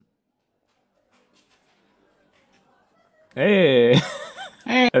Hey,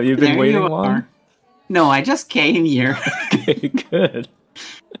 Hey, have you been there waiting you long? are. No, I just came here. Okay, good.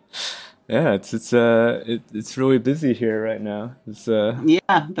 Yeah, it's really busy here right now. Yeah,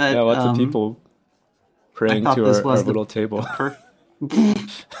 Yeah, but lots of people I praying thought to this our was little the table. perfect.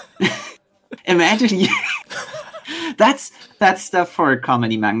 Imagine you. that's that's stuff for a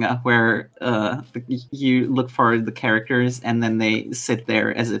comedy manga where you look for the characters and then they sit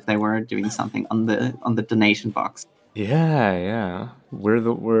there as if they were doing something on the donation box, Yeah, yeah.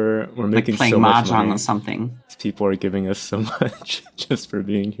 We're like making playing so much mahjong or money. something. People are giving us so much just for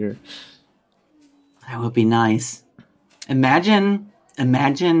being here. That would be nice. Imagine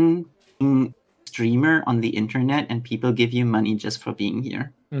being a streamer on the internet and people give you money just for being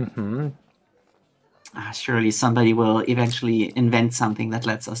here. Mm-hmm. Surely somebody will eventually invent something that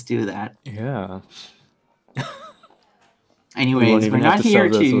lets us do that. Yeah. We won't Anyways, we're even have not to sell here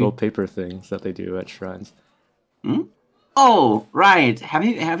those to. little paper things that they do at shrines. Hmm? Oh, right. Have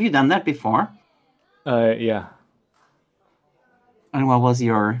you done that before? Yeah. And what was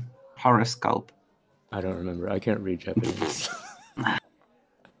your horoscope? I don't remember. I can't read Japanese.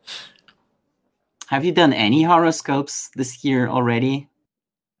 Have you done any horoscopes this year already?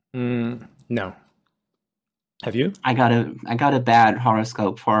 No. Have you? I got a bad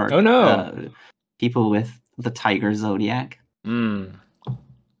horoscope for Oh no. people with the tiger zodiac.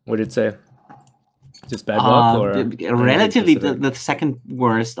 What did it say? Just bad luck or anything Relatively specific? the second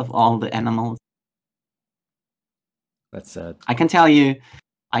worst of all the animals. That's sad. I can tell you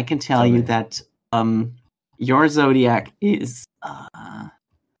Tell me. that your zodiac is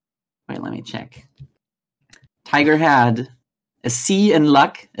wait, let me check. Tiger had a C in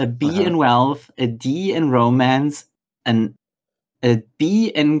luck, a B in wealth, a D in romance, and a B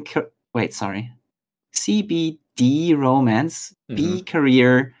in C B D romance, B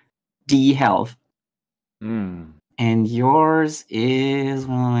career, D health. And yours is,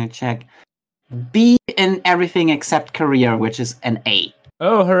 well, let me check. B in everything except career, which is an A.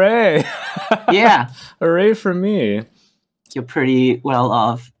 Oh, hooray! Yeah. Hooray for me. You're pretty well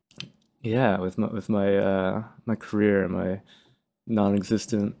off. Yeah, with my career, my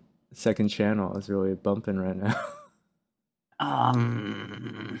non-existent second channel is really bumping right now.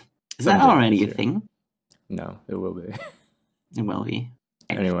 Is that already a thing? No, it will be. It will be.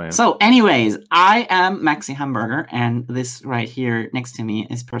 Anyway. So, anyways, I am Maxi Hamburger, and this right here next to me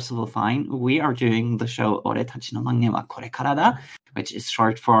is Percival Fine. We are doing the show Ore Tachi no Mange wa Korekara da, which is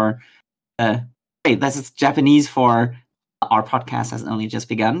short for this is Japanese for our podcast has only just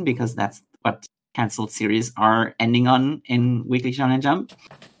begun, because that's what canceled series are ending on in Weekly Shonen Jump.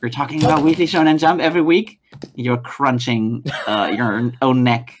 We're talking about Weekly Shonen Jump every week. You're crunching your own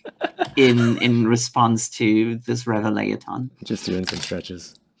neck in response to this revelation. Just doing some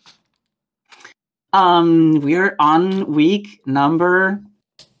stretches. We're on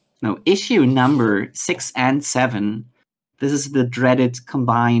issue number 6 and 7. This is the dreaded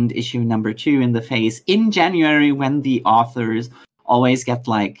combined issue number 2 in the phase in January, when the authors always get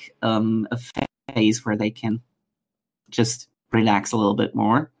like a phase where they can just relax a little bit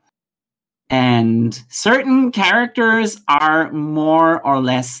more. And certain characters are more or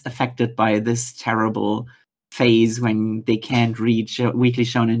less affected by this terrible phase when they can't read Weekly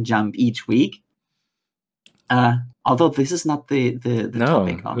Shonen Jump each week. Although this is not the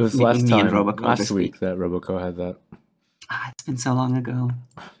topic of it was me last and Roboco last this week that Roboco had that. It's been so long ago.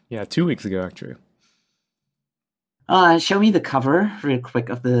 Yeah, 2 weeks ago actually. Show me the cover real quick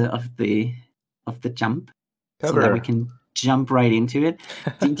of the Jump, cover. so that we can jump right into it.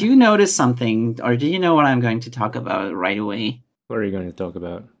 Do you notice something, or do you know what I'm going to talk about right away? What are you going to talk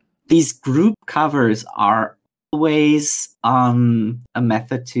about? These group covers are always a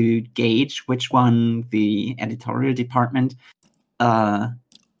method to gauge which one the editorial department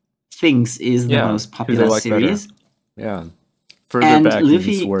thinks is the most popular series. Better. Yeah. Further back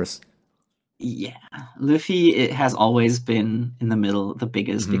means worse. Yeah, Luffy, it has always been in the middle, the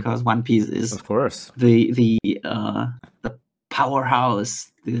biggest, because One Piece is, of course, the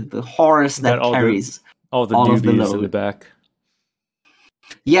powerhouse, the horse that carries all the newbies in the back.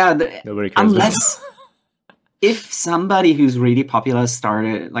 Yeah, nobody cares. Unless if somebody who's really popular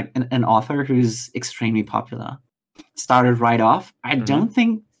started, like an author who's extremely popular, started right off, I don't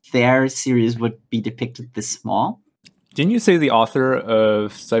think their series would be depicted this small. Didn't you say the author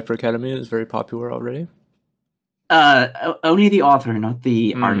of Cypher Academy is very popular already? Only the author, not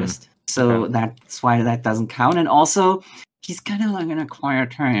the artist. So that's why that doesn't count. And also, he's kind of like an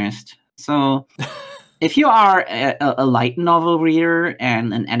acquired taste. So if you are a light novel reader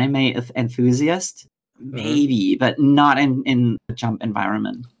and an anime enthusiast, maybe, but not in the Jump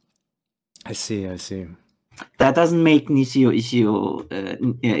environment. I see. That doesn't make Nishio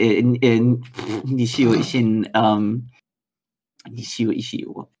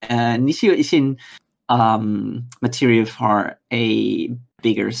Ishin material for a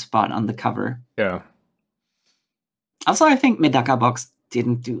bigger spot on the cover. Yeah. Also, I think Medaka Box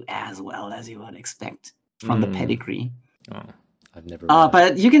didn't do as well as you would expect from the pedigree. Oh, I've never.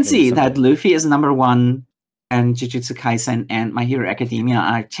 But you can see that Luffy is number 1, and Jujutsu Kaisen and My Hero Academia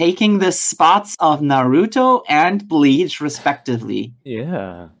are taking the spots of Naruto and Bleach, respectively.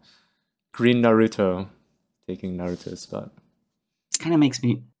 Yeah, Green Naruto taking Naruto's spot. This kind of makes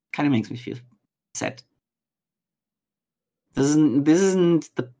me feel sad. This isn't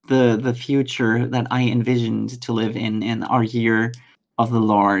the future that I envisioned to live in our year of the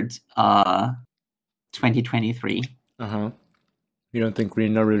Lord, 2023. You don't think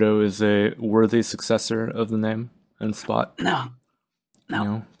Green Naruto is a worthy successor of the name and spot? No.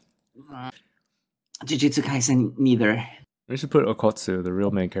 Jujutsu Kaisen, neither. We should put Okotsu, the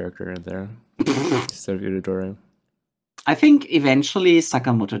real main character, in there instead of Itadori. I think eventually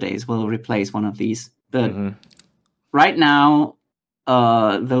Sakamoto Days will replace one of these, but right now,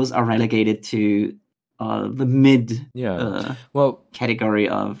 those are relegated to the mid category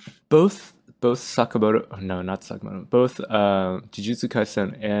of both Sakamoto. No, not Sakamoto. Both Jujutsu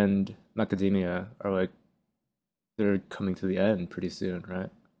Kaisen and Macadamia are like they're coming to the end pretty soon,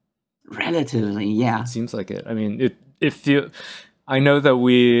 right? Relatively, yeah. It seems like it. I mean, I know that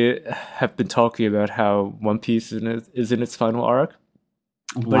we have been talking about how One Piece is in its final arc,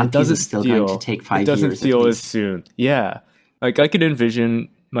 but it doesn't still going to take 5 years. It doesn't feel as soon. Yeah, like I could envision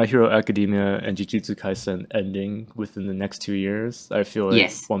My Hero Academia and Jujutsu Kaisen ending within the next 2 years. I feel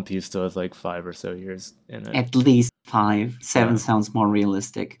like One Piece still has like 5 or so years in it. At least 5. 7 sounds more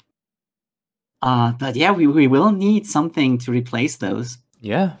realistic. But yeah, we will need something to replace those.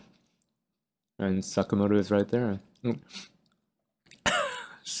 Yeah. And Sakamoto is right there.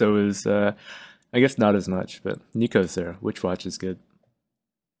 So is, I guess not as much, but Nico's there. Witch Watch is good.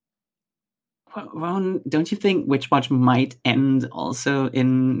 Well, don't you think Witch Watch might end also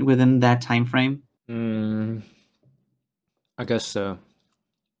within that time frame? I guess so.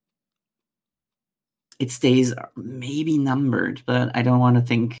 Its days are maybe numbered, but I don't want to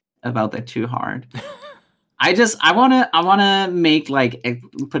think about that too hard. I wanna make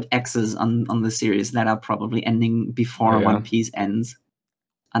put X's on the series that are probably ending before One Piece ends.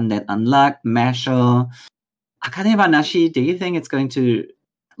 Undead Unluck, Mashle, Akane Banashi. Do you think it's going to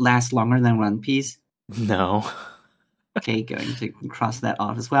last longer than One Piece? No. Okay, going to cross that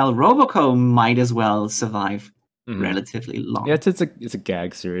off as well. Roboco might as well survive relatively long. Yeah, it's a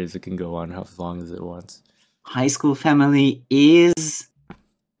gag series. It can go on as long as it wants. High School Family is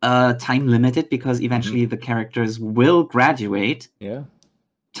time limited because eventually the characters will graduate. Yeah.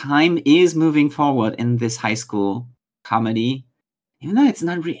 Time is moving forward in this high school comedy. Even though it's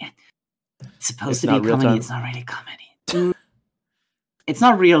not it's supposed to be a comedy, time. It's not really comedy. It's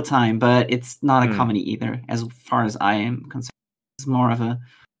not real time, but it's not a comedy either, as far as I am concerned. It's more of a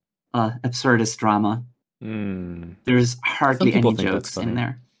absurdist drama. There's hardly any jokes in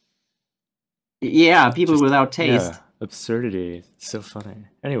there. Yeah, people without taste. Yeah, absurdity. It's so funny.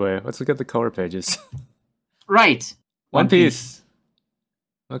 Anyway, let's look at the color pages. Right. One Piece.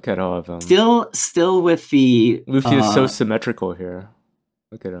 Look at all of them. Still with the... Luffy is so symmetrical here.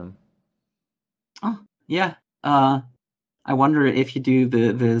 Look at him. Oh, yeah. I wonder if you do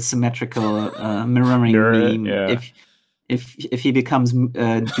the symmetrical mirroring meme, if he becomes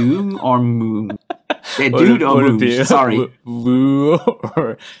Doom or Moon. Dude or Moon, sorry. Woo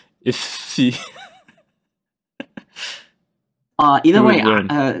or if he... either way,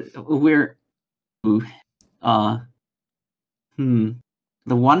 we're...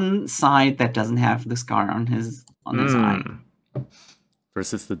 The one side that doesn't have the scar on his eye.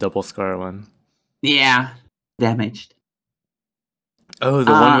 Versus the double scar one. Yeah. Damaged. Oh,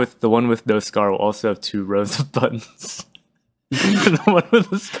 the one with no scar will also have 2 rows of buttons. The one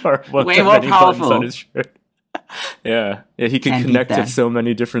with the scar won't way have more any powerful. buttons on his shirt. Yeah, he can connect to so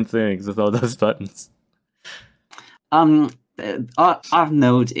many different things with all those buttons. Our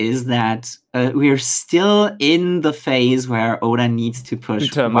note is that we're still in the phase where Oda needs to push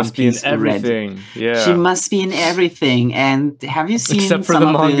Uta One must be in Piece everything. Red. Yeah, she must be in everything. And have you seen except for the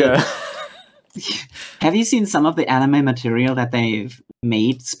manga? Have you seen some of the anime material that they've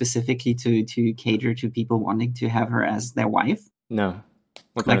made specifically to cater to people wanting to have her as their wife? No,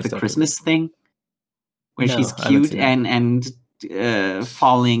 like the Christmas thing, where she's cute and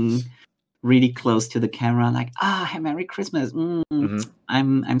falling really close to the camera, like, Merry Christmas.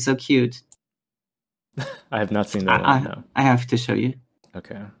 I'm so cute. I have not seen that one, no. I have to show you.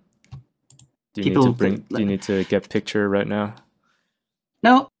 Okay. Do you need to get picture right now?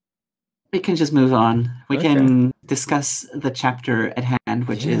 No, we can just move on. We can discuss the chapter at hand,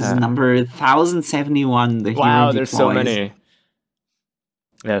 which is number 1071. The hero wow, deploys. There's so many.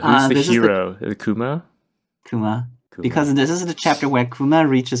 Yeah, who's the hero? Kuma? Kuma. Because this is the chapter where Kuma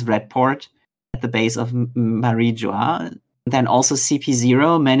reaches Redport at the base of Marijoa. Then also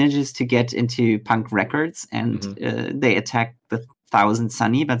CP0 manages to get into Punk Records, and they attack the 1000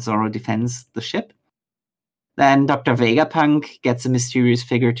 Sunny, but Zoro defends the ship. Then Dr. Vegapunk gets a mysterious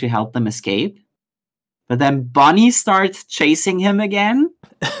figure to help them escape. But then Bonnie starts chasing him again.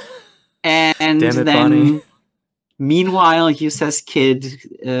 And then, Bonnie. Meanwhile, Yusa's kid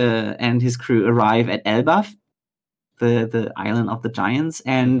and his crew arrive at Elbaf, the island of the giants.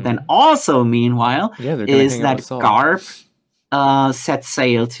 And then also, meanwhile, is that Garp sets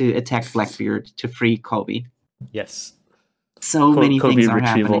sail to attack Blackbeard to free Kobe. Yes. So many things are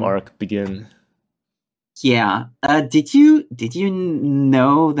happening. Kobe retrieval arc begin. Yeah. Did you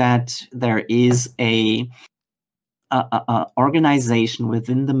know that there is a organization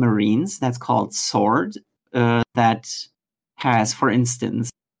within the Marines that's called SWORD that has, for instance,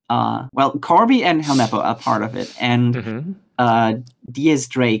 Corby and Helmeppo are part of it, and Diaz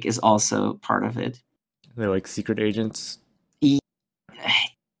Drake is also part of it. They're like secret agents.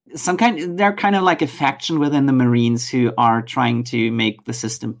 They're kind of like a faction within the Marines who are trying to make the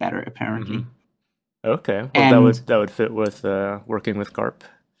system better, apparently. Okay, well, that would fit with working with Garp.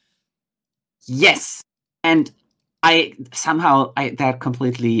 Yes, and I didn't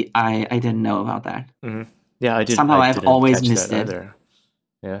know about that. Yeah, I did. Somehow I've always missed it. Either.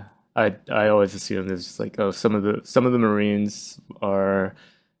 Yeah, I always assumed it's just like, some of the Marines are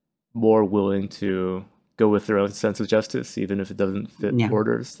more willing to go with their own sense of justice, even if it doesn't fit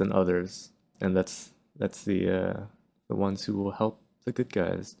orders, than others, and that's the ones who will help the good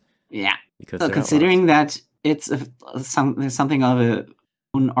guys. Yeah. So considering that it's something of a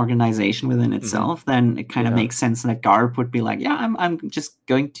own organization within itself, then it kind of makes sense that Garp would be like, yeah, I'm just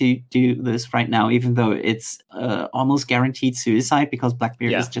going to do this right now, even though it's almost guaranteed suicide because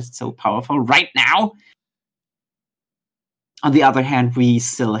Blackbeard is just so powerful right now. On the other hand, we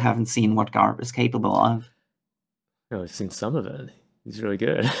still haven't seen what Garp is capable of. No, I've seen some of it. He's really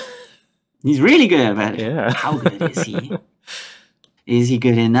good. He's really good, but yeah. How good is he? Is he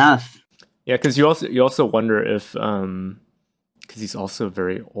good enough? Yeah, because you also wonder if because he's also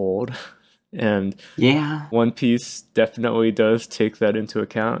very old, and One Piece definitely does take that into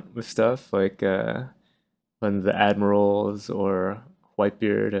account with stuff like when the admirals or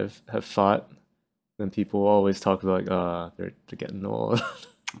Whitebeard have fought, then people always talk about like, they're getting old,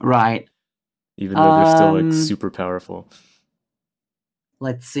 right? Even though they're still like super powerful.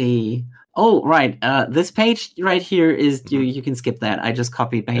 Let's see. Oh, right. This page right here is you can skip that. I just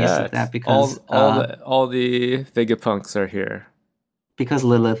copy pasted that because all the Vegapunks are here. Because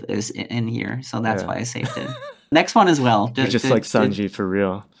Lilith is in here, so that's why I saved it. Next one as well. Just like Sanji for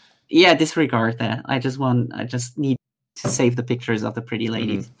real. Yeah, disregard that. I just need to save the pictures of the pretty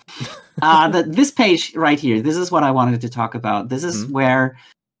ladies. This page right here. This is what I wanted to talk about. This is where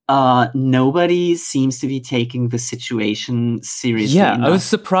nobody seems to be taking the situation seriously. Yeah, enough. I was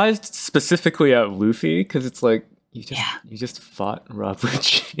surprised specifically at Luffy because it's like you just fought Rob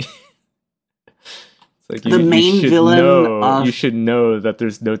Lucci. Like the main villain. You should know that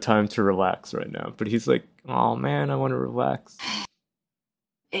there's no time to relax right now. But he's like, oh man, I want to relax.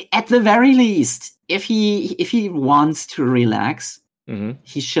 At the very least, if he wants to relax,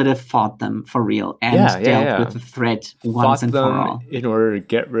 he should have fought them for real and dealt with the threat once and for all. In order to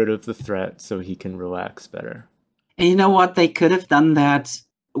get rid of the threat so he can relax better. And you know what? They could have done that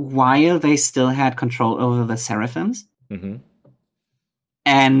while they still had control over the Seraphims.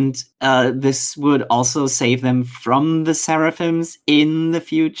 And this would also save them from the Seraphims in the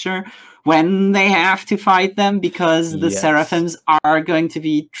future when they have to fight them, because the Seraphims are going to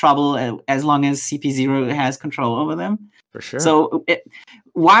be trouble as long as CP0 has control over them. For sure. So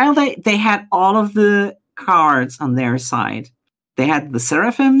while they had all of the cards on their side, they had the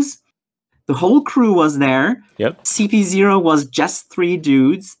Seraphims, the whole crew was there. Yep. CP0 was just 3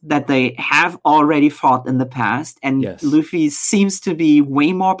 dudes that they have already fought in the past, and Luffy seems to be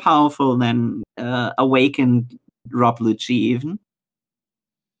way more powerful than awakened Rob Lucci even.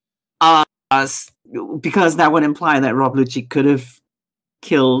 Because that would imply that Rob Lucci could have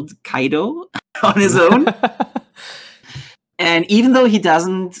killed Kaido on his own. And even though he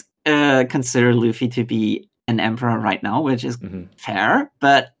doesn't consider Luffy to be an emperor right now, which is fair,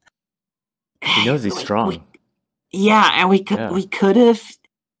 but he knows he's strong. We could have.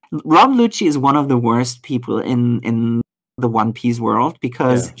 Rob Lucci is one of the worst people in the One Piece world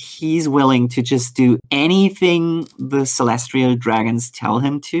because he's willing to just do anything the celestial dragons tell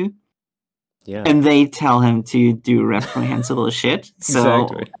him to. Yeah. And they tell him to do reprehensible shit. So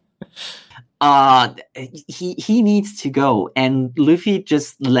he needs to go. And Luffy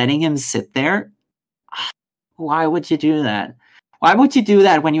just letting him sit there. Why would you do that? Why would you do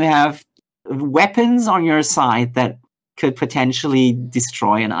that when you have weapons on your side that could potentially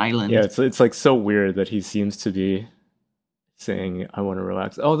destroy an island? Yeah, it's like so weird that he seems to be saying, I want to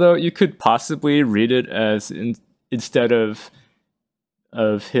relax. Although you could possibly read it as instead of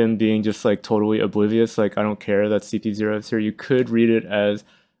him being just like totally oblivious, like I don't care that CP0 is here, you could read it as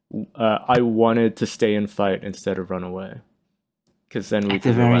I wanted to stay and fight instead of run away. Because then we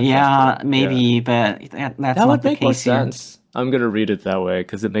could maybe, but that's that not would the make more case here. sense. I'm gonna read it that way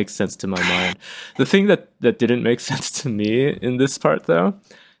because it makes sense to my mind. The thing that didn't make sense to me in this part though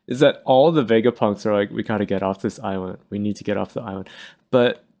is that all the Vegapunks are like, we gotta get off this island. We need to get off the island.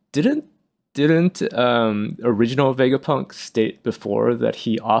 But didn't original Vegapunk state before that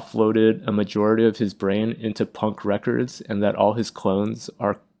he offloaded a majority of his brain into Punk Records and that all his clones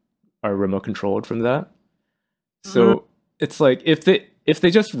are remote controlled from that? So it's like if they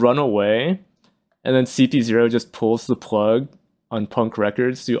just run away and then CP0 just pulls the plug on Punk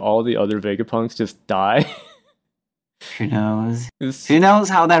Records, do all the other Vegapunks just die? Who knows? Who knows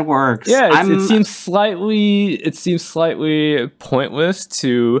how that works? Yeah, it seems slightly pointless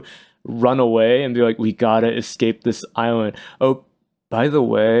to run away and be like, we gotta escape this island. Oh, by the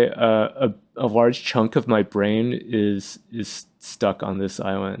way, a large chunk of my brain is stuck on this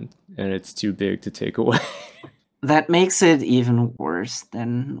island, and it's too big to take away. That makes it even worse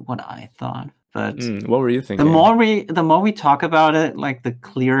than what I thought. But what were you thinking? The more we talk about it, like the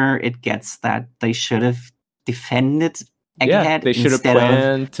clearer it gets that they should have defended Egghead they should have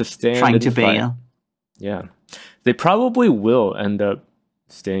planned to stand trying and to fight. bail. Yeah, they probably will end up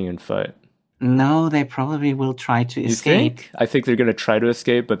staying and fight. No, they probably will try to escape. Think? I think they're going to try to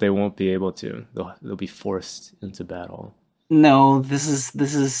escape, but they won't be able to. They'll be forced into battle. No, this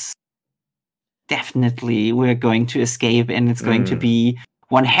is definitely we're going to escape, and it's going to be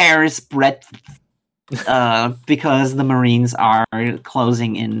one hair's breadth because the Marines are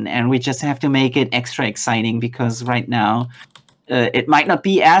closing in, and we just have to make it extra exciting because right now it might not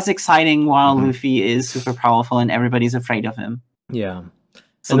be as exciting while Luffy is super powerful and everybody's afraid of him. Yeah.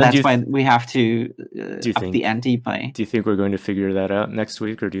 So that's why we have to up the ante by... Do you think we're going to figure that out next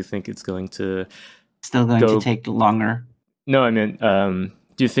week, or do you think it's going to... Still going to take longer? No, I mean,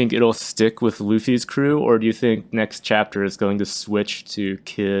 do you think it'll stick with Luffy's crew, or do you think next chapter is going to switch to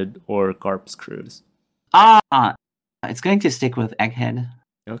Kid or Garp's crews? It's going to stick with Egghead.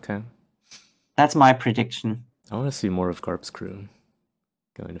 Okay. That's my prediction. I want to see more of Garp's crew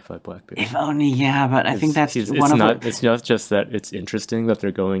going to fight Blackbeard. If only, but I think that's it's not just that it's interesting that they're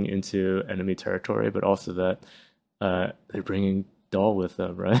going into enemy territory, but also that they're bringing Doll with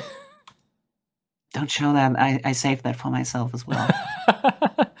them, right? Don't show that. I saved that for myself as well.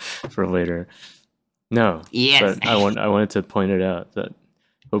 For later. No. Yes. But I wanted to point it out that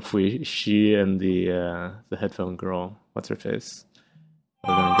hopefully she and the headphone girl, what's her face,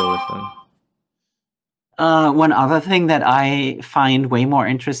 are going to go with them. One other thing that I find way more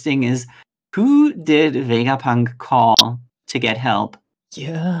interesting is who did Vegapunk call to get help?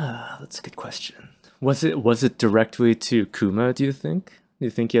 Yeah, that's a good question. Was it directly to Kuma, do you think? Do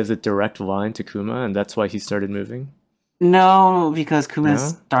you think he has a direct line to Kuma and that's why he started moving? No, because Kuma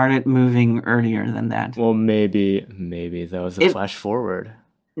started moving earlier than that. Well, maybe that was a flash forward.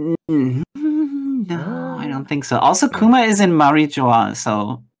 No, I don't think so. Also, Kuma is in Marijoa,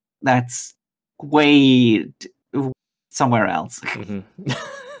 so that's way somewhere else.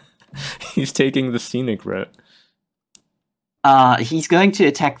 He's taking the scenic route. He's going to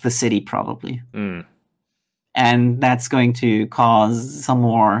attack the city, probably. And that's going to cause some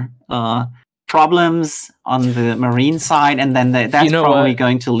more problems on the marine side, and then that's probably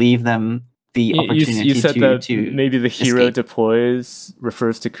going to leave them the opportunity you said that to maybe the hero deploys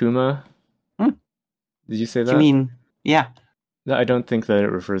refers to Kuma? Did you say that? You mean, yeah. No, I don't think that it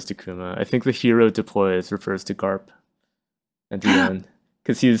refers to Kuma. I think the hero deploys refers to Garp at the end.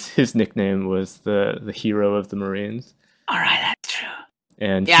 Because his nickname was the hero of the Marines. Alright, that's true.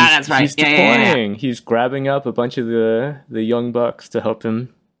 And that's right. He's deploying. He's grabbing up a bunch of the young bucks to help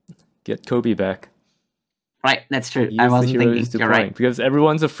him get Kobe back. Right, that's true. I wasn't thinking. You're right. Because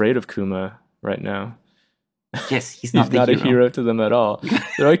everyone's afraid of Kuma right now. Yes, he's not a hero to them at all.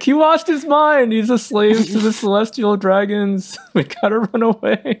 They're like, he lost his mind. He's a slave to the celestial dragons. We gotta run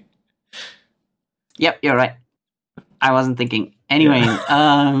away. Yep, you're right. I wasn't thinking. Anyway,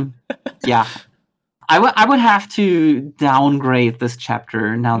 yeah. I would have to downgrade this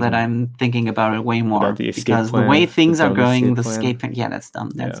chapter now that I'm thinking about it way more, because the way things are going, the escape plan, that's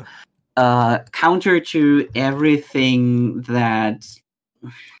dumb. That's counter to everything that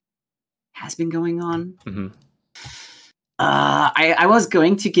has been going on. I was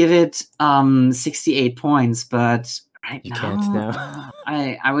going to give it 68 points, but right you can't now.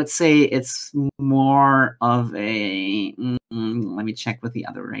 I would say it's more of a. Let me check with the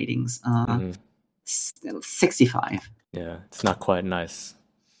other ratings. 65. Yeah, it's not quite nice.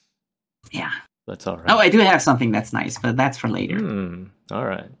 Yeah, that's all right. Oh, I do have something that's nice, but that's for later. All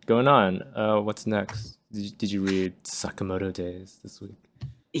right, going on. What's next? Did you read Sakamoto Days this week?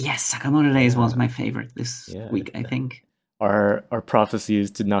 Yes, Sakamoto Days was my favorite this week, I think. Our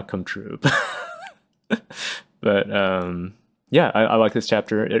prophecies did not come true. But I like this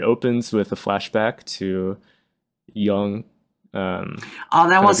chapter. It opens with a flashback to young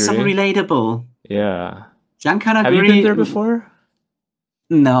that was so relatable. Yeah. Young Kanaguri. Have you been there before?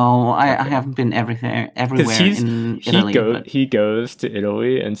 No, I haven't been everywhere in Italy. He goes to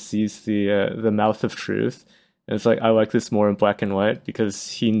Italy and sees the mouth of truth. And it's like, I like this more in black and white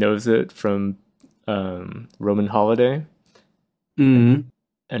because he knows it from Roman Holiday. Mm-hmm.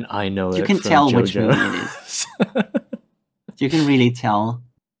 And I know you it can from tell JoJo. Which movie it is. You can really tell.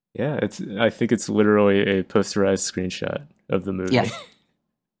 Yeah, I think it's literally a posterized screenshot of the movie. Yes.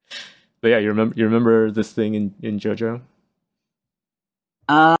 But yeah, you remember this thing in JoJo?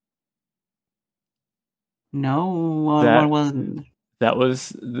 No, what was it? That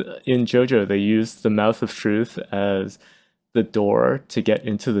was in JoJo. They used the mouth of truth as the door to get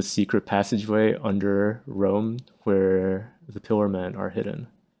into the secret passageway under Rome, where the Pillar Men are hidden.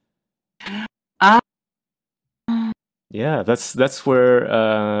 Yeah, that's where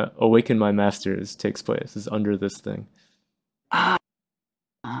Awaken My Masters takes place. Is under this thing.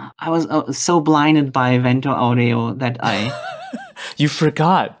 I was so blinded by Vento Audio that I. You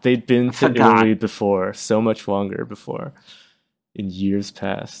forgot they'd been to Italy before, so much longer before, in years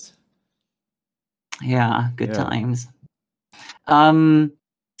past. Yeah, good times.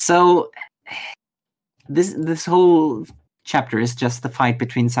 So this whole chapter is just the fight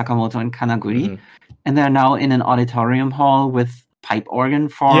between Sakamoto and Kanaguri, and they're now in an auditorium hall with pipe organ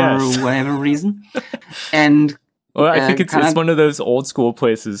for whatever reason. And I think it's one of those old school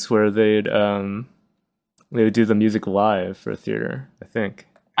places where they would do the music live for a theater, I think.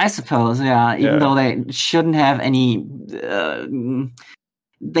 I suppose, even though they shouldn't have any.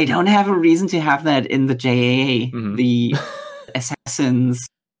 They don't have a reason to have that in the JAA, the assassins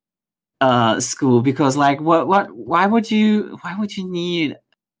school, because why would you need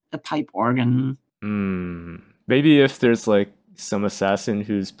a pipe organ? Maybe if there's like some assassin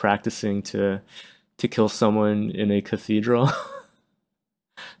who's practicing to kill someone in a cathedral.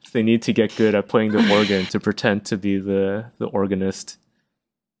 They need to get good at playing the organ to pretend to be the organist,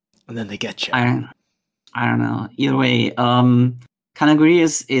 and then they get you. I don't know. Either way, Kanaguri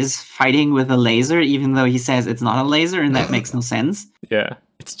is fighting with a laser, even though he says it's not a laser, and that makes no sense. Yeah,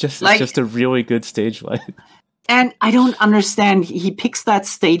 it's just a really good stage light. And I don't understand. He picks that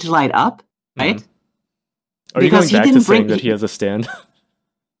stage light up, right? Are you going back to saying that he has a stand?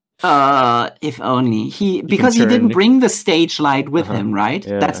 If only because he didn't bring the stage light with him, right?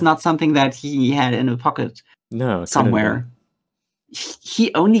 Yeah. That's not something that he had in a pocket. No, somewhere.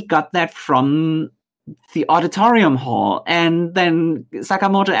 He only got that from the auditorium hall, and then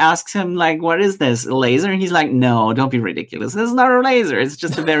Sakamoto asks him, like, "What is this? A laser?" And he's like, "No, don't be ridiculous. This is not a laser. It's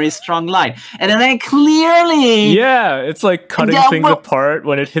just a very strong light." And then clearly, it's like cutting things apart.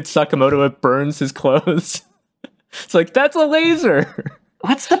 When it hits Sakamoto, it burns his clothes. It's like, that's a laser.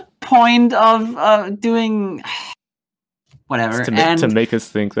 What's the point of doing whatever? To make us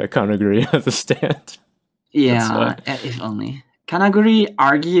think that Kanaguri has a stand. Yeah, if only. Kanaguri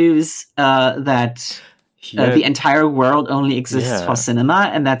argues that the entire world only exists for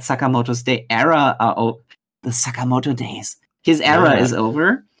cinema, and that Sakamoto's era the Sakamoto days. His era is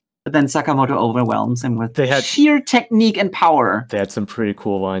over, but then Sakamoto overwhelms him with sheer technique and power. They had some pretty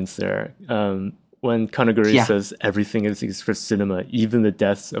cool lines there. When Kanaguri says everything is for cinema, even the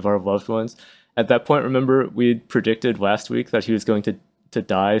deaths of our loved ones. At that point, remember, we'd predicted last week that he was going to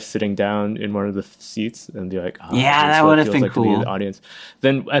die sitting down in one of the seats and be like, that would have been cool. To be in the audience.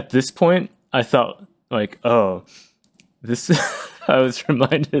 Then at this point, I thought, like, this. I was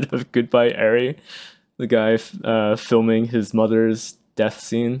reminded of Goodbye Eri, the guy filming his mother's death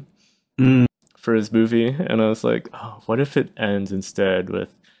scene for his movie, and I was like, what if it ends instead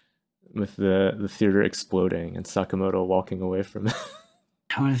with the theater exploding and Sakamoto walking away from it?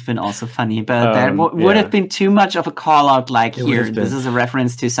 That would have been also funny, but that would have been too much of a call out. Like, here, this is a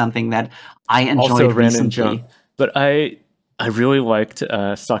reference to something that I enjoyed also recently. But I really liked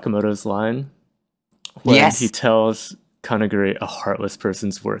Sakamoto's line when he tells Kanaguri, a heartless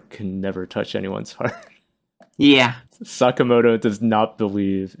person's work can never touch anyone's heart. Yeah. Sakamoto does not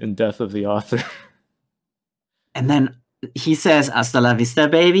believe in death of the author. And then he says, "Hasta la vista,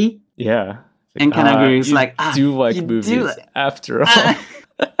 baby." Yeah. And Kanaguri's like, do like movies after all.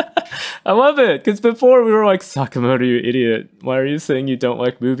 I love it, because before we were like, Sakamoto, you idiot. Why are you saying you don't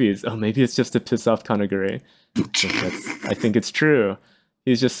like movies? Oh, maybe it's just to piss off Kanaguri. I think it's true.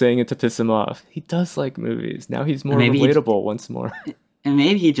 He's just saying it to piss him off. He does like movies. Now he's more relatable once more. And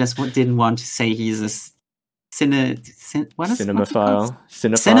maybe he just didn't want to say he's a cinemaphile.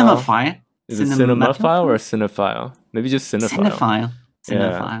 Cinemaphile? Is it cinemaphile or cinephile? Maybe just cinephile.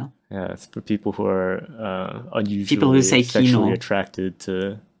 Cinephile. Yeah, it's for people who are unusually people who say sexually kino. Attracted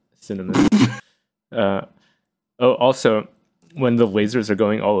to cinema. Also, when the lasers are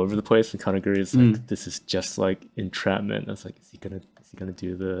going all over the place, and Kanaguri is like, "This is just like entrapment." I was like, "Is he gonna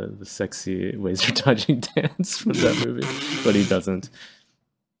do the sexy laser dodging dance from that movie?" But he doesn't.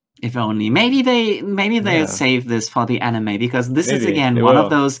 If only. Maybe they'll save this for the anime, because this is again one of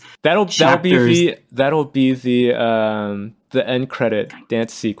those chapters. That'll be the end credit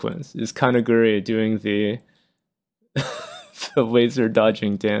dance sequence. Is Kanaguri doing the the laser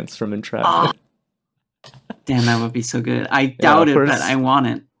dodging dance from Entrapment? Damn, that would be so good. I doubt it, but I want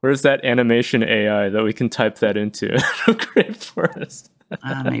it. Where's that animation AI that we can type that into? It'll great for us.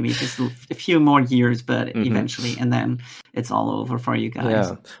 Maybe just a few more years, but eventually, and then it's all over for you guys.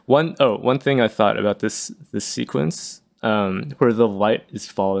 Yeah. One thing I thought about this sequence, where the light is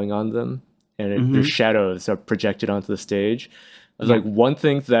falling on them and their shadows are projected onto the stage. I was like, one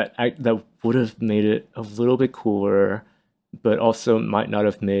thing that would have made it a little bit cooler, but also might not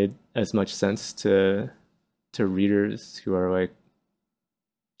have made as much sense to readers who are like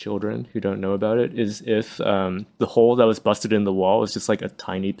children who don't know about it, is if the hole that was busted in the wall was just like a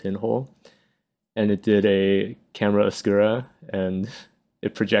tiny pinhole, and it did a camera oscura and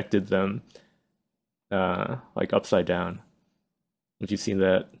it projected them like upside down. Have you seen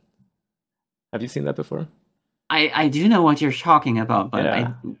that before? I do know what you're talking about, but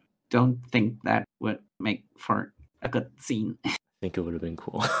I don't think that would make for a good scene. I think it would have been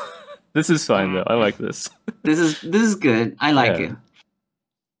cool. This is fine though. I like this. This is good. I like it.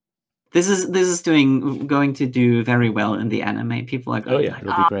 This is going to do very well in the anime. People are going, it'll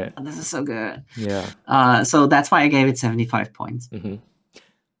be great. This is so good. Yeah. So that's why I gave it 75 points. Mm-hmm.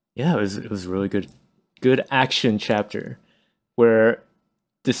 Yeah, it was really good action chapter, where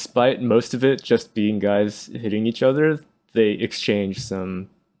despite most of it just being guys hitting each other, they exchange some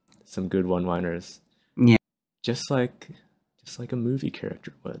good one-liners. Yeah. Just like a movie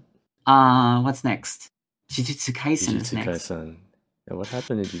character would. What's next? Jujutsu Kaisen is next. Yeah, what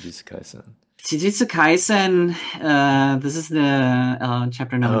happened in Jujutsu Kaisen? Jujutsu Kaisen, this is the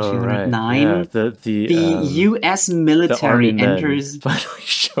chapter number 209. Yeah, the U.S. military enters. Finally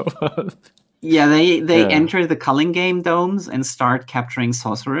show up. Yeah, they enter the Culling Game domes and start capturing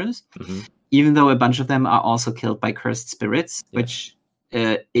sorcerers. Even though a bunch of them are also killed by cursed spirits, which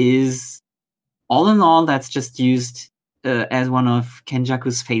is all in all, that's just used as one of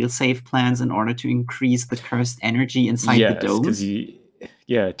Kenjaku's failsafe plans in order to increase the cursed energy inside the domes.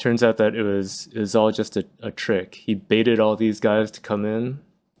 It turns out that it was all just a trick. He baited all these guys to come in,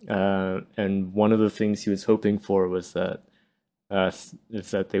 and one of the things he was hoping for was that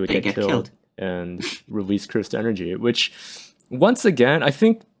they would get killed and release cursed energy. Which, once again, I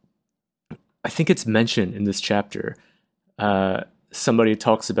think it's mentioned in this chapter. Somebody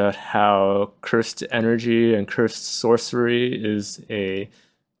talks about how cursed energy and cursed sorcery is a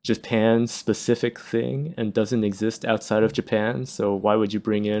Japan-specific thing and doesn't exist outside of Japan. So why would you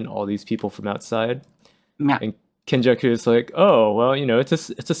bring in all these people from outside? Yeah. And Kenjaku is like, oh, well,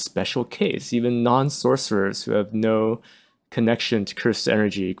 it's a special case. Even non-sorcerers who have no connection to cursed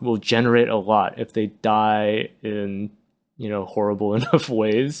energy will generate a lot if they die in horrible enough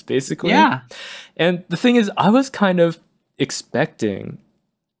ways, basically. Yeah. And the thing is, I was kind of expecting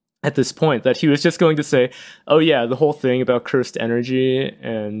at this point that he was just going to say, oh yeah, the whole thing about cursed energy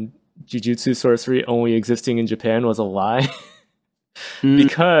and jujutsu sorcery only existing in Japan was a lie.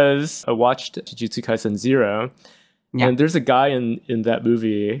 Because I watched Jujutsu Kaisen 0, and there's a guy in that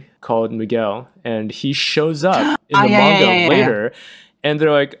movie called Miguel, and he shows up in the manga later, and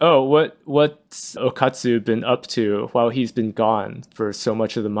they're like, oh, what's Okatsu been up to while he's been gone for so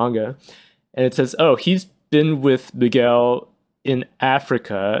much of the manga? And it says, oh, he's been with Miguel in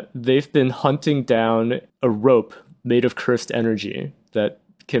Africa. They've been hunting down a rope made of cursed energy that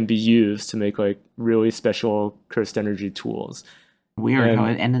can be used to make like really special cursed energy tools. Weird how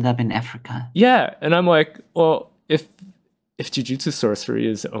it ended up in Africa. Yeah, and I'm like, well, if Jujutsu sorcery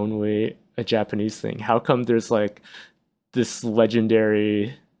is only a Japanese thing, how come there's like this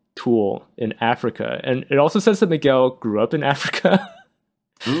legendary tool in Africa? And it also says that Miguel grew up in Africa.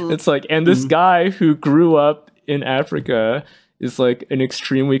 It's like, and this guy who grew up in Africa is like an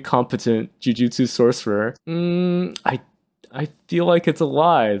extremely competent Jujutsu sorcerer. I feel like it's a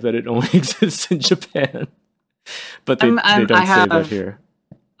lie that it only exists in Japan. But they don't say that here.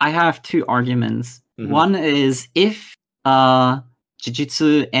 I have two arguments. One is if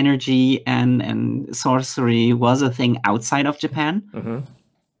Jujutsu energy and sorcery was a thing outside of Japan,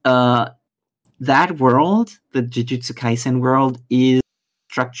 that world, the Jujutsu Kaisen world, is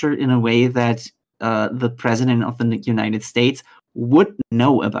structured in a way that the president of the United States would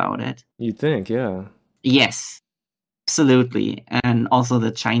know about it. You'd think, yeah. Yes, absolutely. And also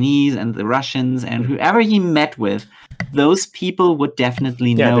the Chinese and the Russians and whoever he met with, those people would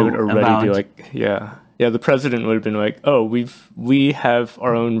definitely know. They would already be like, yeah, the president would have been like, oh, we have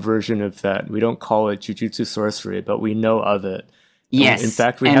our own version of that. We don't call it Jujutsu sorcery, but we know of it. Yes. In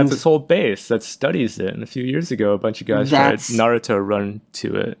fact, we have this whole base that studies it. And a few years ago, a bunch of guys tried Naruto run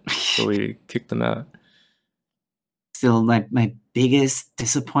to it, so we kicked them out. Still, my biggest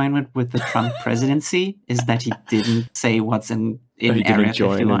disappointment with the Trump presidency is that he didn't say what's in he didn't Area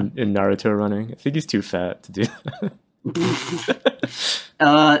join 51. in Naruto running. I think he's too fat to do that.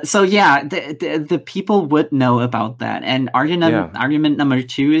 So yeah, the people would know about that. And argument number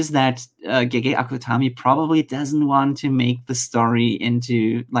two is that Gege Akutami probably doesn't want to make the story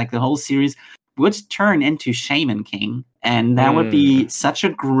into, like, the whole series would turn into Shaman King, and that would be such a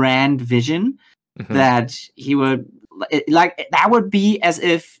grand vision that he would that would be as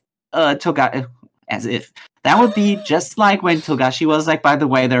if that would be just like when Togashi was like, by the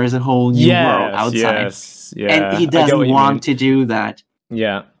way, there is a whole new world outside. And he doesn't want to do that.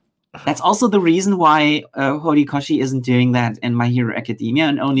 Yeah. That's also the reason why Horikoshi isn't doing that in My Hero Academia,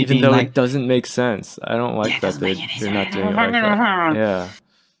 and only even being though like, it doesn't make sense. I don't like that they're not doing it like that. Yeah.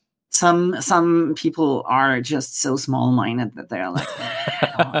 Some people are just so small-minded that they're like,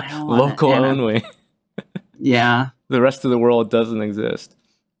 I don't local only. Yeah. The rest of the world doesn't exist.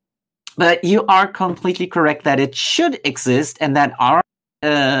 But you are completely correct that it should exist, and that our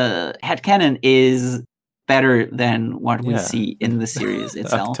headcanon is better than what we see in the series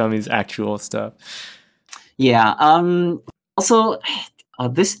itself. Akutami's actual stuff. Yeah. Also,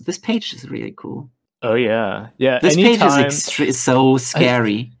 this page is really cool. Oh yeah, yeah. This page is so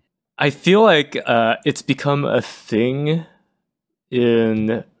scary. I feel like it's become a thing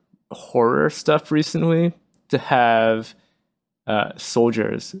in horror stuff recently to have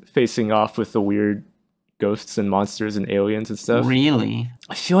soldiers facing off with the weird ghosts and monsters and aliens and stuff. Really?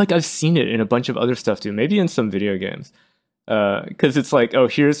 I feel like I've seen it in a bunch of other stuff too, maybe in some video games. Because it's like, oh,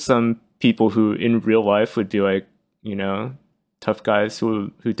 here's some people who in real life would be like, you know, tough guys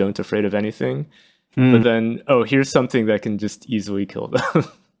who don't afraid of anything. But then, oh, here's something that can just easily kill them.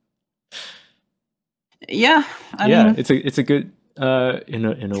 Yeah, I mean, it's a good in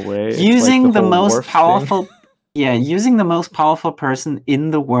a way. Using like the most powerful using the most powerful person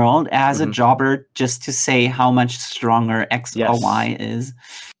in the world as a jobber just to say how much stronger X or Y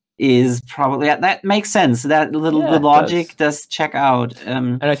is probably, that makes sense. That the logic does check out.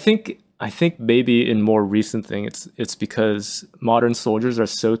 And I think maybe in more recent thing, it's because modern soldiers are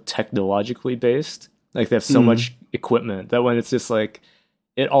so technologically based, like they have so much equipment that when it's just like,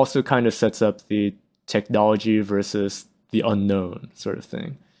 it also kind of sets up the technology versus the unknown sort of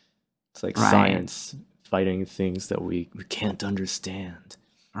thing. It's like science fighting things that we can't understand.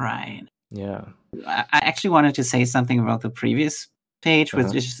 Right. Yeah. I actually wanted to say something about the previous page,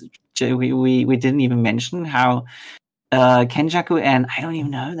 which is we didn't even mention how Kenjaku and I don't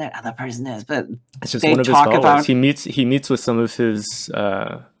even know who that other person is, but it's just one of his followers. He meets with some of his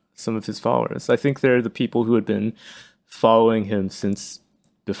followers. I think they're the people who had been following him since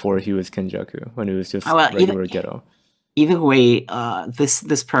before he was Kenjaku, when he was just regular ghetto. Either way,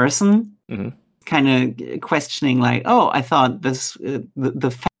 this person kind of questioning, like, oh, I thought this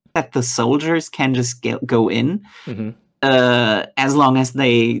the fact that the soldiers can just go in as long as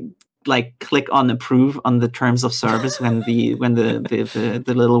they like click on approve on the terms of service when the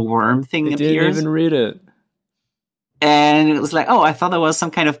little worm thing appears. Didn't even read it. And it was like, oh, I thought there was some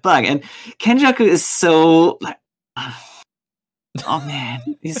kind of bug. And Kenjaku is so like, oh man,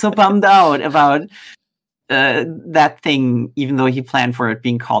 he's so bummed out about that thing, even though he planned for it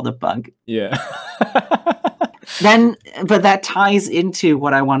being called a bug. Yeah. But that ties into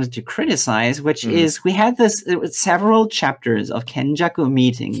what I wanted to criticize, which is we had several chapters of Kenjaku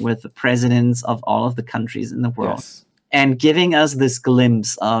meeting with the presidents of all of the countries in the world. Yes. And giving us this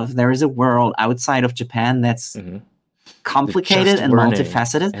glimpse of there is a world outside of Japan that's complicated and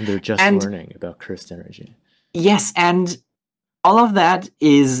multifaceted. And they're just learning about cursed energy. Yes, and all of that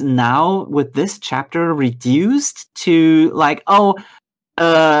is now, with this chapter, reduced to like,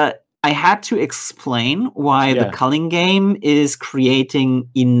 I had to explain why the culling game is creating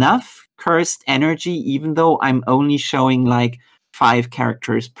enough cursed energy, even though I'm only showing like 5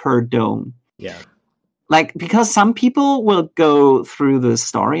 characters per dome. Yeah. Like, because some people will go through the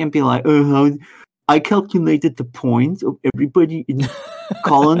story and be like, I calculated the points of everybody in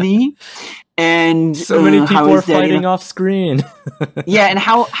colony. And so many people are fighting off screen. Yeah, and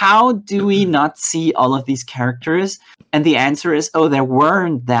how do we not see all of these characters? And the answer is, there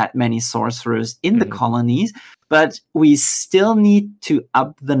weren't that many sorcerers in the colonies, but we still need to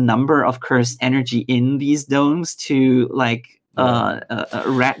up the number of cursed energy in these domes to like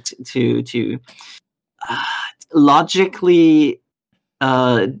logically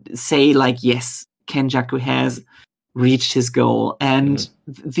say like, yes, Kenjaku has reached his goal. And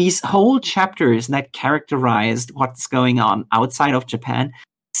these whole chapters that characterized what's going on outside of Japan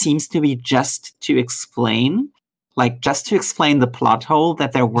seems to be just to explain the plot hole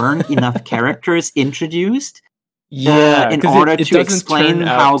that there weren't enough characters introduced in order to explain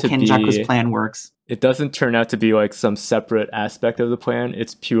how Kenjaku's plan works. It doesn't turn out to be like some separate aspect of the plan.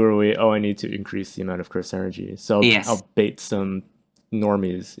 It's purely, I need to increase the amount of cursed energy. So I'll bait some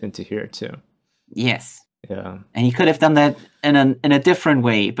normies into here too. Yes. Yeah. And he could have done that in a different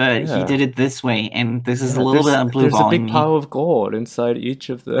way, but he did it this way, and this is a little bit blue-balling. There's a big pile of gold inside each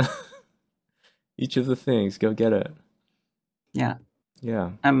of the things. Go get it. Yeah.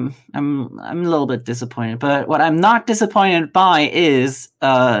 Yeah. I'm a little bit disappointed, but what I'm not disappointed by is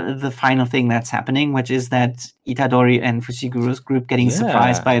the final thing that's happening, which is that Itadori and Fushiguro's group getting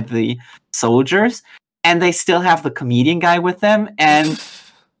surprised by the soldiers, and they still have the comedian guy with them, and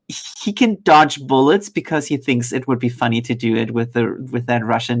he can dodge bullets because he thinks it would be funny to do it with that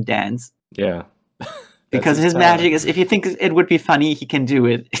Russian dance. Yeah. Because his magic is, if he thinks it would be funny, he can do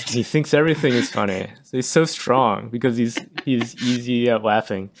it. He thinks everything is funny. So he's so strong because he's easy at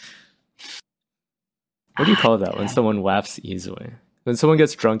laughing. What do you call that when someone laughs easily? When someone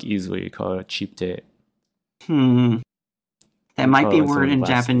gets drunk easily, you call it a cheap date. That might be a word in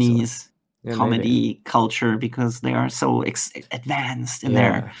Japanese comedy culture because they are so advanced in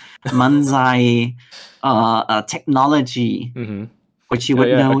their manzai technology, which you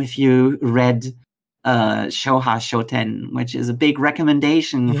would know if you read Shoha Shoten, which is a big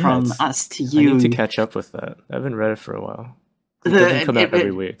recommendation from us to you. I need to catch up with that. I haven't read it for a while. It doesn't come out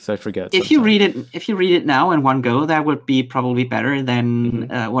every week, so I forget. If you read it now in one go, that would be probably better than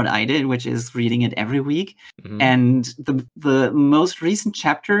what I did, which is reading it every week. And the most recent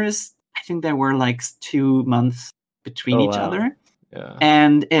chapters, I think there were like 2 months between each other. Yeah.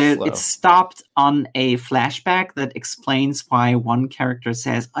 And it stopped on a flashback that explains why one character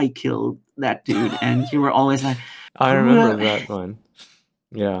says, "I killed that dude," and you were always like, I remember that one.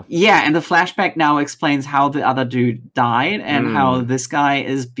 Yeah. Yeah, and the flashback now explains how the other dude died and how this guy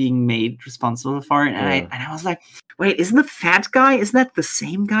is being made responsible for it. And I was like, wait, isn't the fat guy, isn't that the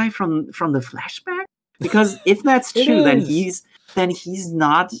same guy from the flashback? Because if that's true, then he's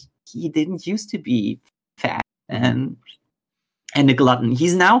not, he didn't used to be fat and a glutton.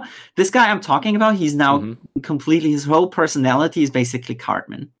 He's now, this guy I'm talking about, he's now completely, his whole personality is basically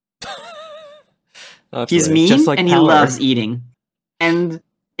Cartman. He's mean and he loves eating. And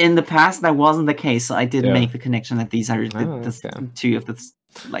in the past, that wasn't the case, so I didn't make the connection that these are two of the,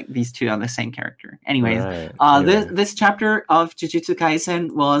 like, these two are the same character. Anyways, this chapter of Jujutsu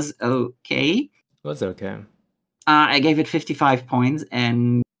Kaisen was okay. It was okay. I gave it 55 points,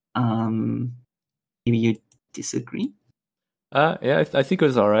 and maybe you disagree? Yeah, I think it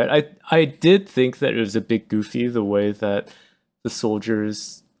was all right. I did think that it was a bit goofy the way that the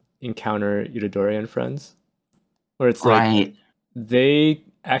soldiers encounter Itadori and friends, where it's like they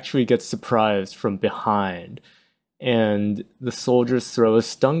actually get surprised from behind, and the soldiers throw a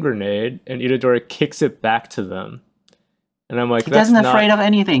stun grenade, and Itadori kicks it back to them, and I'm like, he doesn't afraid of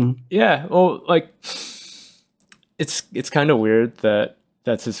anything. Yeah, well, like it's kind of weird that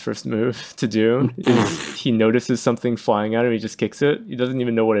that's his first move to do. Is he notices something flying at him, he just kicks it. He doesn't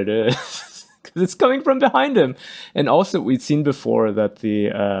even know what it is because it's coming from behind him. And also, we'd seen before that the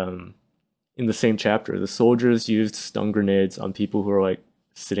in the same chapter, the soldiers used stun grenades on people who were like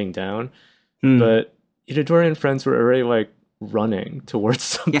sitting down, but Itadori and friends were already like running towards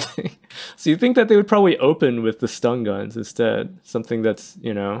something. Yeah. So you think that they would probably open with the stun guns instead, something that's,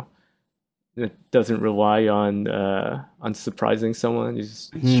 you know, that doesn't rely on surprising someone. You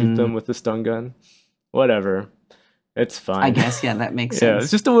just shoot them with the stun gun. Whatever. It's fine. I guess, yeah, that makes sense. Yeah,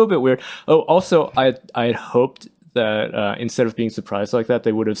 it's just a little bit weird. Oh, also, I had hoped that instead of being surprised like that,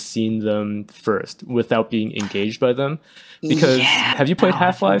 they would have seen them first without being engaged by them. Because have you played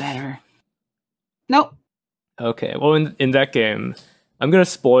Half-Life? Nope. Okay, well, in that game, I'm gonna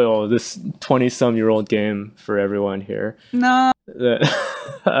spoil this 20-some-year-old game for everyone here. No.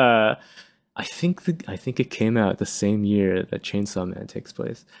 I think it came out the same year that Chainsaw Man takes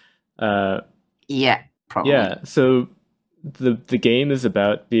place. Yeah, probably. Yeah, so the game is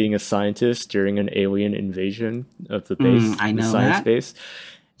about being a scientist during an alien invasion of the base, the science base.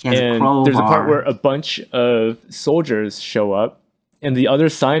 And there's a part where a bunch of soldiers show up, and the other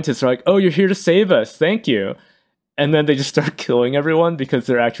scientists are like, "Oh, you're here to save us, thank you." And then they just start killing everyone because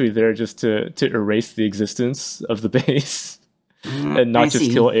they're actually there just to erase the existence of the base. And not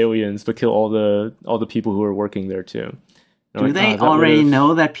just kill aliens, but kill all the people who are working there too. Do they already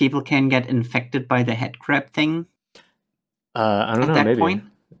know that people can get infected by the head crab thing? I don't know. At that point,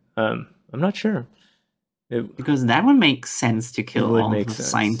 I'm not sure. Because that would make sense to kill all the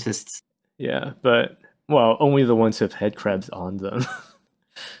scientists. Yeah, but only the ones who have head crabs on them.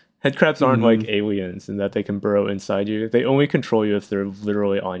 Head crabs aren't like aliens in that they can burrow inside you. They only control you if they're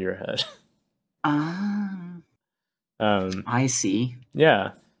literally on your head. I see.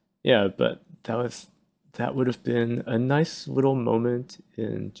 Yeah, but that would have been a nice little moment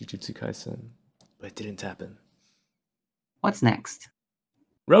in Jujutsu Kaisen, but it didn't happen. What's next?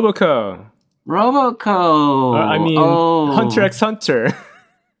 Roboco. Hunter x Hunter.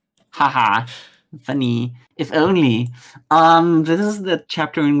 Haha, funny. If only. This is the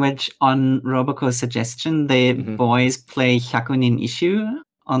chapter in which, on Roboco's suggestion, the boys play Hyakunin Issue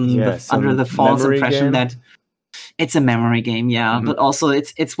under the false impression that it's a memory game, but also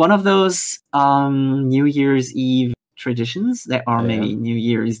it's one of those New Year's Eve traditions that are maybe New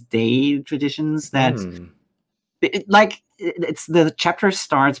Year's Day traditions that it's the chapter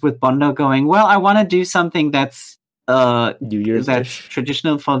starts with Bondo going, well, I want to do something that's New Year's that's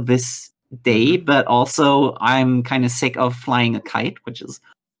traditional for this day, but also I'm kind of sick of flying a kite, which is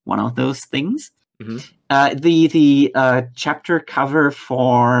one of those things. The chapter cover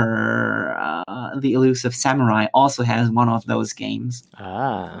for The Elusive Samurai also has one of those games.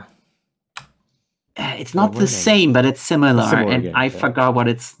 It's not the same, but it's similar. And game, I forgot what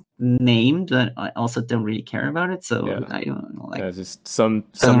it's named, but I also don't really care about it. So I don't know, like just some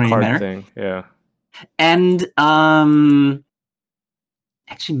card thing. Yeah. And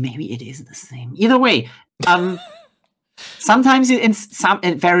actually, maybe it is the same. Either way, sometimes in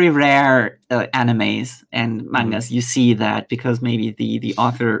very rare animes and mangas, you see that because maybe the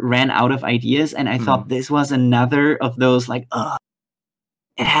author ran out of ideas, and I thought this was another of those like,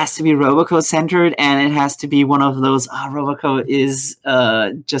 it has to be Roboco centered, and it has to be one of those. Roboco is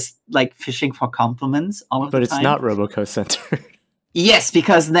just like fishing for compliments all of the time. But it's not Roboco centered. Yes,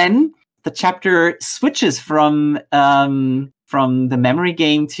 because then the chapter switches from the memory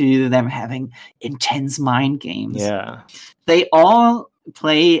game to them having intense mind games. Yeah. They all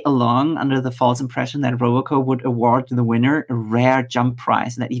play along under the false impression that Roboco would award the winner a rare jump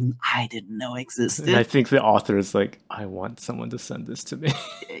prize that even I didn't know existed. And I think the author is like, I want someone to send this to me.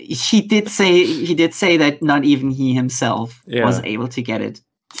 He did say that not even he himself was able to get it.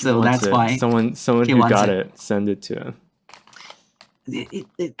 So that's why someone who got it, send it to him.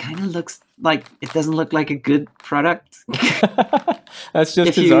 It kind of looks like it doesn't look like a good product. That's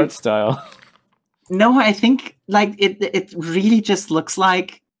just his art style. No, I think like it really just looks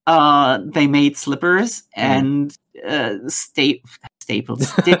like they made slippers and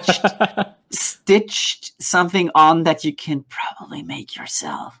stitched something on that you can probably make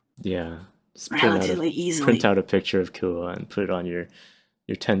yourself. Yeah, relatively easily. Print out a picture of Kua and put it on your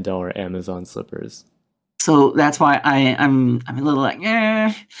 $10 Amazon slippers. So that's why I'm a little like,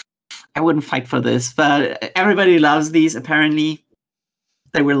 I wouldn't fight for this, but everybody loves these apparently.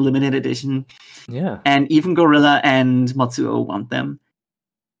 They were limited edition. Yeah. And even Gorilla and Matsuo want them.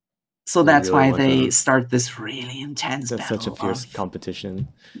 So that's why they start this really intense battle. That's such a fierce competition.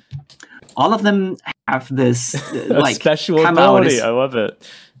 All of them have this like special ability. I love it.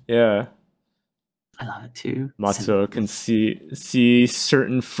 Yeah. I love it too. Matsuo can see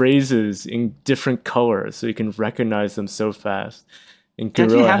certain phrases in different colors, so you can recognize them so fast. And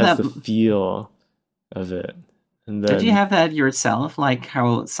Gorilla has the feel of it. And then, did you have that yourself? Like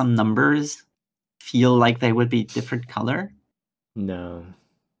how some numbers feel like they would be different color? No.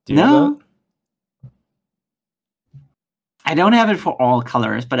 Do you have that? I don't have it for all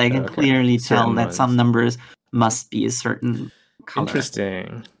colors, but I can clearly tell certain that ones. some numbers must be a certain color.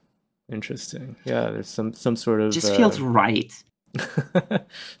 Interesting. Yeah, there's some sort of just feels right.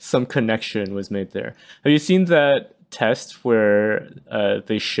 Some connection was made there. Have you seen that test where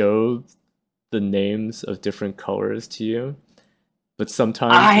they show the names of different colors to you, but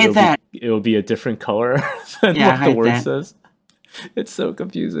sometimes it'll be a different color than what the word says? It's so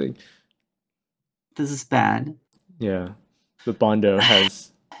confusing. This is bad. Yeah, but Bondo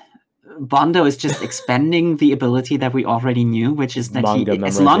is just expanding the ability that we already knew, which is that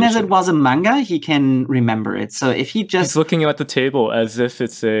as long as it was a manga, he can remember it. So if he's looking at the table as if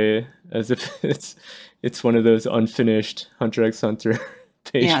it's one of those unfinished Hunter x Hunter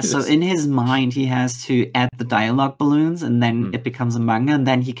pages. Yeah, so in his mind, he has to add the dialogue balloons, and then it becomes a manga, and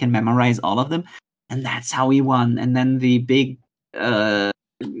then he can memorize all of them, and that's how he won. And then the big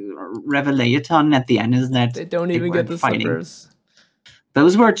revelation at the end is that they don't even get the fighting. Slippers.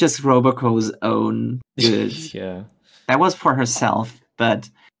 Those were just Roboco's own goods. Yeah. That was for herself, but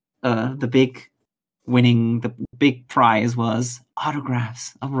the big prize was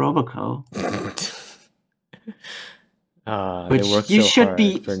autographs of Roboco. Which you should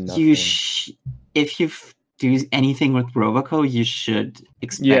be. If you do anything with Roboco, you should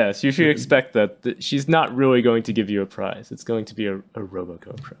expect. Yes, you should expect that she's not really going to give you a prize. It's going to be a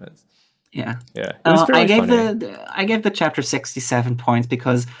Roboco prize. Yeah. I gave the chapter 67 points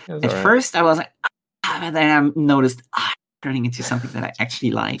because at first I was like, but then I noticed turning into something that I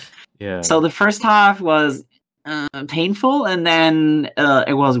actually like. Yeah. So the first half was painful, and then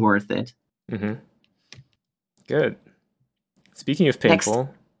it was worth it. Mm-hmm. Good. Speaking of painful,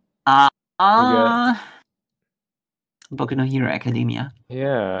 Boku no Hero Academia.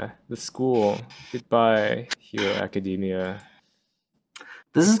 Yeah, the school. Goodbye, Hero Academia.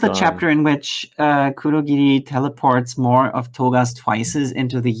 This is the chapter in which Kurogiri teleports more of Toga's Twices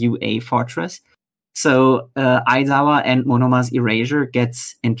into the UA fortress. So Aizawa and Monoma's erasure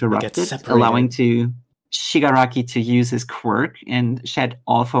gets interrupted, allowing Shigaraki to use his quirk and shed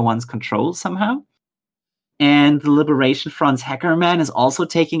All for One's control somehow. And the Liberation Front's Hacker Man is also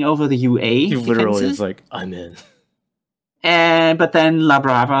taking over the UA. He literally is like, I'm in. But then La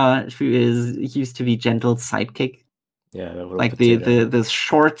Brava, who used to be Gentle's sidekick, like the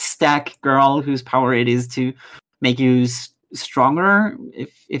short stack girl whose power it is to make you stronger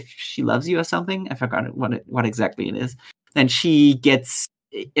if she loves you or something. I forgot what exactly it is. Then she gets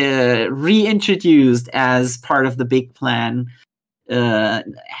reintroduced as part of the big plan, as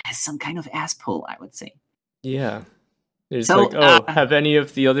some kind of ass pull, I would say. Yeah. It's have any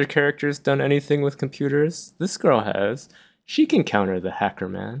of the other characters done anything with computers? This girl has. She can counter the Hacker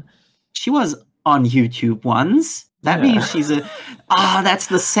Man. She was on YouTube once. That means she's that's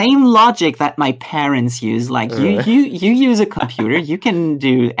the same logic that my parents use. Like you use a computer, you can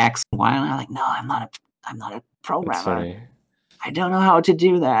do X and Y, and I'm like, no, I'm not a programmer. That's funny. I don't know how to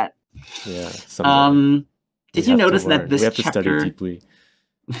do that. Yeah. Did you notice that this chapter? We have to study deeply.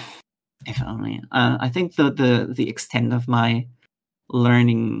 If only. I think the extent of my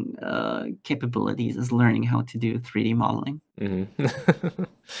learning capabilities is learning how to do 3D modeling. Mm-hmm.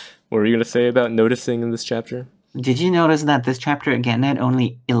 What were you going to say about noticing in this chapter? Did you notice that this chapter again had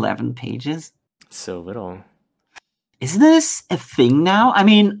only 11 pages? So little. Is this a thing now? I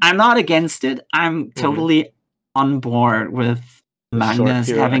mean, I'm not against it. I'm totally on board with mangas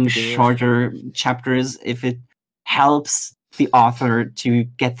having shorter chapters if it helps the author to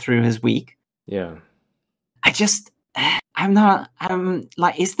get through his week. Yeah. I'm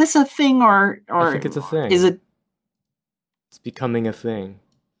like, is this a thing or I think it's a thing. It's becoming a thing.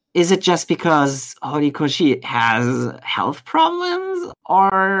 Is it just because Horikoshi has health problems,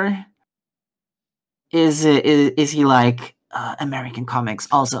 or is he like American comics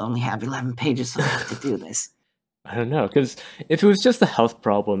also only have 11 pages, so I have to do this? I don't know, because if it was just the health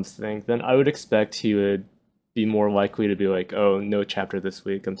problems thing, then I would expect he would be more likely to be like, oh, no chapter this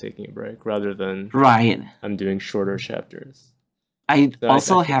week, I'm taking a break, rather than I'm doing shorter chapters. I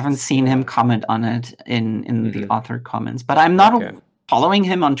haven't seen him comment on it in the author comments, but I'm not following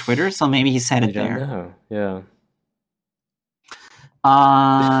him on Twitter, so maybe he said it there. I don't know. Yeah.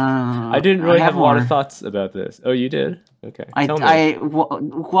 I didn't really have a lot of thoughts about this. Oh, you did? Okay.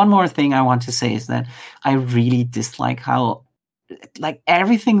 One more thing I want to say is that I really dislike how, like,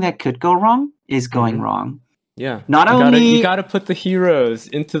 everything that could go wrong is going wrong. Yeah. You gotta put the heroes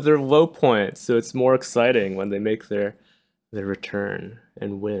into their low point, so it's more exciting when they make their return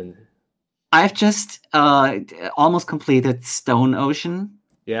and win. I've just almost completed Stone Ocean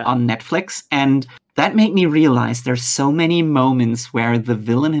on Netflix, and that made me realize there's so many moments where the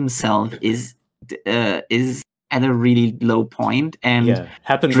villain himself is at a really low point and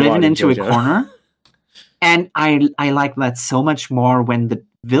happens driven into a JoJo. corner. And I like that so much more when the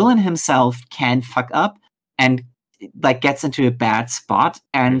villain himself can fuck up and like gets into a bad spot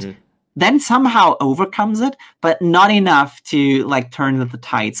and then somehow overcomes it, but not enough to like turn the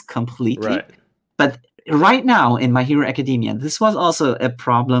tides completely. Right. But right now in My Hero Academia, this was also a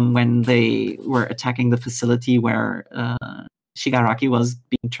problem when they were attacking the facility where Shigaraki was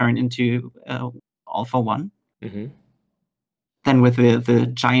being turned into All for One. Then with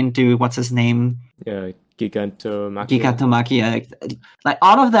the giant dude, what's his name? Yeah, Gigantomachia. Gigantomachia. Like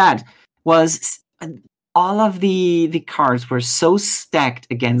all of that was... all of the cards were so stacked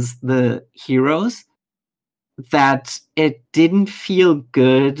against the heroes that it didn't feel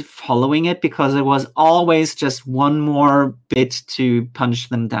good following it, because it was always just one more bit to punch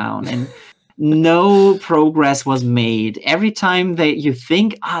them down, and no progress was made. Every time you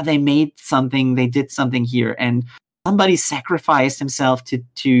think, they made something, they did something here, and somebody sacrificed himself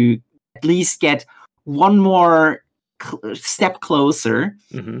to at least get one more step closer,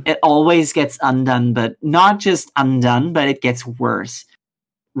 it always gets undone, but not just undone, but it gets worse.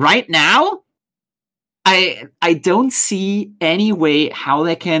 Right now, I don't see any way how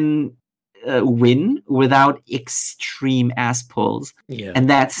they can win without extreme ass pulls. Yeah. And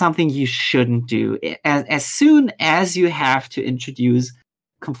that's something you shouldn't do. As soon as you have to introduce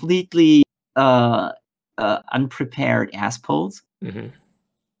completely unprepared ass pulls,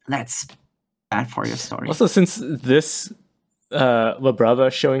 that's bad for your story. Also, since this La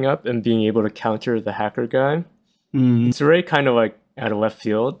Brava showing up and being able to counter the hacker guy, it's already kind of like out of left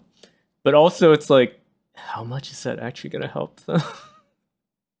field. But also, it's like, how much is that actually going to help them?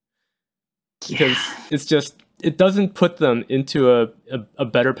 Because it's just, it doesn't put them into a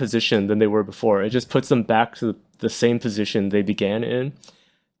better position than they were before. It just puts them back to the same position they began in.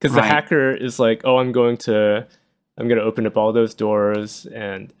 Because the hacker is like, oh, I'm going to open up all those doors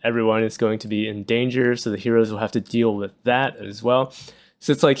and everyone is going to be in danger, so the heroes will have to deal with that as well.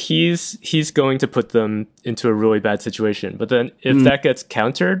 So it's like he's going to put them into a really bad situation. But then if that gets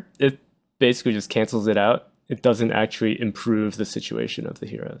countered, it basically just cancels it out. It doesn't actually improve the situation of the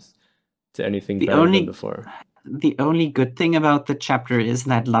heroes to anything better than before. The only good thing about the chapter is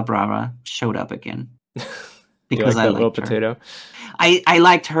that La Brava showed up again. Because I liked little her. Potato? I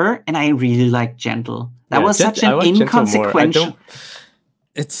liked her, and I really liked Gentle. That was such an inconsequential...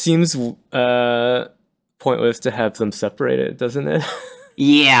 It seems pointless to have them separated, doesn't it?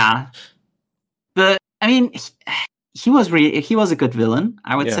 Yeah. But, I mean, he was a good villain,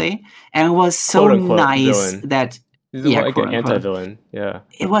 I would say. And it was so nice villain. that... He's like an anti-villain,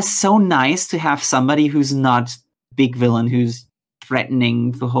 It was so nice to have somebody who's not big villain, who's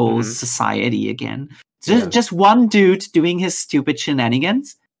threatening the whole society again. Just one dude doing his stupid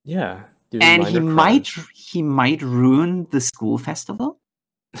shenanigans. Yeah. And he might ruin the school festival.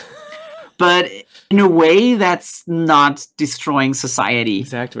 But in a way that's not destroying society.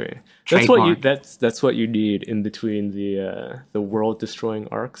 Exactly. That's what you need in between the world destroying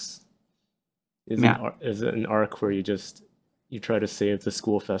arcs. Is an arc where you try to save the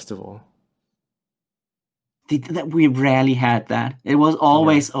school festival. We rarely had that. It was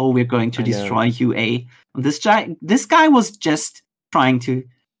always, we're going to destroy UA. This guy was just trying to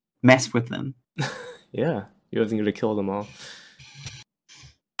mess with them. Yeah, he wasn't going to kill them all.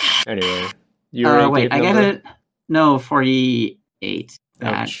 Anyway, wait, I get it. No, 48.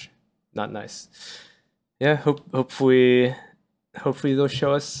 Ouch. Not nice. Yeah, hopefully they'll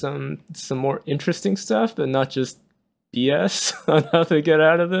show us some more interesting stuff, but not just BS on how to get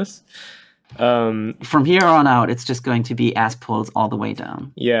out of this. From here on out, it's just going to be ass pulls all the way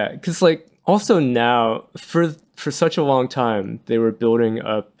down. Yeah, because like also now for such a long time they were building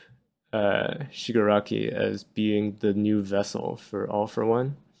up Shigaraki as being the new vessel for All for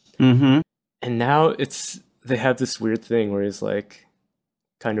One, and now they have this weird thing where he's like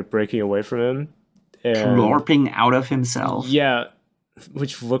kind of breaking away from him. Glorping out of himself. Yeah,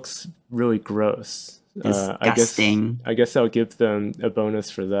 which looks really gross. Disgusting. I guess I'll give them a bonus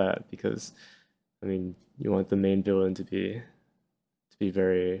for that, because I mean, you want the main villain to be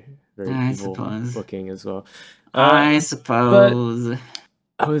very, very evil looking as well. I suppose.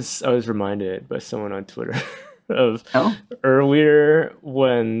 I was reminded by someone on Twitter of earlier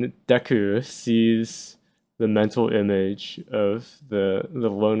when Deku sees the mental image of the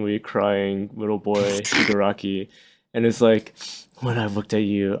lonely, crying little boy Shigaraki, and it's like, when I looked at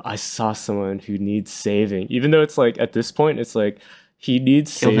you, I saw someone who needs saving. Even though it's like at this point, it's like he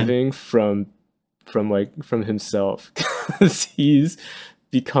needs saving from himself, because he's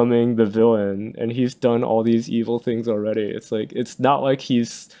becoming the villain and he's done all these evil things already. It's like, it's not like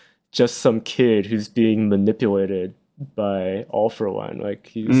he's just some kid who's being manipulated by All For One. Like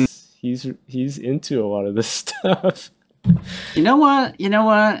he's into a lot of this stuff. You know what?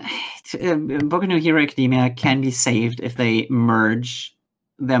 Boku no Hero Academia can be saved if they merge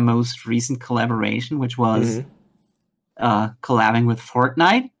their most recent collaboration, which was collabing with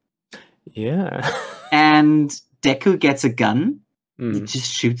Fortnite. Yeah. And Deku gets a gun. He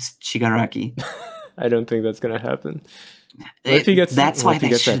just shoots Shigaraki. I don't think that's gonna happen. That's why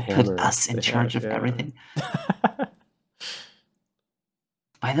they should put us in charge of everything.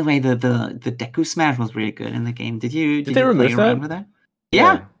 By the way, the Deku Smash was really good in the game. Did you play around with that?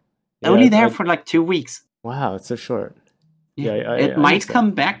 Yeah. Only there for like 2 weeks. Wow, it's so short. Yeah, it might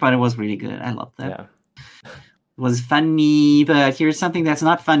come back, but it was really good. I loved that. Yeah. It was funny, but here's something that's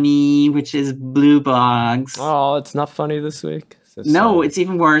not funny, which is Blue Box. Oh, it's not funny this week? No, it's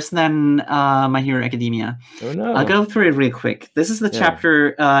even worse than My Hero Academia. Oh, no. I'll go through it real quick. This is the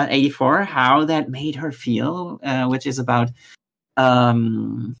chapter 84, How That Made Her Feel, which is about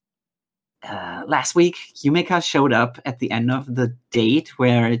last week, Yumeka showed up at the end of the date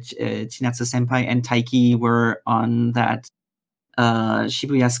where Chinatsu Senpai and Taiki were on that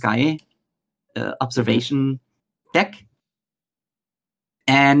Shibuya Sky observation deck.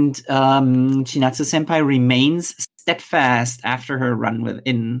 And Chinatsu Senpai remains steadfast after her run with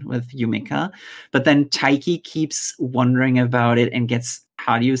Yumeka, but then Taiki keeps wondering about it and gets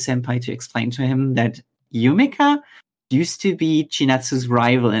Haruo Senpai to explain to him that Yumeka used to be Chinatsu's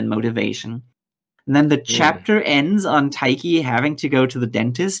rival in motivation. And then the chapter ends on Taiki having to go to the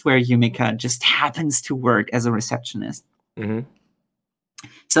dentist where Yumeka just happens to work as a receptionist. Mm-hmm.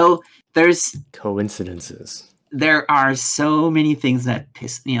 So there's coincidences. There are so many things that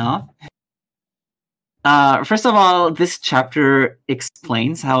piss me off. First of all, this chapter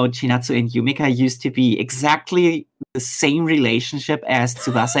explains how Chinatsu and Yumeka used to be exactly the same relationship as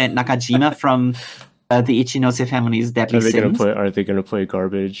Tsubasa and Nakajima from the Ichinose family's Deadly Sins. Are they going to play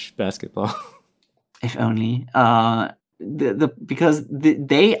garbage basketball? If only. Because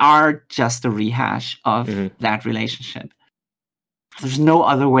they are just a rehash of that relationship. There's no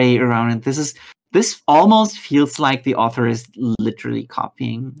other way around it. This almost feels like the author is literally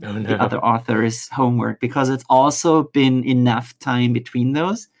copying the other author's homework, because it's also been enough time between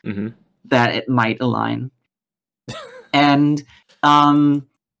those that it might align. And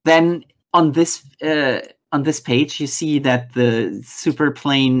then on this page, you see that the super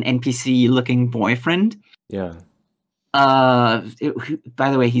plain NPC-looking boyfriend. Yeah. By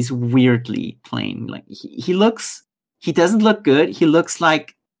the way, he's weirdly plain. Like he doesn't look good. He looks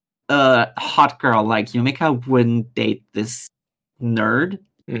like a hot girl. Like Yumeka wouldn't date this nerd,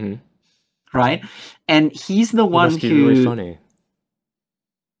 right? And he's the one must be really funny.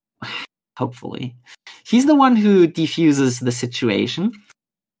 Hopefully, he's the one who defuses the situation.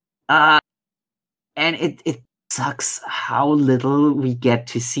 And it sucks how little we get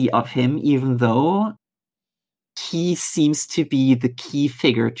to see of him, even though he seems to be the key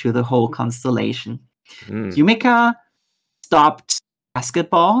figure to the whole constellation. Yumeka stopped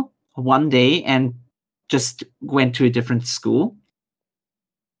basketball one day and just went to a different school.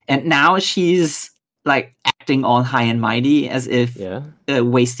 And now she's like acting all high and mighty as if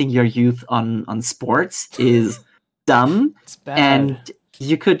wasting your youth on sports is dumb. It's bad. And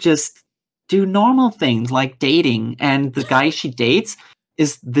you could just do normal things like dating, and the guy she dates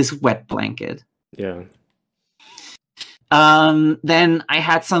is this wet blanket. Yeah. Then I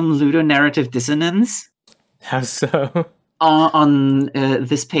had some ludonarrative dissonance. How so? On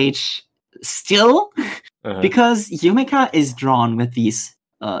this page still, because Yumeka is drawn with these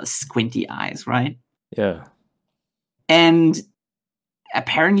squinty eyes, right? Yeah. And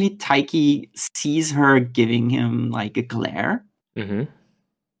apparently Taiki sees her giving him like a glare. And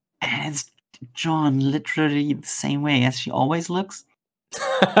it's drawn literally the same way as she always looks.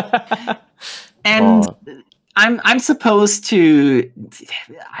 And I'm supposed to,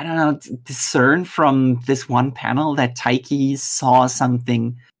 I don't know, discern from this one panel that Taiki saw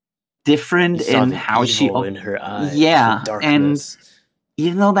something different in how she in her eyes. Yeah, and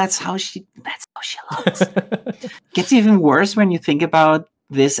even though that's how she looks. Gets even worse when you think about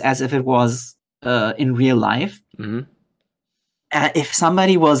this as if it was in real life. If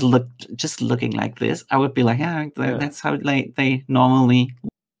somebody was just looking like this, I would be like, that's how they normally.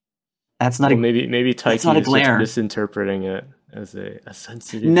 That's not maybe Taiki is just misinterpreting it as a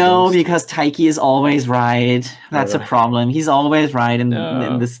sensitive. No, because Taiki is always right. That's a problem. He's always right in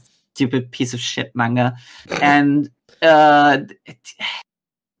this stupid piece of shit manga, and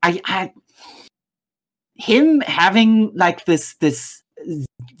him having like this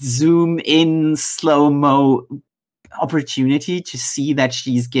zoom in slow-mo opportunity to see that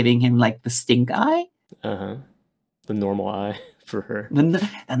she's giving him like the stink eye. The normal eye for her. And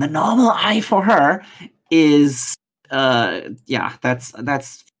the normal eye for her is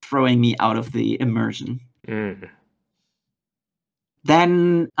that's throwing me out of the immersion.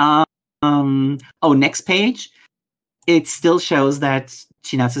 Then next page, it still shows that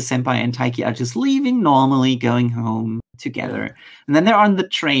Chinatsu Senpai and Taiki are just leaving normally, going home together. And then they're on the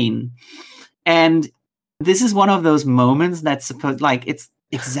train. And this is one of those moments that's supposed, like, it's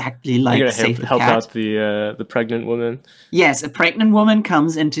exactly like Save the help Cat. Out the pregnant woman. Yes, a pregnant woman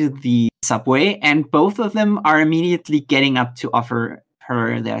comes into the subway, and both of them are immediately getting up to offer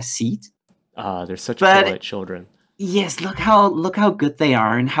her their seat. They're such polite children. Yes, look how good they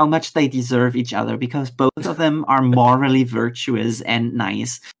are and how much they deserve each other, because both of them are morally virtuous and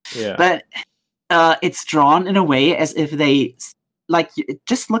nice. Yeah. But it's drawn in a way as if they, like,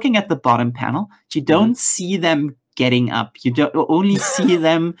 just looking at the bottom panel, you don't see them getting up. You don't only see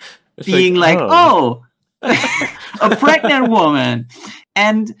them being like, oh, a pregnant woman.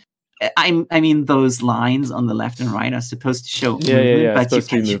 And I mean, those lines on the left and right are supposed to show movement, but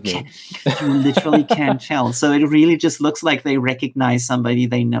you literally can't tell. So it really just looks like they recognize somebody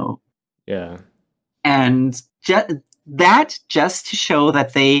they know. Yeah. And just to show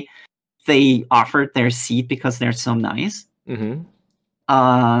that they offered their seat because they're so nice.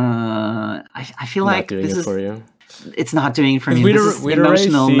 I feel like this is... It's not doing it for me. This is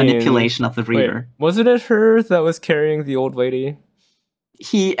emotional manipulation of the reader. Wait, wasn't it her that was carrying the old lady?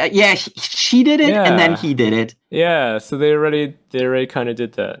 She did it, and then he did it. Yeah, so they already kind of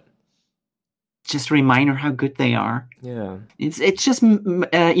did that. Just remind her how good they are. Yeah, it's just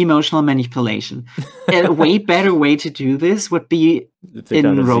emotional manipulation. A way better way to do this would be in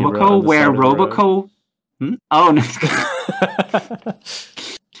Roboco, where Roboco. Oh no.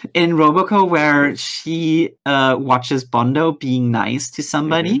 In Roboco, where she watches Bondo being nice to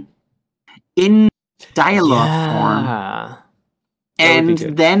somebody in dialogue form. And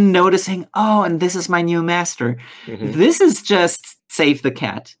then noticing, oh, and this is my new master. This is just Save the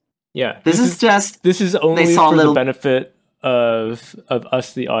Cat. Yeah. This is only for the benefit of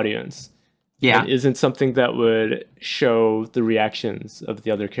us, the audience. Yeah. It isn't something that would show the reactions of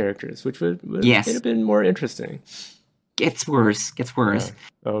the other characters, which would have been more interesting. Gets worse. Yeah.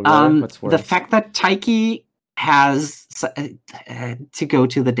 Oh, really? What's worse? The fact that Taiki has to go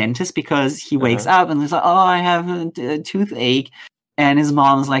to the dentist because he wakes up and he's like, oh, I have a toothache. And his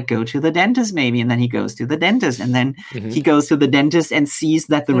mom's like, go to the dentist maybe. And then he goes to the dentist. And then he goes to the dentist and sees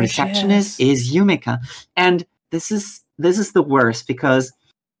that the receptionist is Yumika. And this is the worst, because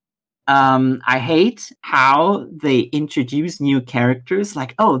I hate how they introduce new characters.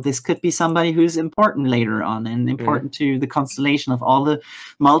 Like, oh, this could be somebody who's important later on and important to the constellation of all the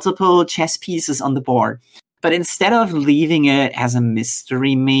multiple chess pieces on the board. But instead of leaving it as a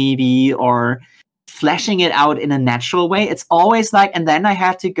mystery maybe, or fleshing it out in a natural way, it's always like, and then I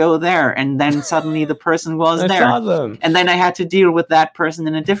had to go there, and then suddenly the person was there, and then I had to deal with that person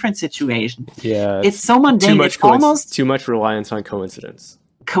in a different situation. Yeah, it's so mundane. It's almost too much reliance on coincidence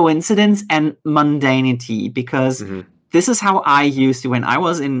and mundanity, because this is how I used to, when I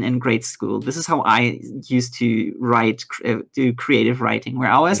was in grade school, this is how I used to do creative writing, where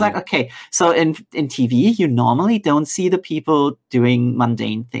I was like, okay, so in TV, you normally don't see the people doing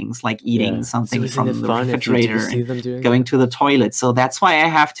mundane things like eating something from the refrigerator and going to the toilet. So that's why I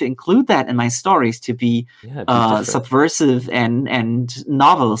have to include that in my stories to be subversive and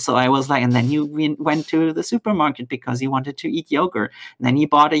novel. So I was like, and then you went to the supermarket because he wanted to eat yogurt. And then he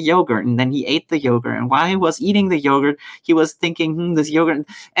bought a yogurt, and then he ate the yogurt. And while he was eating the yogurt, he was thinking, this yogurt.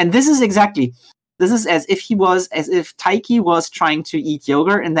 And this is as if Taiki was trying to eat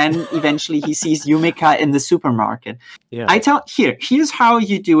yogurt, and then eventually he sees Yumika in the supermarket. Yeah. Here's how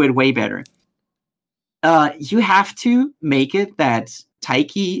you do it way better. You have to make it that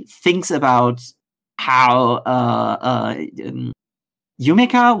Taiki thinks about how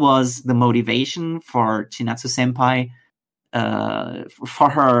Yumika was the motivation for Chinatsu Senpai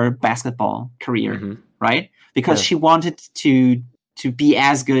for her basketball career, right? Because she wanted to be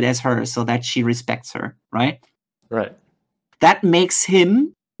as good as her, so that she respects her, right? Right. That makes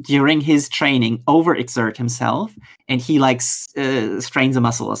him, during his training, overexert himself, and he strains a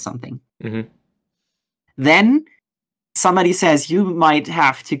muscle or something. Then somebody says, you might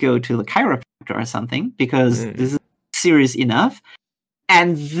have to go to the chiropractor or something, because this is serious enough.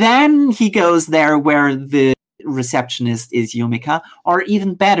 And then he goes there where the receptionist is Yumika, or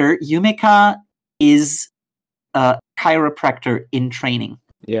even better, Yumika is a chiropractor in training.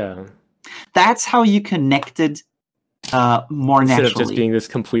 Yeah. That's how you connected more Instead naturally. of just being this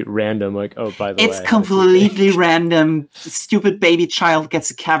complete random, like, oh, by the way. It's completely random. Stupid baby child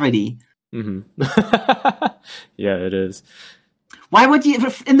gets a cavity. Mm-hmm. Yeah, it is. Why would you,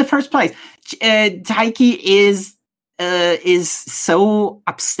 in the first place, Taiki is so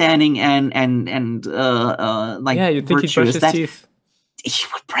upstanding and like yeah, you'd think virtuous he'd brush his teeth. He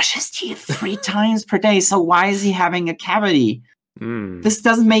would brush his teeth 3 times per day. So why is he having a cavity? This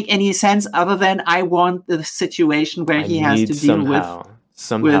doesn't make any sense other than I want the situation where he has to deal with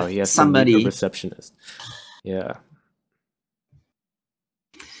he has somebody. To meet a receptionist. Yeah.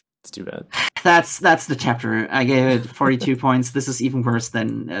 It's too bad. That's the chapter. I gave it 42 points. This is even worse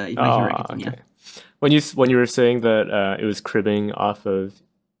than My Hero Academia. Okay. When you were saying that it was cribbing off of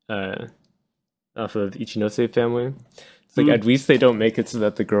Ichinose family, it's like at least they don't make it so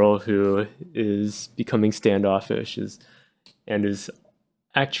that the girl who is becoming standoffish is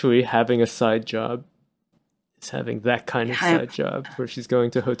actually having a side job. Is having that kind of side job where she's going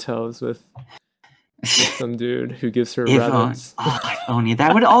to hotels with some dude who gives her rabbits. If only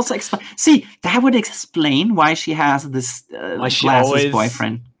that would also explain. See, that would explain why she has this glasses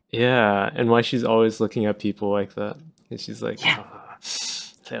boyfriend. Yeah, and why she's always looking at people like that. And she's like,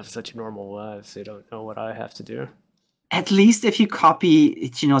 they have such normal lives. They don't know what I have to do. At least if you copy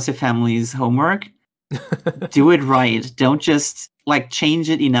Ichinose family's homework, do it right. Don't just change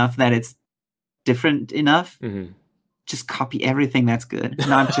it enough that it's different enough. Mm-hmm. Just copy everything that's good,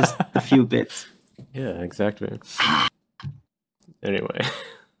 not just a few bits. Yeah, exactly. Anyway,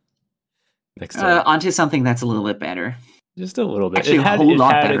 next time. Onto something that's a little bit better. Just a little bit. Actually, a whole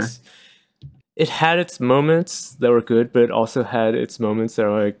lot better. It had its moments that were good, but it also had its moments that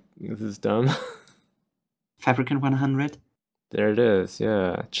were like, this is dumb. Fabricant 100? There it is,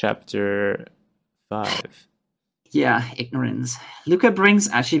 yeah. Chapter 5. Yeah, ignorance. Luca brings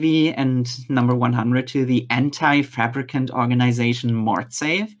Ashibi and number 100 to the anti-Fabricant organization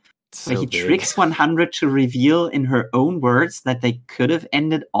Mortsafe, where he tricks 100 to reveal in her own words that they could have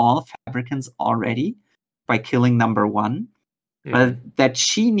ended all Fabricants already by killing number 1, but that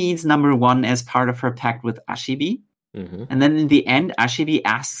she needs number 1 as part of her pact with Ashibi. And then in the end, Ashibi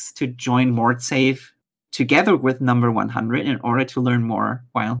asks to join Mortsafe together with number 100 in order to learn more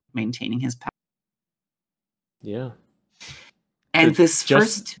while maintaining his pact. Yeah. And this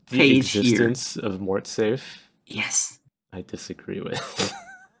first page here. The existence of Mortsafe? Yes. I disagree with.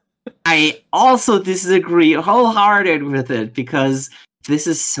 I also disagree wholehearted with it because this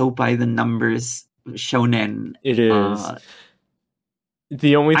is so by the numbers shonen. It is.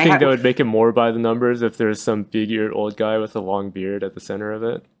 The only thing that would make it more by the numbers if there's some big-eared old guy with a long beard at the center of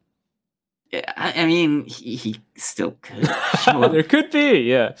it. I mean, he still could. There could be,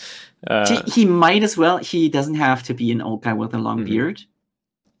 yeah. He might as well. He doesn't have to be an old guy with a long beard.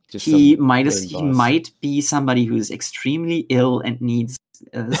 He might be somebody who's extremely ill and needs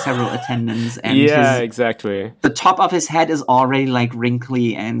several attendants. And exactly. The top of his head is already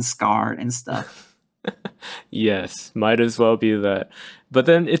wrinkly and scarred and stuff. Yes, might as well be that. But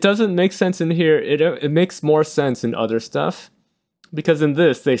then it doesn't make sense in here. It makes more sense in other stuff. Because in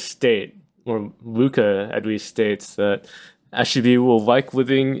this, they state, or Luca at least states, that Ashibi will like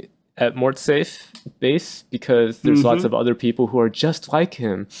living at Mortsafe base because there's lots of other people who are just like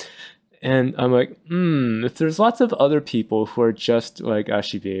him. And I'm like, if there's lots of other people who are just like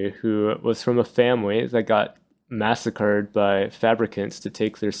Ashibi, who was from a family that got massacred by Fabricants to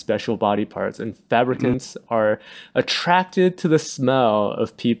take their special body parts, and Fabricants are attracted to the smell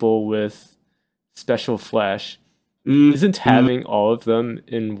of people with special flesh, isn't having all of them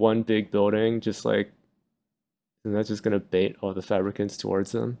in one big building isn't that just going to bait all the Fabricants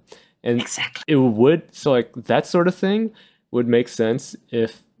towards them? And exactly. It would, so that sort of thing would make sense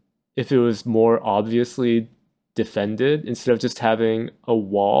if it was more obviously defended instead of just having a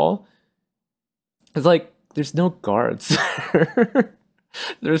wall. It's there's no guards.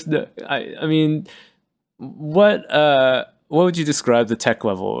 There's no, I mean, what would you describe the tech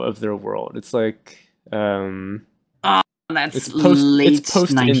level of their world? It's that's it's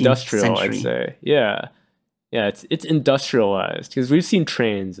post-industrial, I'd say. Yeah, it's industrialized because we've seen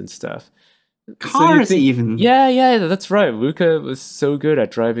trains and stuff. Cars even. Yeah, that's right. Luca was so good at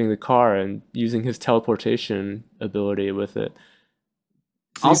driving the car and using his teleportation ability with it.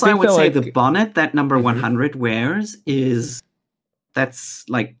 So also, I would say the bonnet that number 100 wears that's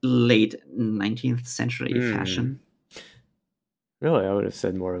late 19th century fashion. Really, I would have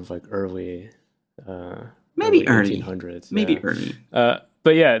said more of early. Maybe early 1800s. Maybe early.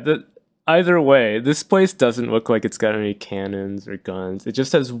 But yeah, either way, this place doesn't look like it's got any cannons or guns. It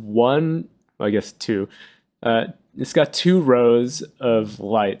just has one, I guess two. It's got 2 rows of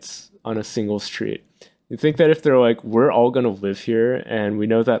lights on a single street. You think that if they're like, we're all going to live here, and we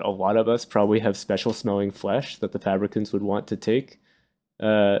know that a lot of us probably have special smelling flesh that the Fabricants would want to take,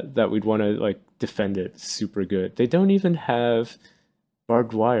 that we'd want to like defend it super good. They don't even have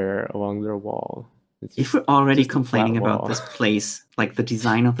barbed wire along their wall. If we're already complaining about this place, like the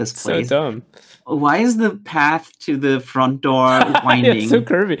design of this place, so dumb. Why is the path to the front door winding? It's so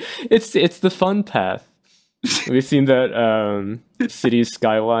curvy. It's the fun path. We've seen that city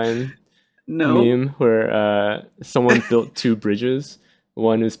skyline meme where someone built two bridges.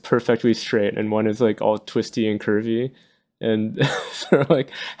 One is perfectly straight and one is like all twisty and curvy. And they're like,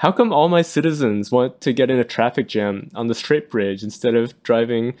 how come all my citizens want to get in a traffic jam on the straight bridge instead of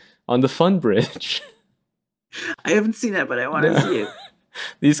driving on the fun bridge? I haven't seen that, but I want to see it.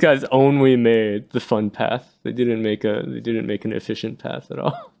 These guys only made the fun path. They didn't make an efficient path at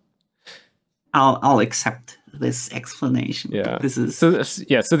all. I'll accept this explanation. Yeah. This is so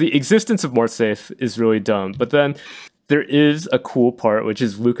the existence of Mortsafe is really dumb, but then there is a cool part, which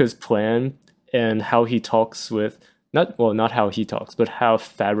is Luca's plan and how he talks with not how he talks, but how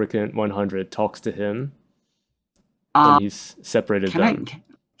Fabricant 100 talks to him when he's separated them.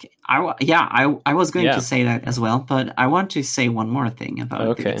 I was going to say that as well, but I want to say one more thing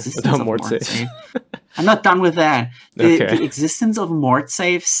about the existence of Mortsafe. I'm not done with that. The existence of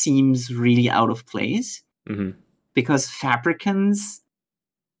Mortsafe seems really out of place because Fabricants,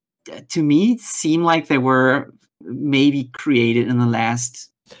 to me, seem like they were maybe created in the last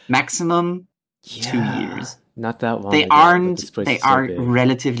maximum 2 years. Not that long. They are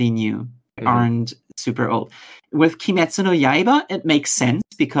relatively new. They aren't super old. With Kimetsu no Yaiba, it makes sense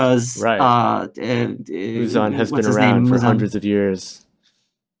because Muzan has been around for hundreds of years.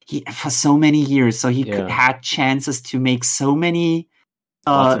 For so many years, so he had chances to make so many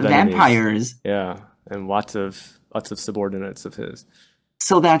vampires. Yeah, and lots of subordinates of his.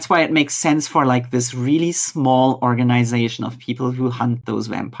 So that's why it makes sense for like this really small organization of people who hunt those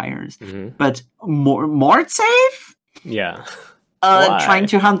vampires. But Mortsafe? Yeah. Trying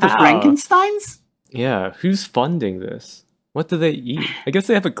to hunt the Frankensteins? Yeah, who's funding this? What do they eat? I guess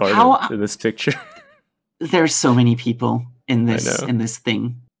they have a garden in this picture. There's so many people in this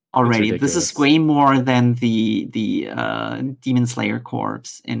thing already. This is way more than the Demon Slayer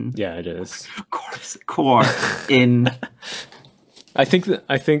corpse in. Yeah, it is. Corps in. I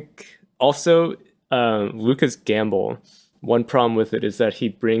think also Luca's gamble. One problem with it is that he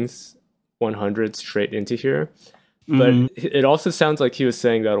brings 100 straight into here. But it also sounds like he was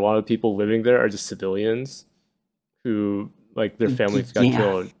saying that a lot of people living there are just civilians who, like, their families got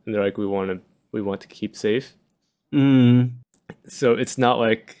killed, and they're like, we want to keep safe. So it's not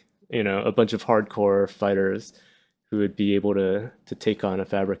like, a bunch of hardcore fighters who would be able to take on a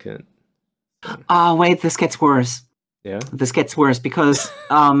Fabricant. Wait, this gets worse. Yeah, this gets worse because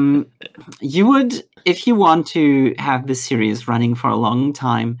you would, if you want to have this series running for a long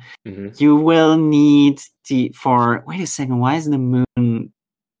time, you will need wait a second, why is the moon?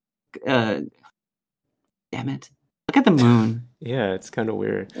 Damn it! Look at the moon. Yeah, it's kind of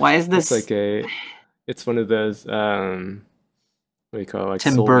weird. Why is this? It's one of those what do you call it, like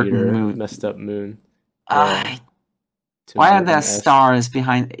Tim Soul Burton Eater, moon. Messed up moon. Why are there stars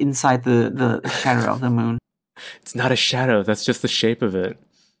inside the shadow of the moon? It's not a shadow. That's just the shape of it.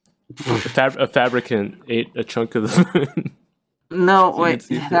 A Fabricant ate a chunk of the moon. No, wait.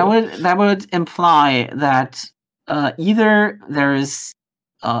 That would imply that either there's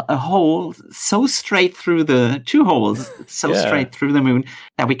a hole so straight through straight through the moon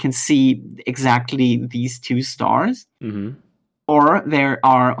that we can see exactly these two stars, or there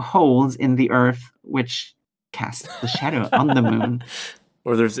are holes in the Earth which cast the shadow on the moon.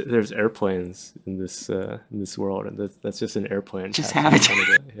 Or there's airplanes in this world, and that's just an airplane. Just happens.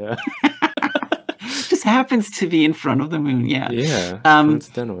 Yeah. Just happens to be in front of the moon. Yeah. Yeah.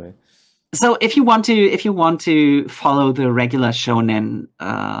 Coincidentally. So if you want to follow the regular shonen,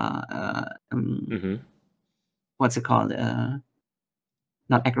 what's it called?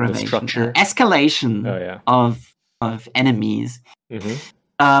 Not aggravation. Structure. Escalation. Of enemies.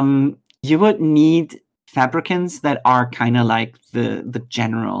 You would need Fabricants that are kind of like the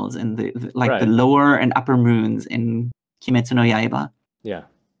generals and the lower and upper moons in Kimetsu no Yaiba. Yeah.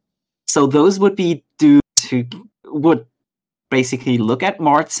 So those would be dudes who would basically look at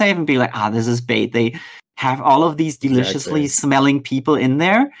Mortsafe and be like, this is bait. They have all of these deliciously smelling people in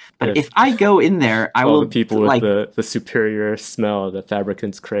there. But if I go in there, I will... the people with the superior smell that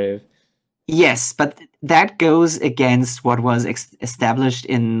Fabricants crave. Yes, but that goes against what was established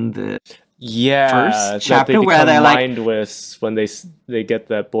in the... first chapter, they where they're mindless when they get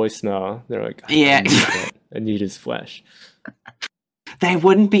that boy smell. They're like, I need his flesh. they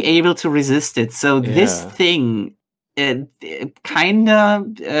wouldn't be able to resist it. So this thing, it kind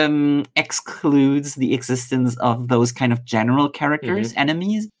of excludes the existence of those kind of general characters,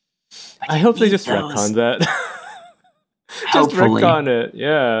 enemies. I hope they just retcon that. Just retcon it.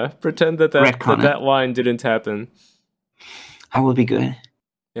 Yeah. Pretend that line didn't happen. That would be good.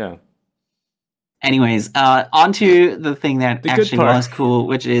 Yeah. Anyways, on to the thing that actually was cool,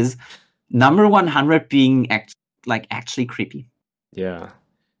 which is number 100 being actually creepy. Yeah.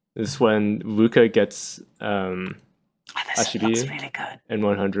 This is when Luca gets Ashibi really good. and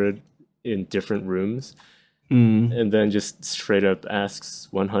 100 in different rooms. And then just straight up asks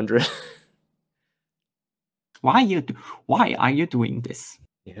 100. Why are you doing this?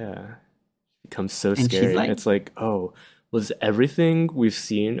 Yeah. It becomes so scary. It's like, oh, was everything we've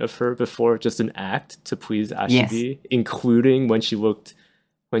seen of her before just an act to please Ashibi, including when she looked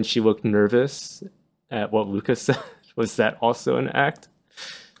nervous at what Luca said? Was that also an act?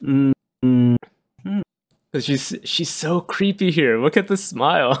 Because she's so creepy here. Look at the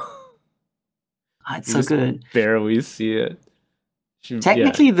smile. It's so good. Barely see it.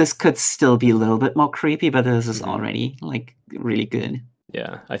 Technically, this could still be a little bit more creepy, but this is already really good.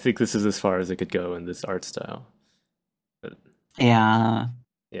 Yeah, I think this is as far as it could go in this art style. But, yeah.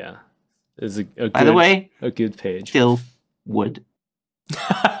 It's a By the way, a good page. Still would.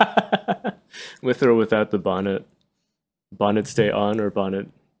 With or without the bonnet. Bonnet stay on or bonnet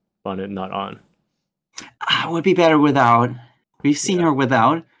not on? Would be better without. We've seen her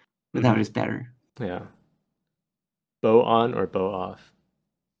without. Without is better. Yeah. Bow on or bow off?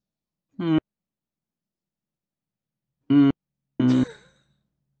 The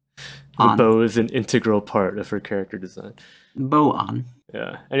bow is an integral part of her character design. Bow on.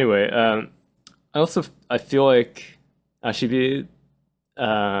 Yeah. Anyway, I feel like Ashibi,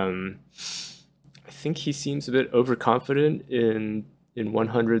 I think he seems a bit overconfident in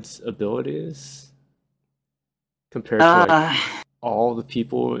 100's abilities compared to all the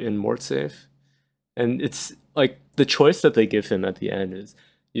people in Mortsafe. And it's like the choice that they give him at the end is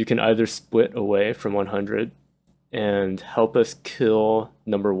you can either split away from 100 and help us kill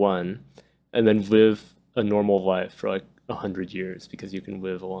number 1 and then live a normal life for 100 years because you can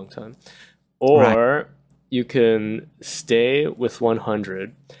live a long time. Or you can stay with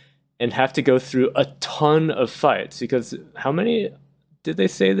 100 and have to go through a ton of fights because how many did they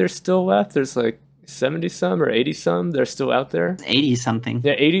say there's still left? There's 70 some or 80 some. They're still out there. 80 something.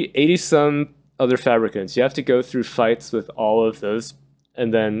 Yeah, 80 some other Fabricants. You have to go through fights with all of those,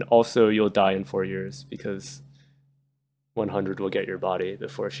 and then also you'll die in 4 years because 100 will get your body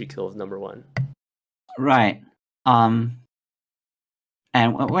before she kills number 1. Right. And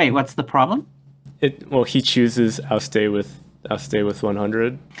wait, what's the problem? He chooses I'll stay with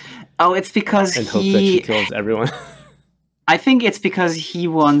 100. Oh, it's because and hope that she kills everyone. I think it's because he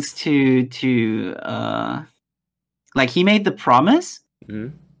wants to he made the promise,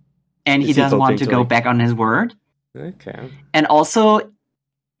 and he doesn't want to go back on his word. Okay. And also,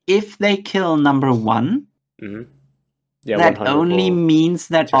 if they kill number 1, that only means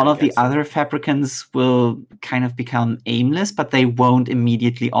that all of the other Fabricants will kind of become aimless, but they won't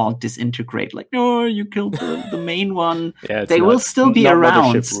immediately all disintegrate. No, you killed the main one. Yeah, they will still be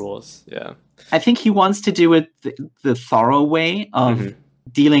around. Mothership rules. Yeah. I think he wants to do it the thorough way of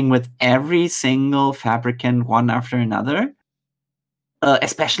dealing with every single Fabricant one after another.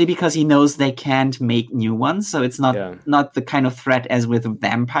 Especially because he knows they can't make new ones, so it's not the kind of threat as with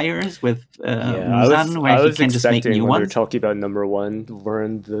vampires with Muzan, where he can just make new ones. We were talking about number 1,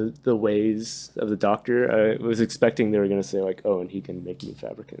 learn the ways of the Doctor. I was expecting they were going to say and he can make new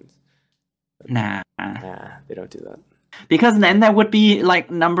Fabricants. Nah, they don't do that. Because then that would be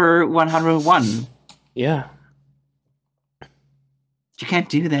number 101. Yeah. You can't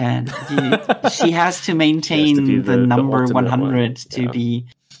do that. She has to maintain the number 100 to be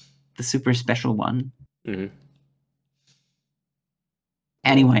the super special one.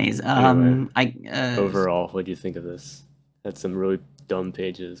 Anyways, overall, what do you think of this? Had some really dumb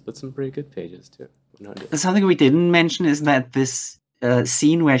pages, but some pretty good pages too. 100. Something we didn't mention is that this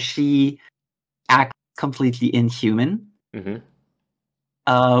scene where she acts completely inhuman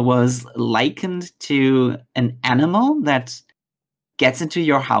was likened to an animal that gets into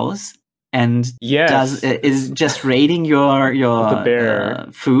your house and is just raiding your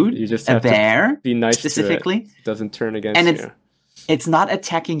food. You just have to be nice specifically. To it. Doesn't turn against you. It's not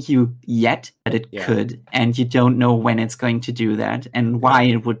attacking you yet, but it could, and you don't know when it's going to do that and why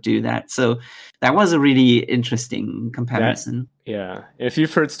it would do that. So that was a really interesting comparison. If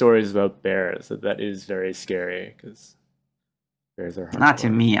you've heard stories about bears, that is very scary because bears are hardcore. Not to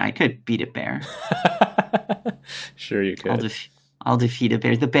me. I could beat a bear. Sure you could. I'll defeat a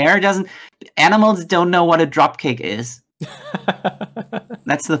bear. The bear doesn't. Animals don't know what a dropkick is.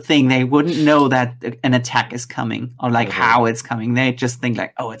 That's the thing. They wouldn't know that an attack is coming or like how it's coming. They just think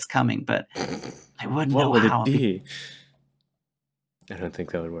like, oh, it's coming, but I wouldn't know would how. It be? I don't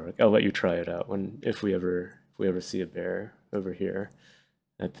think that would work. I'll let you try it out if we ever see a bear over here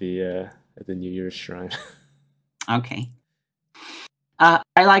at the New Year's shrine. Okay. I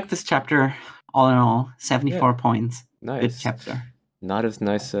like this chapter. All in all, 74 points. Nice. Good chapter. Not as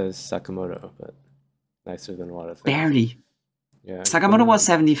nice as Sakamoto, but nicer than a lot of things. Barely. Yeah. Sakamoto was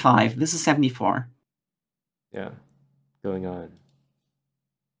 75. This is 74. Yeah. Going on.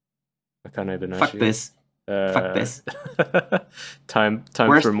 Akane Benashi. Fuck this. Fuck this. Time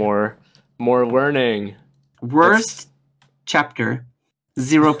for more learning. Worst chapter.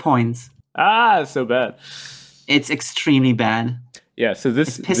 0 points. So bad. It's extremely bad. Yeah, so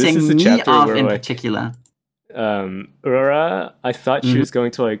this is pissing this is the me chapter off where, in like, particular. Urara, I thought she was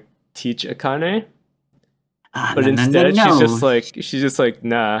going to like teach Akane, but no, instead she's just like,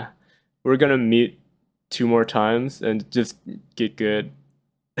 nah, we're gonna meet 2 more times and just get good.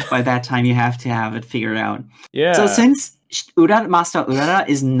 By that time, you have to have it figured out. Yeah. So since Master Urara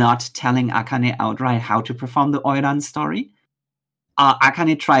is not telling Akane outright how to perform the Oiran story,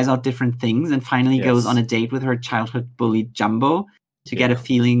 Akane tries out different things and finally goes on a date with her childhood bully Jumbo to get a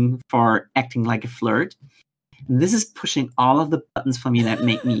feeling for acting like a flirt. And this is pushing all of the buttons for me that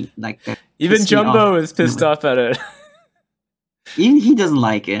make me like that. Even Jumbo is pissed off at it. Even he doesn't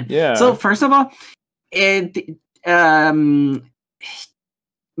like it. Yeah. So first of all,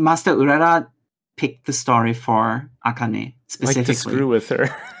 Master Urara picked the story for Akane specifically. Like to screw with her.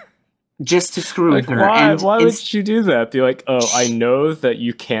 Just to screw with her. Why would you do that? Be like, oh, I know that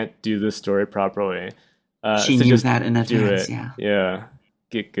you can't do the story properly. She knew that in advance, Yeah.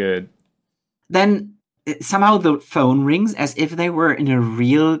 Get good. Then somehow the phone rings as if they were in a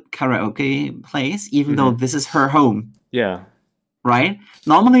real karaoke place, even though this is her home. Yeah. Right?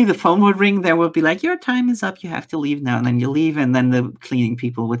 Normally the phone would ring, there would be like, your time is up, you have to leave now. And then you leave, and then the cleaning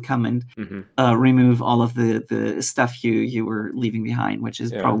people would come and remove all of the stuff you were leaving behind, which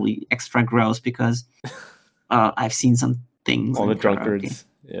is probably extra gross because I've seen some things. All the drunkards.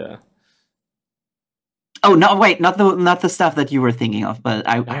 Yeah. Oh no! Wait, not the stuff that you were thinking of, but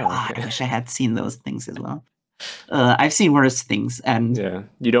I wish I had seen those things as well. I've seen worse things, and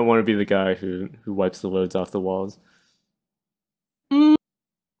you don't want to be the guy who wipes the loads off the walls.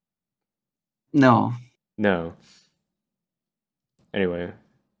 No. Anyway,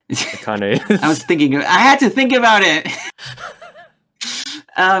 Akane. I had to think about it.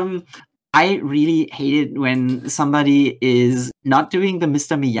 I really hate it when somebody is not doing the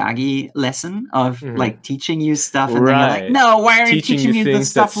Mr. Miyagi lesson of like teaching you stuff, and then you're like, no, why are you teaching me this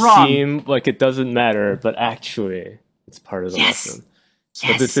stuff wrong? Seem like it doesn't matter, but actually, it's part of the lesson.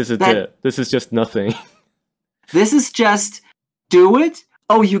 But this isn't it. This is just nothing. This is just do it.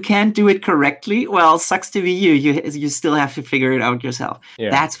 Oh, you can't do it correctly? Well, sucks to be you. You still have to figure it out yourself. Yeah.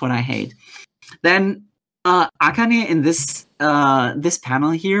 That's what I hate. Then Akane in this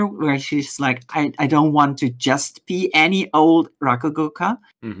panel here, where she's like, I don't want to just be any old Rakugoka.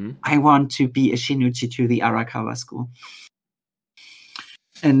 I want to be a Shinichi to the Arakawa school.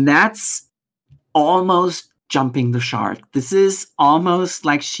 And that's almost jumping the shark. This is almost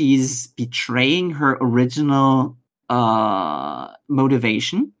like she's betraying her original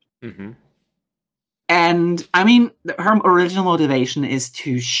motivation. And I mean, her original motivation is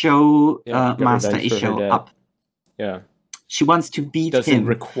to show Master Isho up. Yeah. She wants to beat him. Doesn't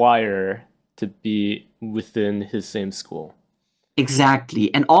require to be within his same school.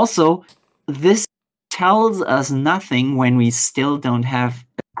 Exactly. And also, this tells us nothing when we still don't have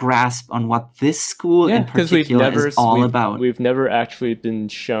a grasp on what this school in particular is all about. We've never actually been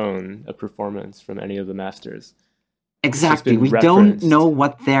shown a performance from any of the masters. Exactly. We don't know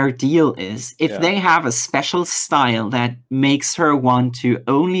what their deal is. If they have a special style that makes her want to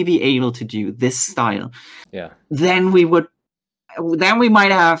only be able to do this style, then we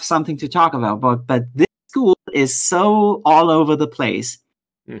might have something to talk about. But this school is so all over the place.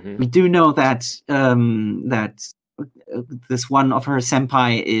 We do know that this one of her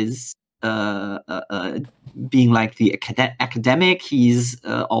senpai is being like the academic. He's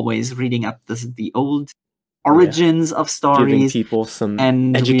always reading up the old origins of stories, giving people some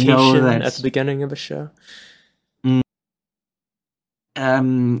education at the beginning of a show.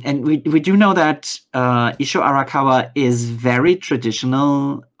 And we do know that Isho Arakawa is very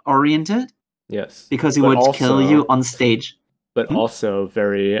traditional oriented. Yes, because he would kill you on stage, but also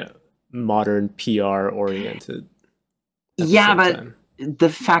very modern PR oriented. But the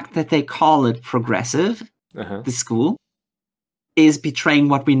fact that they call it progressive, the school, is betraying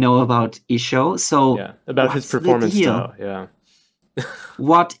what we know about Isho. So about his performance style. Yeah.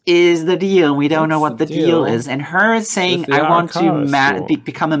 What is the deal? We don't know what the deal is. And her saying, I want to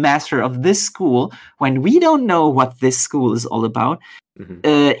become a master of this school, when we don't know what this school is all about,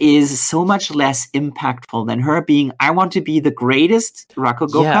 is so much less impactful than her being, I want to be the greatest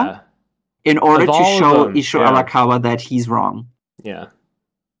Rakugoka in order to show Isho Arakawa that he's wrong. Yeah.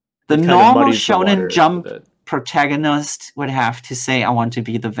 The normal Shonen Jump protagonist would have to say, I want to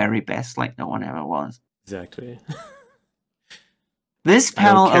be the very best, like no one ever was. Exactly. This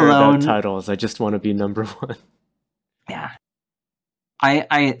panel I don't care alone... about titles, I just want to be number one. Yeah.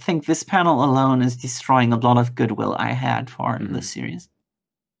 I think this panel alone is destroying a lot of goodwill I had for the series.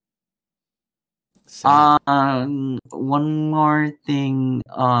 One more thing.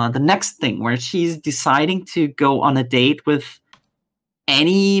 The next thing, where she's deciding to go on a date with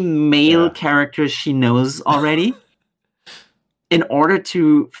any male character she knows already in order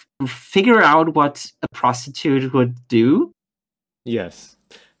to figure out what a prostitute would do. Yes.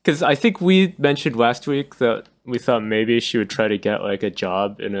 Because I think we mentioned last week that we thought maybe she would try to get like a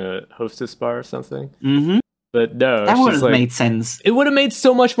job in a hostess bar or something. Mm-hmm. But no, that would have made sense. It would have made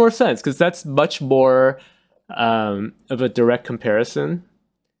so much more sense, because that's much more of a direct comparison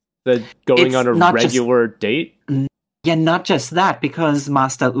than going on a regular date. Yeah, not just that, because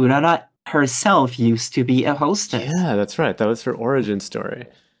Master Urara herself used to be a hostess. Yeah, that's right. That was her origin story.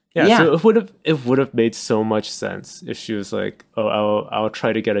 Yeah, so it would have made so much sense if she was like, "Oh, I'll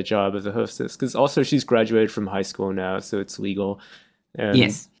try to get a job as a hostess," because also she's graduated from high school now, so it's legal. And,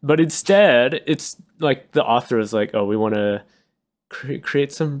 yes, but instead, it's like the author is like, "Oh, we want to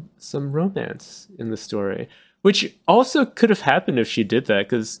create some romance in the story," which also could have happened if she did that.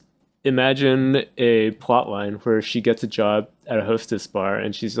 Because imagine a plot line where she gets a job at a hostess bar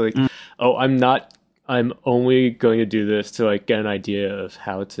and she's like, "Oh, I'm only going to do this to like get an idea of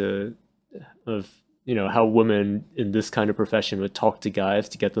how women in this kind of profession would talk to guys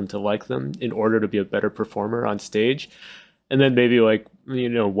to get them to like them in order to be a better performer on stage." And then maybe like,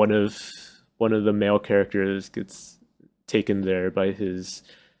 one of the male characters gets taken there by his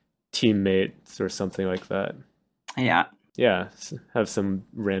teammates or something like that. Yeah. Yeah, have some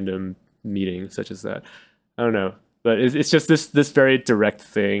random meeting such as that. I don't know, but it's just this very direct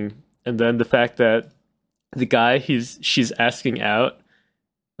thing. And then the fact that the guy she's asking out,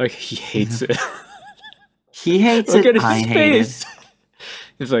 like, he hates it. He hates Look it. At I his hate face. it.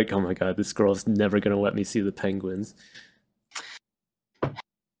 He's like, "Oh my god, this girl's never gonna let me see the penguins."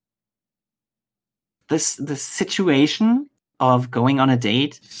 The situation of going on a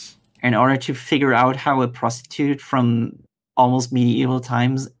date in order to figure out how a prostitute from almost medieval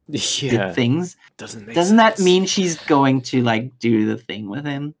times did things. Doesn't that mean she's going to like do the thing with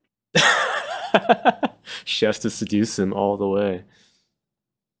him? She has to seduce him all the way.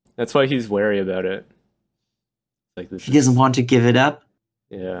 That's why he's wary about it. Like he doesn't want to give it up.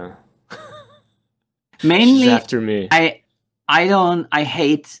 Yeah. Mainly she's after me. I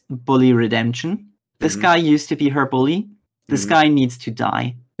hate bully redemption. This guy used to be her bully. This guy needs to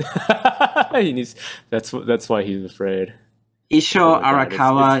die. That's why he's afraid. Isho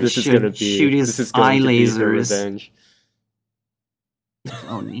Arakawa should shoot his eye lasers. If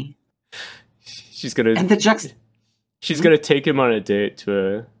only. She's gonna take him on a date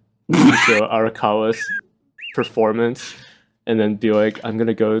to Isho Arakawa's performance, and then be like, "I'm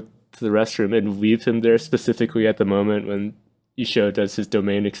gonna go to the restroom," and leave him there specifically at the moment when Isho does his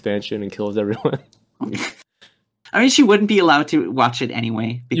domain expansion and kills everyone. I mean, she wouldn't be allowed to watch it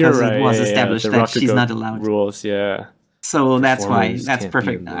anyway, because it was established that she's not allowed. Rules, yeah. So that's why. That's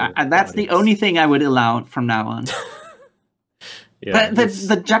perfect. That's the only thing I would allow from now on. Yeah,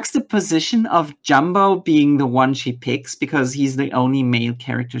 the juxtaposition of Jumbo being the one she picks because he's the only male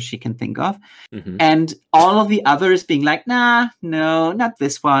character she can think of, and all of the others being like, "Nah, no, not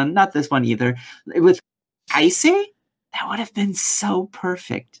this one either." With Aise, that would have been so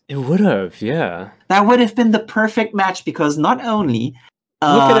perfect. It would have, yeah. That would have been the perfect match, because not only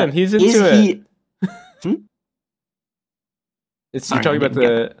look at him, he's into it. You're talking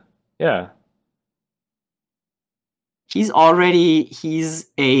about yeah. He's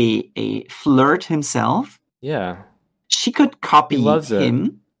a flirt himself. Yeah. She could copy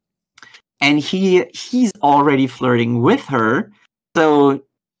him. And he's already flirting with her. So,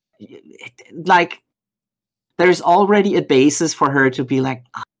 like, there's already a basis for her to be like,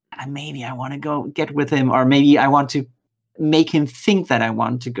 maybe I want to go get with him, or maybe I want to make him think that I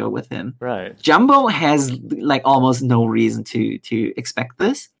want to go with him. Right. Jumbo has like almost no reason to expect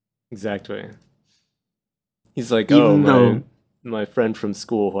this. Exactly. He's like, my friend from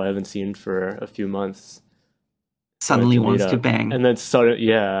school who I haven't seen for a few months suddenly wants to bang. And then suddenly,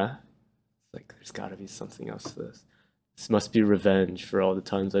 yeah. Like, there's got to be something else to this. This must be revenge for all the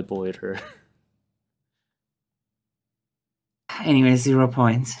times I bullied her. Anyway, 0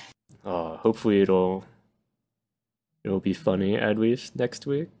 points. Hopefully it'll be funny at least next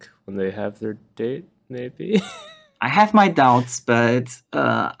week when they have their date, maybe. I have my doubts, but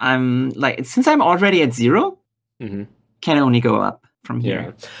I'm like, since I'm already at 0, can only go up from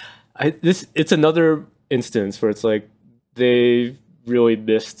here. Yeah. It's another instance where it's like they really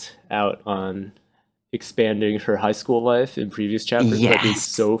missed out on expanding her high school life in previous chapters. Yes. Like, being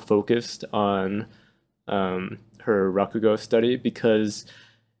so focused on her Rakugo study, because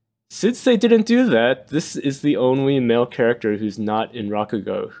since they didn't do that, this is the only male character who's not in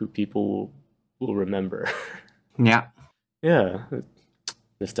Rakugo who people will remember. Yeah. Yeah.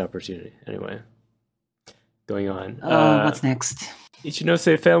 Missed opportunity. Anyway. Going on. What's next?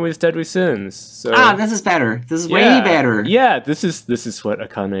 Ichinose Family's Deadly Sins. So, this is better. This is way better. Yeah, this is what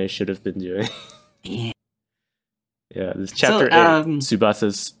Akane should have been doing. Yeah. Yeah, this is chapter 8,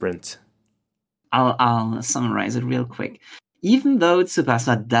 Tsubasa's Sprint. I'll summarize it real quick. Even though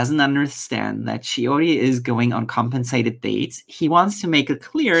Tsubasa doesn't understand that Shiori is going on compensated dates, he wants to make it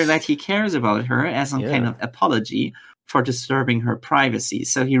clear that he cares about her as some kind of apology for disturbing her privacy.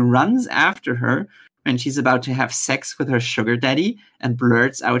 So he runs after her when she's about to have sex with her sugar daddy and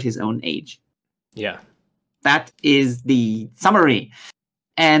blurts out his own age. Yeah. That is the summary.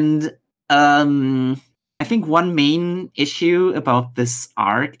 And I think one main issue about this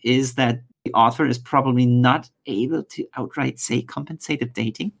arc is that the author is probably not able to outright say compensated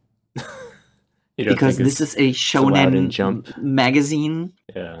dating. Because this is a shonen magazine.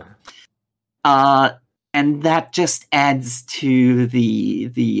 Yeah. And that just adds to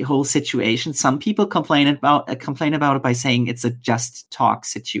the whole situation. Some people complain about it by saying it's a just talk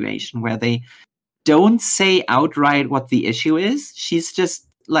situation where they don't say outright what the issue is. She's just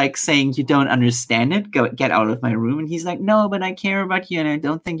like saying, you don't understand it, get out of my room. And he's like, no, but I care about you and I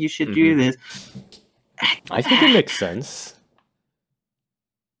don't think you should do this. I think it makes sense.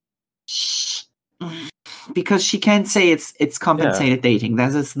 Because she can't say it's compensated dating.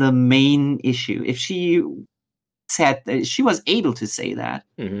 That is the main issue. If she said that she was able to say that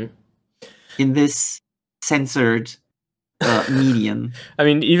in this censored medium. I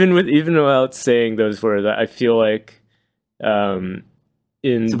mean, even without saying those words, I feel like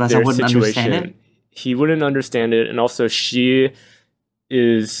in Tsubasa their situation, he wouldn't understand it, and also she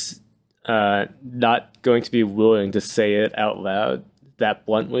is not going to be willing to say it out loud that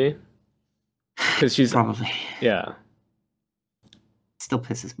bluntly. Because she's probably still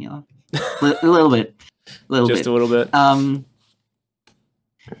pisses me off a little bit, just a little bit. On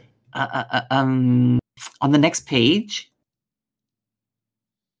the next page,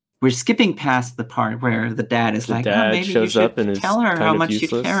 we're skipping past the part where the dad is maybe you should tell her how much you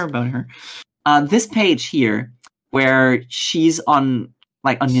care about her. This page here, where she's on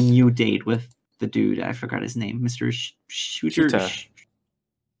a new date with the dude, I forgot his name, Mr. Shuta.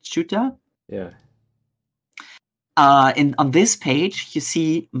 Yeah. On this page, you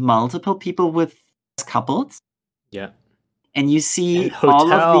see multiple people with couples. Yeah. And you see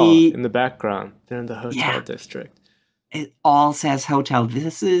all of in the background. They're in the hotel district. It all says hotel.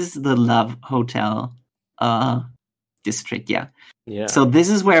 This is the Love Hotel district, yeah. So this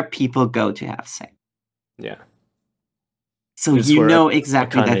is where people go to have sex. Yeah. So you know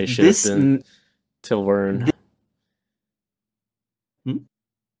exactly that this to learn.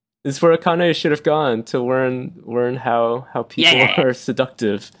 This is where Akane should have gone to learn how people are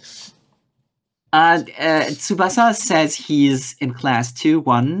seductive. Tsubasa says he's in class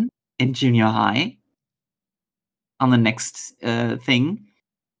 2-1 in junior high on the next thing.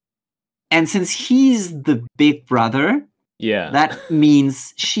 And since he's the big brother, that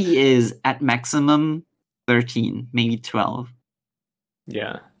means she is at maximum 13, maybe 12.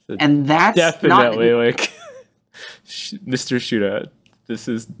 Yeah. So and that's definitely like Mr. Shuda. This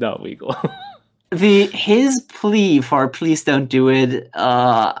is not legal. His plea for please don't do it.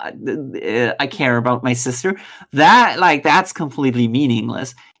 I care about my sister. That's completely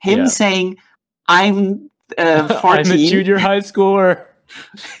meaningless. Him saying, "I'm 14. I'm a junior high schooler.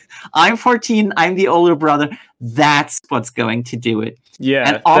 I'm 14. I'm the older brother." That's what's going to do it. Yeah,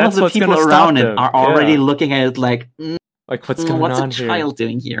 and all of the people around it are already looking at it like what's going on here? What's a child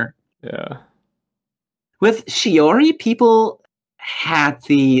doing here? Yeah. With Shiori, people had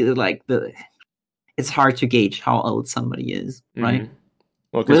it's hard to gauge how old somebody is, right?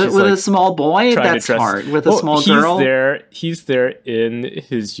 Well, with a small boy, that's hard. With a small girl, he's there in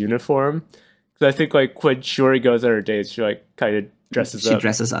his uniform. Because I think when Shiori goes on her dates, she kind of dresses up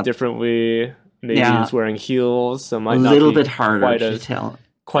dresses up differently. maybe is wearing heels, so might a not little be bit harder to as, tell.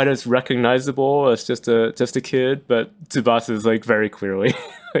 quite as recognizable as just a kid. But Tsubasa is like very clearly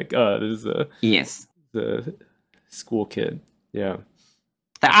like, oh, this is the school kid. Yeah,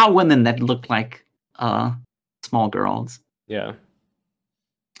 there are women that look like small girls. Yeah.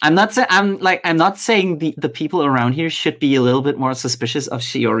 I'm not saying the people around here should be a little bit more suspicious of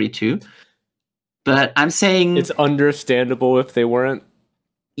Shiori too, but I'm saying it's understandable if they weren't.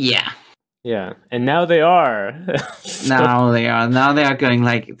 Yeah. Yeah, and now they are. Now they are going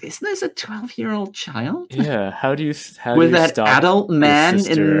like, isn't this a 12-year-old child? Yeah, how do you with that adult man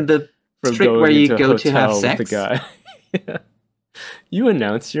in the district where you go to have sex? With the guy. Yeah. You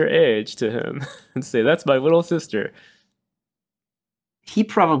announce your age to him and say, "That's my little sister." He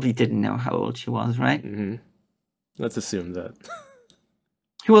probably didn't know how old she was, right? Mm-hmm. Let's assume that.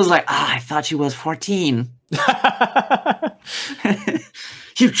 He was like, I thought she was 14.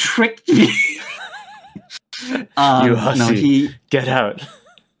 You tricked me. You hussy. No, get out.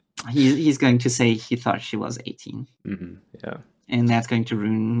 He's going to say he thought she was 18. Mm-hmm. Yeah. And that's going to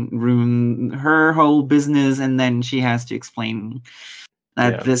ruin her whole business, and then she has to explain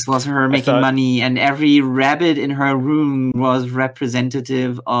that this was her making money, and every rabbit in her room was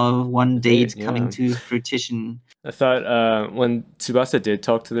representative of one date coming to fruition. I thought when Tsubasa did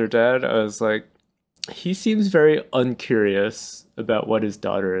talk to their dad, I was like, he seems very uncurious about what his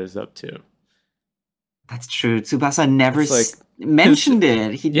daughter is up to. That's true. Tsubasa never mentioned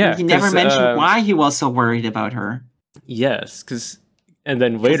it. He never mentioned why he was so worried about her. Yes, and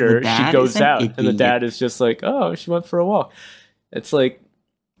then later she goes out, and the dad is just like, "Oh, she went for a walk." It's like,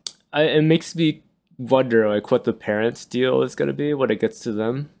 it makes me wonder, like, what the parents' deal is going to be when it gets to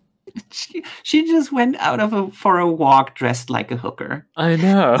them. She just went out for a walk dressed like a hooker. I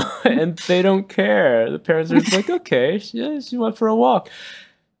know, and they don't care. The parents are just like, "Okay, she went for a walk."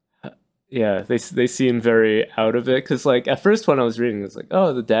 Yeah, they seem very out of it, because like at first when I was reading, it was like,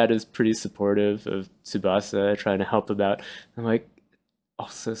 oh, the dad is pretty supportive of Tsubasa, trying to help him out. I'm like,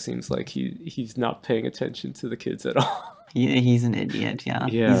 also seems like he's not paying attention to the kids at all. He's an idiot. Yeah.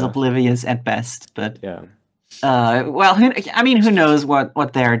 He's oblivious at best. But yeah. Well, who knows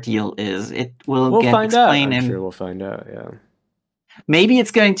what their deal is? We'll get explained. I'm sure we'll find out. Yeah. Maybe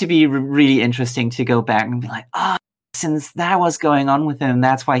it's going to be really interesting to go back and be like, since that was going on with him,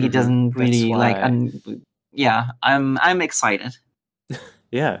 that's why he doesn't really like. I'm excited.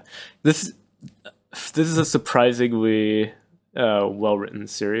 Yeah, this is a surprisingly well-written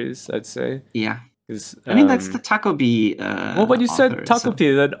series, I'd say. Yeah, I mean that's the Takobi. Well, when you said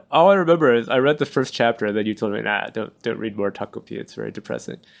Takobi, then all I remember is I read the first chapter, and then you told me, "Nah, don't read more Takobi. It's very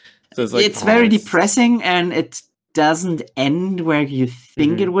depressing." So it's very depressing, and it doesn't end where you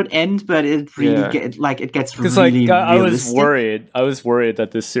think it would end, but it really it gets really realistic. I was worried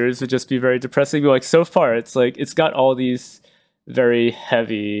that this series would just be very depressing. But like so far, it's like it's got all these very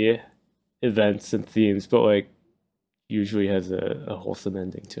heavy events and themes, but like usually has a wholesome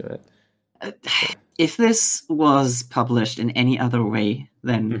ending to it. If this was published in any other way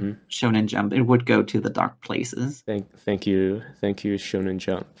than Shonen Jump, it would go to the dark places. Thank you, Shonen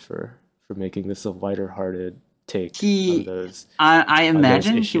Jump for making this a lighter-hearted take on those. I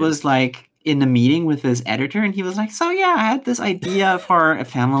imagine he was like in a meeting with his editor, and he was like, "So yeah, I had this idea for a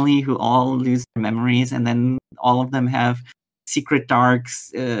family who all lose their memories, and then all of them have dark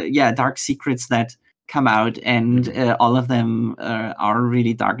secrets that come out, and all of them are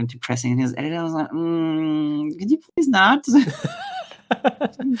really dark and depressing." And his editor was like, "Could you please not?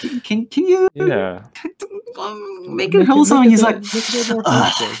 can you make it wholesome?" He's like,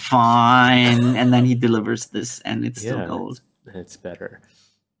 "Fine." And then he delivers this, and it's still gold. It's better.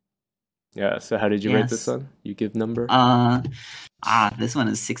 Yeah. So how did you rate this one? You give number? This one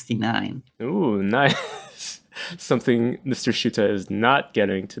is 69. Ooh, nice. Something Mr. Shuta is not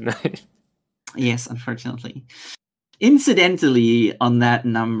getting tonight. Yes, unfortunately. Incidentally, on that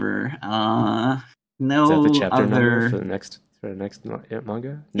number, no is that the chapter other number for the next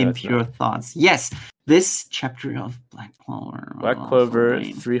manga? No, impure thoughts. Yes, this chapter of Black Clover. Black Clover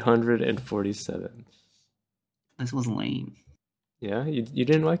 347. This was lame. Yeah, you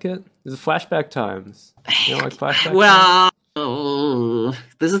didn't like it? It's flashback times. You don't like flashback times?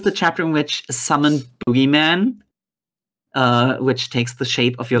 This is the chapter in which a summoned boogeyman, which takes the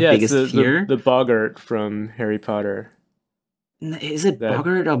shape of your biggest fear. The Boggart from Harry Potter. Is it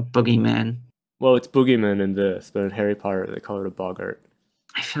Boggart or Boogeyman? Well, it's Boogeyman in this, but in Harry Potter they call it a Boggart.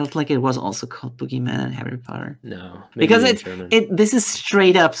 I felt like it was also called Boogeyman in Harry Potter. No, because this is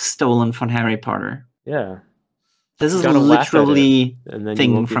straight up stolen from Harry Potter. Yeah, this is literally a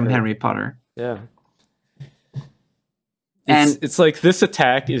thing from Harry Potter. Yeah. It's like this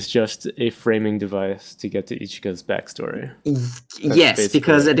attack is just a framing device to get to Ichika's backstory. Yes,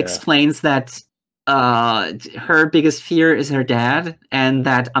 because it explains that her biggest fear is her dad, and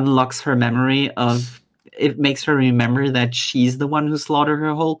that unlocks her memory of. It makes her remember that she's the one who slaughtered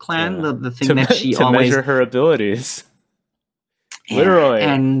her whole clan. The thing that she always measure her abilities. Yeah. Literally,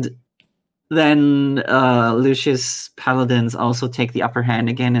 and then Lucius Paladins also take the upper hand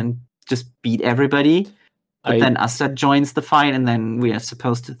again and just beat everybody. But then Asta joins the fight, and then we are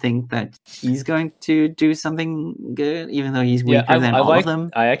supposed to think that he's going to do something good, even though he's weaker than all of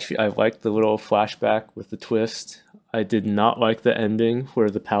them. I liked the little flashback with the twist. I did not like the ending where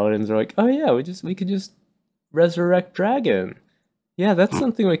the Paladins are like, "Oh yeah, we could just resurrect Dragon. Yeah, that's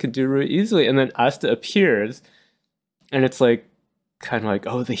something we could do really easily." And then Asta appears, and it's like kind of like,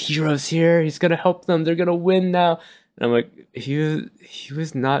 "Oh, the hero's here. He's gonna help them. They're gonna win now." And I'm like, he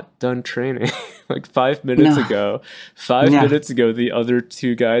was not done training. Like 5 minutes ago. 5 minutes ago, the other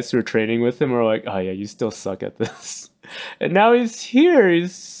two guys who were training with him were like, "Oh yeah, you still suck at this." And now he's here.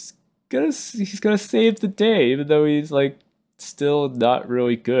 He's gonna save the day, even though he's like still not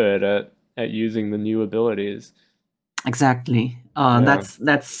really good at using the new abilities. Exactly.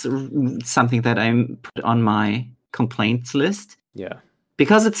 That's something that I put on my complaints list. Yeah.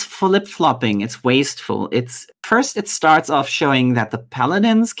 Because it's flip-flopping, it's wasteful. It starts off showing that the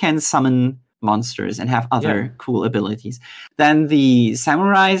paladins can summon monsters and have other cool abilities. Then the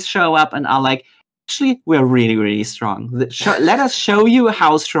samurais show up and are like, actually, we're really, really strong. Let us show you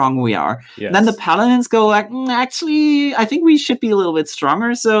how strong we are. Yes. Then the paladins go like, actually, I think we should be a little bit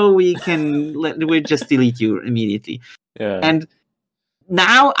stronger, so we can we just delete you immediately. Yeah. And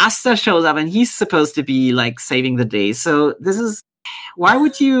now Asta shows up and he's supposed to be like saving the day. So this is why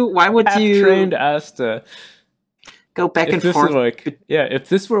would you trained Asta go back and forth? If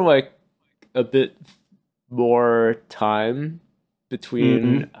this were like a bit more time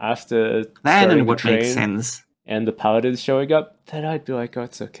between Asta then it would make sense and the paladins showing up, then I'd be like, "Oh,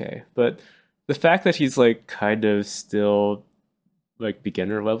 it's okay." But the fact that he's like kind of still like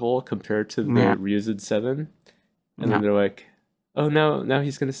beginner level compared to the Ryuzan 7, and then they're like, "Oh, now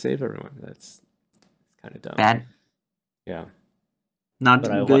he's gonna save everyone." That's kind of dumb. Bad. Yeah. Not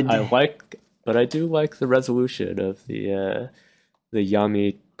good. But I do like the resolution of the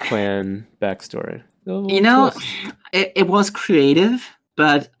Yami clan backstory. It was creative,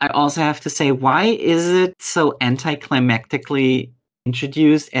 but I also have to say, why is it so anticlimactically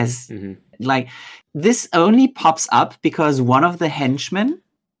introduced as like this only pops up because one of the henchmen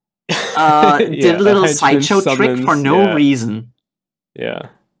did a little sideshow trick for no reason. Yeah.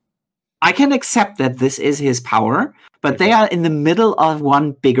 I can accept that this is his power, but they are in the middle of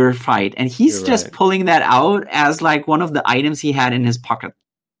one bigger fight, and he's just pulling that out as like one of the items he had in his pocket.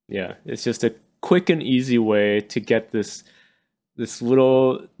 Yeah, it's just a quick and easy way to get this nice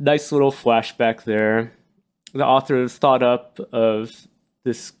little flashback there. The author has thought up of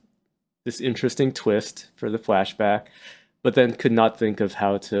this interesting twist for the flashback, but then could not think of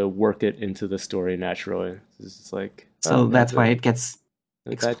how to work it into the story naturally. It's just like that's why it gets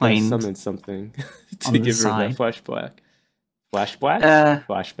explained. Summon something to give her that flashback.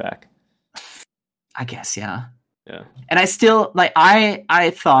 Flashback. I guess, yeah. Yeah. And I still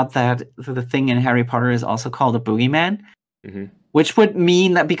I thought that the thing in Harry Potter is also called a boogeyman, which would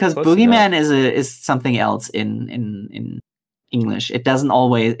mean that because boogeyman is something else in English. It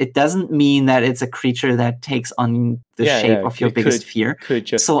doesn't mean that it's a creature that takes on the shape of your biggest fear. Could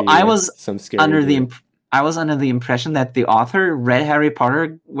just so be I was some scary I was under the impression that the author read Harry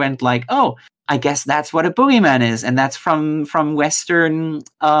Potter, went like, "Oh, I guess that's what a boogeyman is," and that's from Western,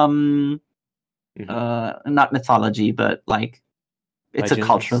 not mythology, but like it's a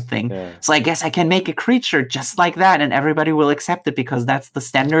cultural thing. Yeah. So I guess I can make a creature just like that, and everybody will accept it because that's the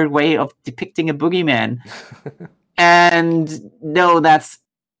standard way of depicting a boogeyman. And no, that's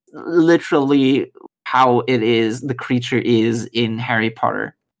literally how it is. The creature is in Harry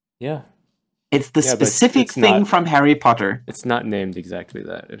Potter. Yeah. It's the specific thing from Harry Potter. It's not named exactly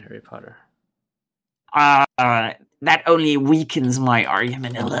that in Harry Potter. That only weakens my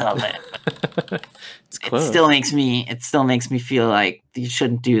argument a little bit. It still makes me feel like you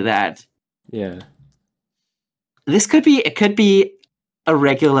shouldn't do that. Yeah. This could be a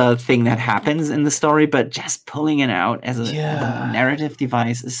regular thing that happens in the story, but just pulling it out as a narrative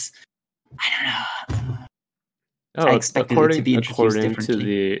device is, I don't know. I expected it to be introduced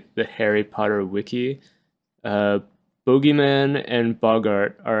differently. To the Harry Potter wiki, Boogeyman and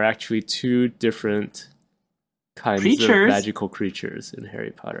Boggart are actually two different kinds of magical creatures in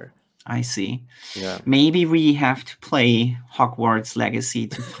Harry Potter. I see. Yeah. Maybe we have to play Hogwarts Legacy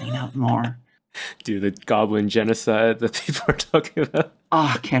to find out more. Do the goblin genocide that people are talking about.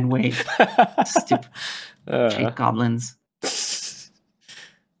 Oh, can't wait. Stupid fake goblins.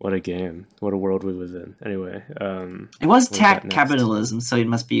 What a game. What a world we live in. Anyway. It was tech capitalism, so it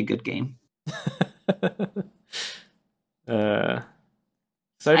must be a good game. I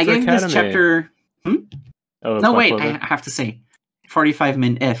gave this chapter... no, wait, I have to say. 45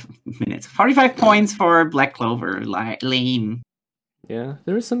 minutes. 45 points for Black Clover Lane. Yeah,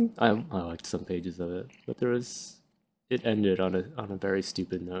 there was some... I liked some pages of it, but it ended on a very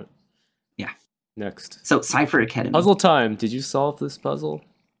stupid note. Yeah. Next. So, Cypher Academy. Puzzle time. Did you solve this puzzle?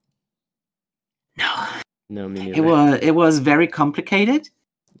 No. No, me neither. It was very complicated.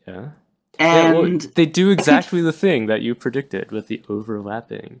 Yeah. And they do exactly the thing that you predicted with the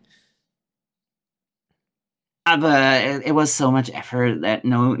overlapping. But it was so much effort that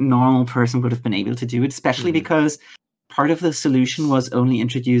no normal person would have been able to do it, especially because part of the solution was only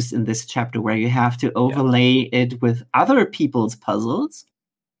introduced in this chapter, where you have to overlay it with other people's puzzles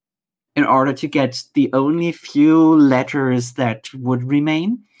in order to get the only few letters that would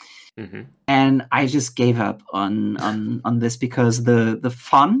remain. Mm-hmm. And I just gave up on this because the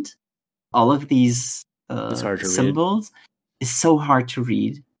font, all of these symbols, is so hard to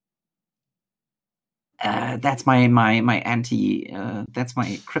read. That's my anti. That's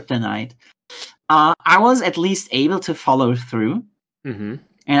my kryptonite. I was at least able to follow through, and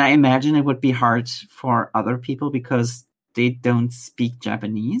I imagine it would be hard for other people because they don't speak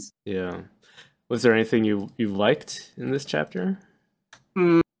Japanese. Yeah. Was there anything you liked in this chapter?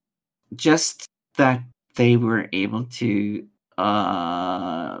 Just that they were able to,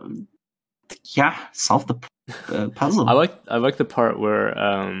 solve the puzzle. I like the part where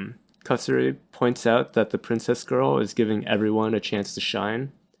Katsuri points out that the princess girl is giving everyone a chance to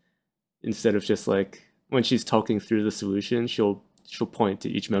shine, instead of just like when she's talking through the solution, she'll point to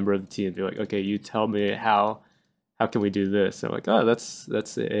each member of the team and be like, okay, you tell me how can we do this? And I'm like, oh, that's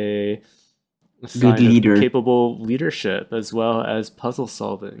a sign good leader. Of capable leadership as well as puzzle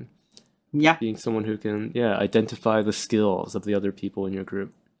solving. Yeah, being someone who can identify the skills of the other people in your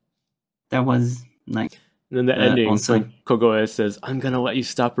group. That was nice. And then the ending, when Kogoe says, "I'm gonna let you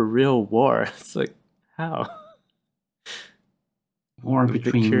stop a real war." It's like, how? War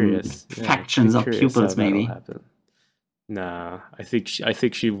between factions of pupils, maybe. Nah, I think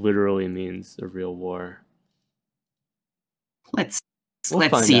she literally means a real war. Let's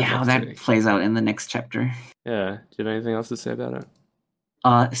see how that plays out in the next chapter. Yeah. Do you have anything else to say about it?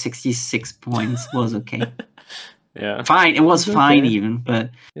 66 points was okay. Yeah. Fine. It was fine even,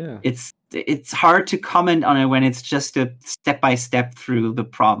 but it's hard to comment on it when it's just a step-by-step through the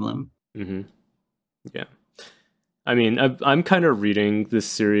problem. Mm-hmm. Yeah. I mean, I'm kind of reading this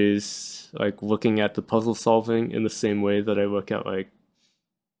series, like looking at the puzzle solving in the same way that I look at like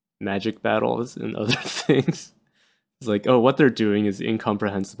magic battles and other things. It's like, oh, what they're doing is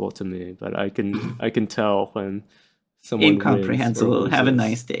incomprehensible to me, but I can tell when someone incomprehensible. Have a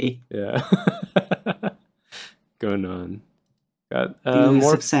nice day. Yeah. Going on. Got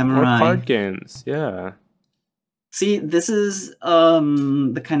more card games. Yeah. See, this is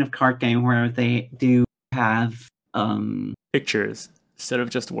the kind of card game where they do have pictures instead of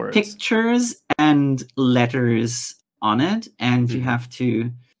just words. Pictures and letters on it, and you have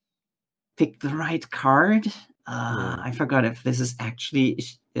to pick the right card. I forgot if this is actually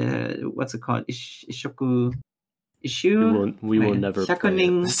what's it called? Ishoku issue. We will never play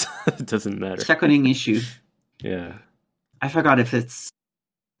it. It doesn't matter. Shakunin issue. Yeah. I forgot if it's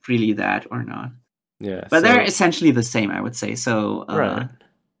really that or not. Yeah. But they're essentially the same, I would say. So right.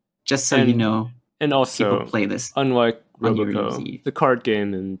 Just so you know, and also people play this. Unlike Roboco, the card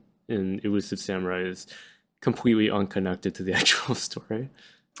game in Elusive Samurai is completely unconnected to the actual story.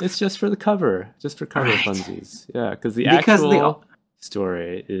 It's just for the cover, just for cover funsies. Yeah, because the actual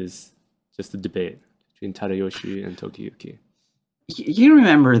story is just a debate between Tadayoshi and Tokiyuki. You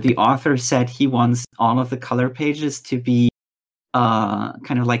remember the author said he wants all of the color pages to be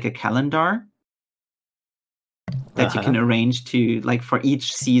kind of like a calendar that you can arrange to, like, for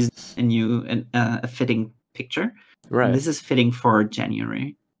each season a fitting picture. Right. And this is fitting for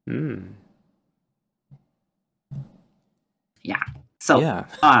January. Yeah. So,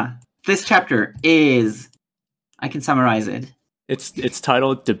 this chapter is, I can summarize it. It's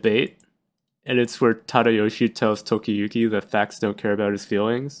titled Debate, and it's where Tadayoshi tells Tokiyuki that facts don't care about his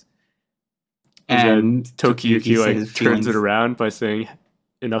feelings. And Tokiyuki like turns it around by saying,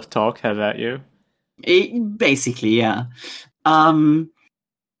 "Enough talk, have at you." Basically, yeah.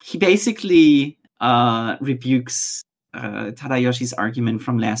 He basically rebukes Tadayoshi's argument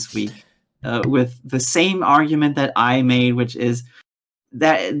from last week with the same argument that I made, which is,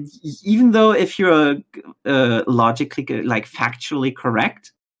 that even though if you're logically, like factually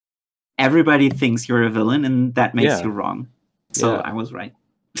correct, everybody thinks you're a villain, and that makes you wrong. So I was right.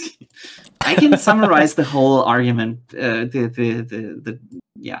 I can summarize the whole argument. The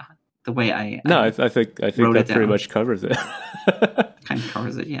way I think that pretty much covers it. Kind of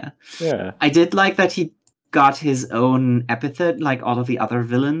covers it, yeah. Yeah. I did like that he got his own epithet, like all of the other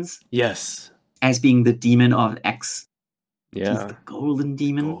villains. Yes. As being the demon of X. Yeah. He's the golden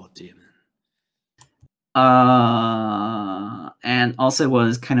demon. Gold demon. And also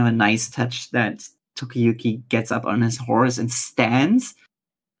was kind of a nice touch that Tokiyuki gets up on his horse and stands,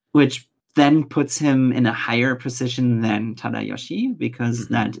 which then puts him in a higher position than Tadayoshi, because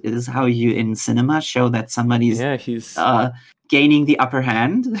that is how you in cinema show that somebody's he's gaining the upper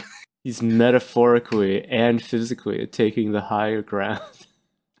hand. He's metaphorically and physically taking the higher ground.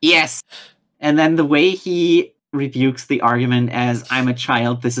 Yes. And then the way he rebukes the argument as, I'm a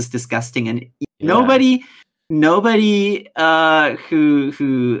child, this is disgusting, and nobody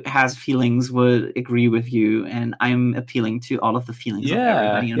who has feelings would agree with you, and I'm appealing to all of the feelings of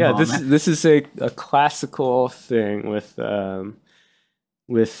everybody involved. Yeah, this is a classical thing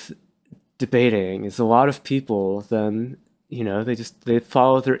with debating. Is a lot of people then, they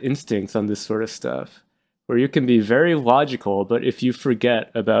follow their instincts on this sort of stuff, where you can be very logical, but if you forget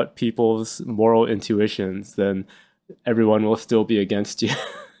about people's moral intuitions, then everyone will still be against you.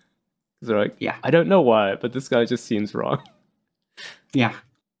 They're like, I don't know why, but this guy just seems wrong. Yeah.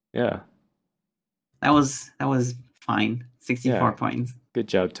 Yeah. That was fine. 64 points. Good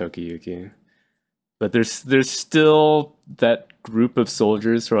job, Tokiyuki. But there's still that group of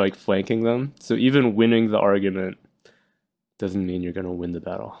soldiers who are like flanking them. So even winning the argument doesn't mean you're going to win the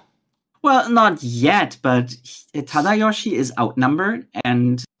battle. Well, not yet, but Tadayoshi is outnumbered,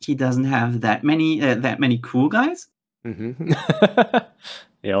 and he doesn't have that many cool guys. Mm-hmm.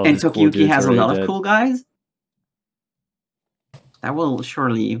 And Tokiyuki has a lot of cool guys. That will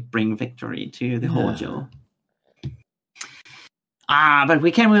surely bring victory to the Hojo. But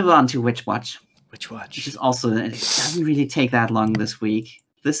we can move on to Witch Watch. Witch Watch. Which is also, it doesn't really take that long this week.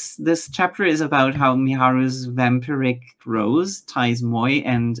 This chapter is about how Miharu's vampiric rose ties Moi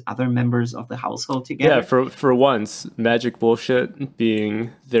and other members of the household together. Yeah, for once, magic bullshit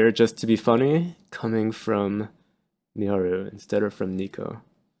being there just to be funny, coming from Miharu instead of from Nico.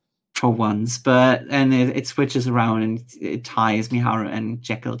 For once, but it switches around and it ties Miharu and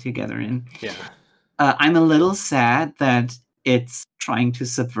Jekyll together. And I'm a little sad that it's trying to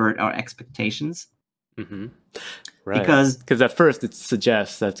subvert our expectations. Mm-hmm. Right. Because at first it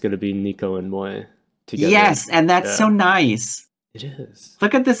suggests that's going to be Nico and Moi together. Yes, and that's so nice. It is.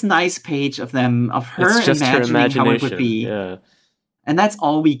 Look at this nice page of them, of her imagining how it would be. Yeah. And that's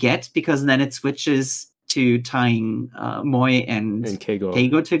all we get, because then it switches to tying Moi and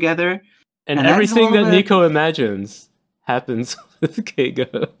Keigo together. And everything that Nico imagines happens with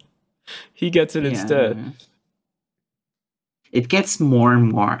Keigo. He gets it instead. It gets more and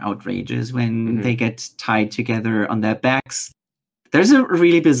more outrageous when they get tied together on their backs. There's a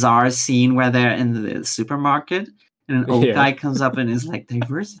really bizarre scene where they're in the supermarket and an old guy comes up and is like,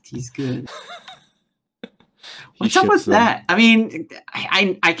 diversity's good. What's up with that? I mean,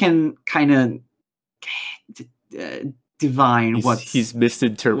 I can kind of divine he's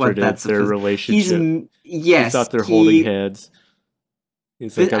misinterpreted their relationship. He thought they're holding hands.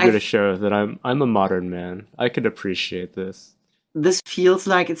 He's like, I'm going to show that I'm a modern man. I could appreciate this. This feels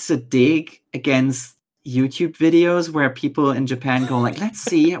like it's a dig against YouTube videos where people in Japan go like, let's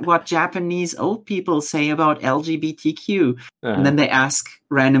see what Japanese old people say about LGBTQ. And then they ask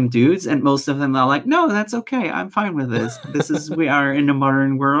random dudes, and most of them are like, no, that's okay. I'm fine with this. We are in a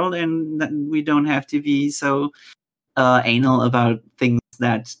modern world, and we don't have to be so anal about things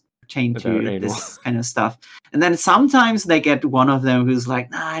that pertain to this kind of stuff. And then sometimes they get one of them who's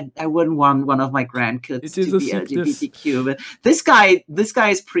like, nah, I wouldn't want one of my grandkids to be LGBTQ. But this guy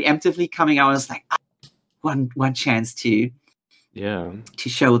is preemptively coming out as like, one chance to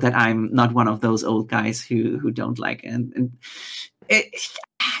show that I'm not one of those old guys who don't like it. And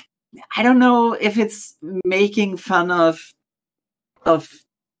I don't know if it's making fun of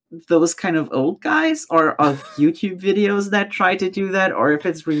those kind of old guys or of YouTube videos that try to do that, or if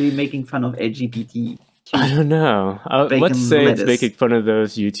it's really making fun of LGBT. I don't know. Let's say it's making fun of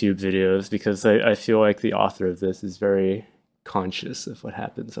those YouTube videos, because I feel like the author of this is very conscious of what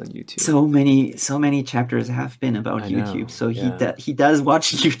happens on YouTube. So many chapters have been about YouTube, so he does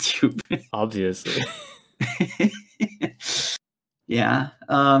watch YouTube. Obviously. Yeah.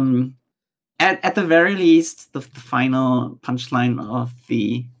 At the very least, the final punchline of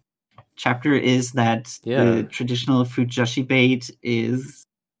the chapter is that the traditional Fujoshi bait is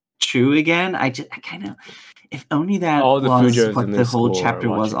true again. I kind of, if only that was what the whole chapter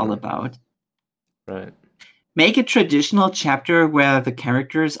was all about. Right. Make a traditional chapter where the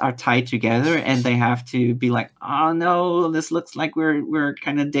characters are tied together and they have to be like, oh no, this looks like we're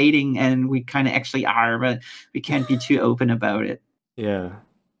kind of dating, and we kind of actually are, but we can't be too open about it. Yeah.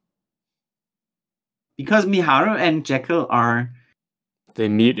 Because Miharu and Jekyll they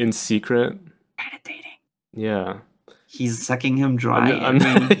meet in secret. Kind of dating. Yeah. He's sucking him dry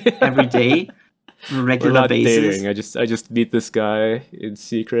every day on a regular basis. Dating. I just meet this guy in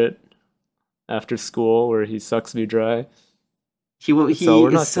secret after school where he sucks me dry. He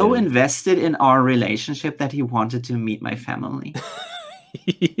is so invested in our relationship that he wanted to meet my family.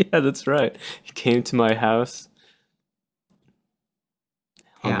 Yeah, that's right. He came to my house.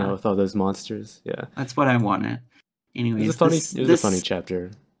 Hung out with all those monsters. Yeah. That's what I wanted. Anyways, it was a funny chapter.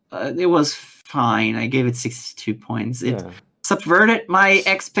 It was fine. I gave it 62 points. It subverted my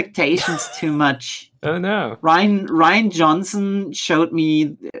expectations too much. Oh no. Ryan Johnson showed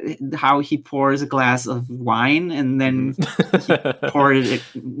me how he pours a glass of wine and then he poured it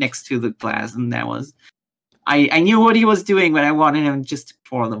next to the glass, and that was I knew what he was doing, but I wanted him just to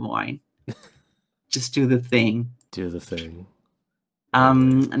pour the wine. Just do the thing. Do the thing.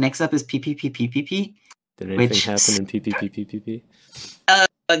 Next up is PPPPPP. Did anything happen in PPPPPP?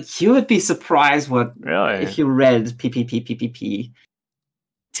 You would be surprised if you read PPPPPP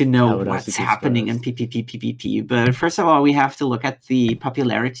to know what's happening in PPPPPP. But first of all, we have to look at the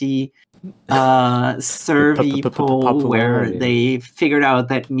popularity survey poll where they figured out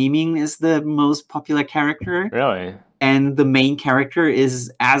that Miming is the most popular character. Really? And the main character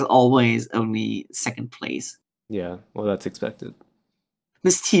is, as always, only second place. Yeah, well, that's expected.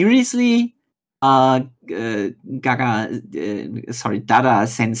 Mysteriously, Dada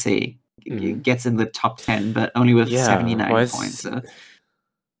Sensei gets in the top 10, but only with 79 points. So.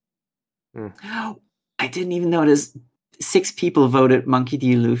 I didn't even notice 6 people voted Monkey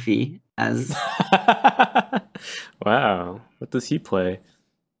D. Luffy as. Wow, what does he play?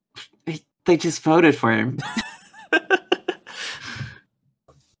 They just voted for him.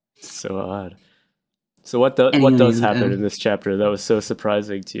 So odd. So what does happen in this chapter that was so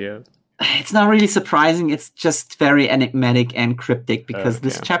surprising to you? It's not really surprising. It's just very enigmatic and cryptic because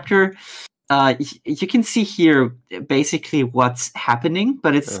this chapter, you can see here basically what's happening,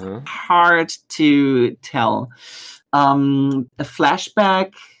 but it's hard to tell. A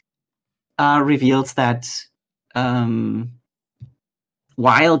flashback reveals that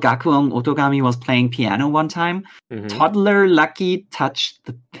while Gakuon Otogami was playing piano one time, toddler Lucky touched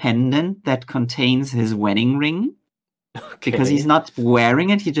the pendant that contains his wedding ring. Because he's not wearing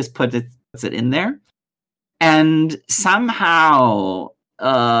it, he just puts it in there. And somehow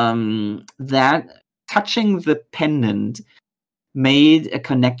that touching the pendant made a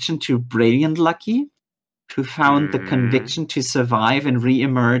connection to Brilliant Lucky, who found the conviction to survive and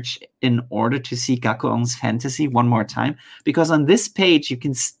re-emerge in order to see Gakuon's fantasy one more time. Because on this page, you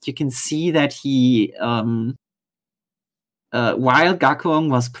can see that he, while Gakuon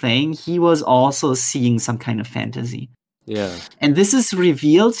was playing, he was also seeing some kind of fantasy. Yeah. And this is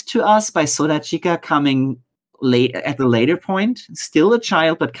revealed to us by Sodachika coming late at the later point, still a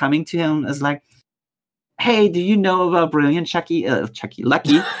child, but coming to him as like, hey, do you know about Brilliant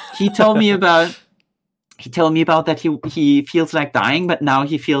Lucky? He told me about that he feels like dying, but now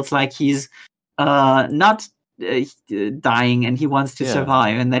he feels like he's not dying and he wants to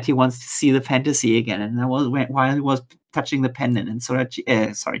survive, and that he wants to see the fantasy again. And that was while he was touching the pendant, and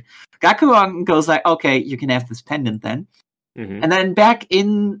Gakuon goes like, okay, you can have this pendant then. And then back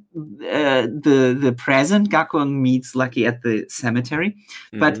in the present, Gakuon meets Lucky at the cemetery.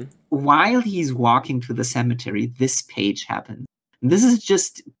 But while he's walking to the cemetery, this page happens. And this is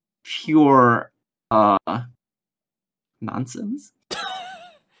just pure nonsense.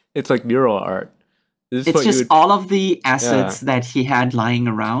 It's like mural art. It's just all of the assets that he had lying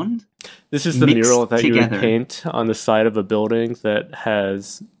around. This is the mural that you would paint on the side of a building that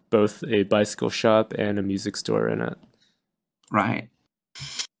has both a bicycle shop and a music store in it. Right.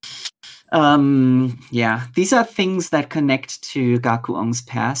 These are things that connect to Gakuon's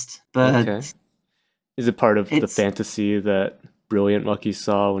past, but is it part of the fantasy that Brilliant Lucky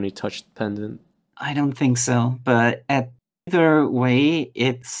saw when he touched the pendant? I don't think so, but either way,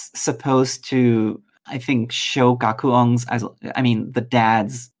 it's supposed to, I think, show Gakuon's, the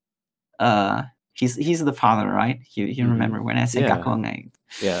dad's, he's the father, right? You remember when I said Gakuon?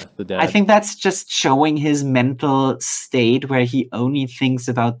 The dad. I think that's just showing his mental state where he only thinks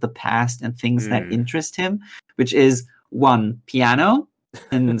about the past and things that interest him, which is 1, piano,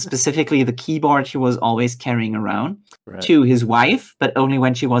 and specifically the keyboard he was always carrying around, Right. to his wife, but only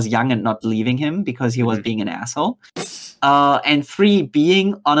when she was young and not leaving him because he was being an asshole. And 3,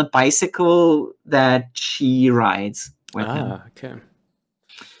 being on a bicycle that she rides with him. Okay.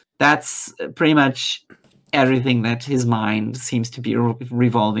 That's pretty much everything that his mind seems to be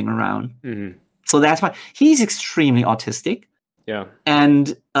revolving around. Mm-hmm. So that's why he's extremely autistic. Yeah.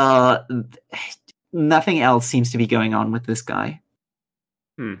 And nothing else seems to be going on with this guy.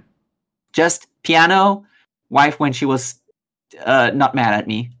 Just piano, wife when she was not mad at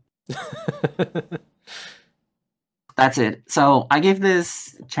me. That's it. So I give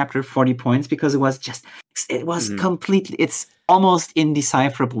this chapter 40 points because it was completely, it's almost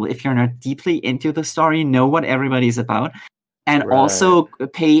indecipherable if you're not deeply into the story, know what everybody's about, and also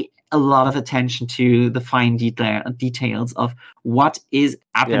pay a lot of attention to the fine details of what is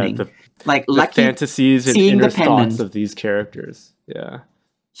happening. Yeah, like the Lucky fantasies and inner thoughts of these characters. Yeah.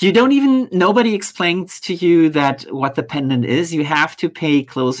 Nobody explains to you that what the pendant is. You have to pay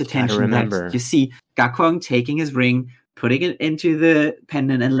close attention. That you see Gakong taking his ring, putting it into the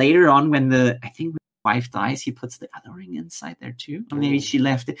pendant, and later on when I think wife dies, he puts the other ring inside there too. Or maybe she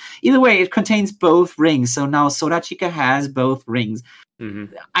left it. Either way, it contains both rings. So now Sorachika has both rings.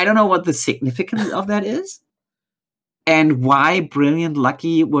 Mm-hmm. I don't know what the significance of that is. And why Brilliant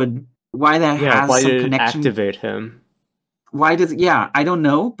Lucky has some connection. Activate him. Why does I don't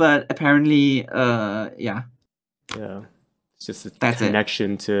know, but apparently Yeah. It's just a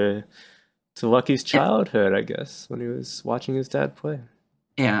connection to Lucky's childhood, I guess, when he was watching his dad play.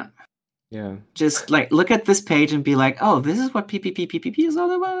 Yeah. Yeah. Just like look at this page and be like, oh, this is what PPP is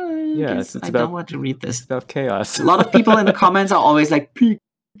all about. Yeah, I don't want to read this. It's about chaos. A lot of people in the comments are always like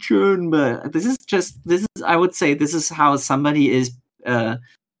Pikachu, but this is I would say this is how somebody is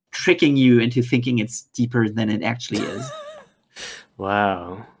tricking you into thinking it's deeper than it actually is.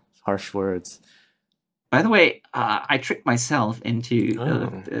 Wow. Harsh words. By the way, I tricked myself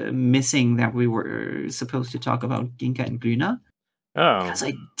into missing that we were supposed to talk about Ginka and Gluna. Because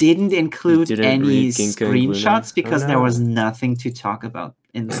I didn't include any screenshots because there was nothing to talk about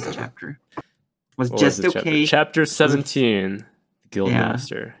in this chapter. It was just okay. Chapter 17,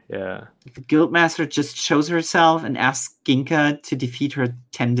 Guildmaster. Yeah. The Guildmaster just shows herself and asks Ginka to defeat her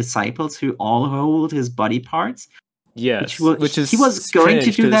 10 disciples who all hold his body parts. Yes, which is he was going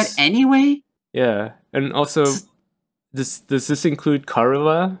to do that anyway. Yeah, and also, does this include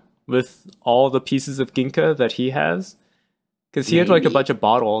Karula with all the pieces of Ginka that he has? Because he had like a bunch of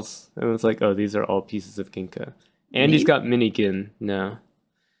bottles, and it was like, oh, these are all pieces of Ginka, and he's got Minigin now.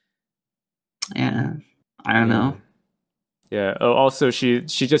 Yeah, I don't know. Yeah. Oh, also, she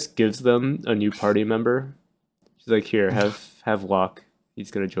just gives them a new party member. She's like, here, have Locke.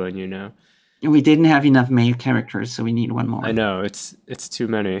 He's gonna join you now. We didn't have enough male characters, so we need one more. I know, it's too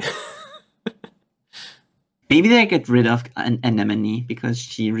many. Maybe they get rid of an Anemone because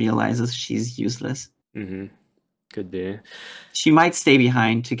she realizes she's useless. Mm-hmm. Could be. She might stay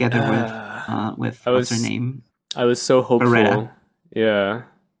behind together with what's her name? I was so hopeful. Beretta. Yeah.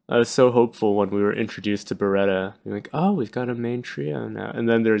 I was so hopeful when we were introduced to Beretta. You're like, oh, we've got a main trio now. And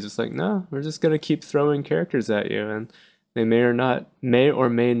then they're just like, no, we're just going to keep throwing characters at you. And they may or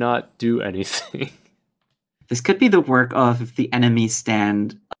may not do anything. This could be the work of the enemy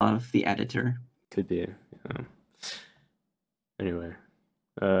stand of the editor. Could be. Yeah. Anyway.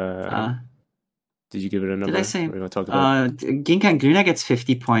 Did you give it a number? Did I say? What are you talk about? Ginka and Gluna gets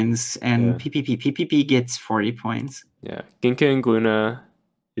 50 points, and PPP gets 40 points. Yeah. Ginka and Gluna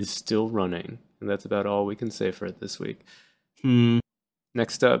is still running, and that's about all we can say for it this week.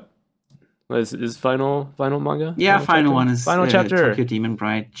 Next up, is final manga? Yeah, final one is final chapter. Tokyo Demon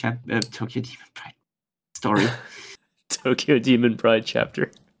Bride story. Tokyo Demon Bride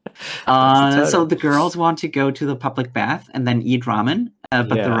chapter. So the girls want to go to the public bath and then eat ramen, but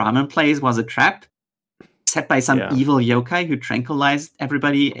the ramen place was a trap set by some evil yokai who tranquilized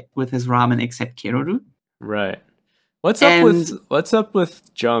everybody with his ramen except Keroru. Right. What's up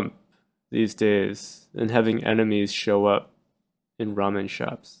with Jump these days and having enemies show up in ramen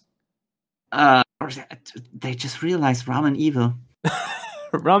shops? They just realized ramen evil.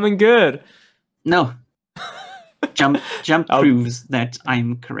 Ramen good. No. Jump proves that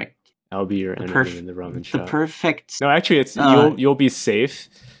I'm correct. I'll be your enemy in the ramen shop. The perfect. No, actually, it's you'll be safe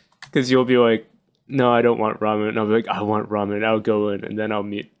because you'll be like, no, I don't want ramen. And I'll be like, I want ramen. I'll go in, and then I'll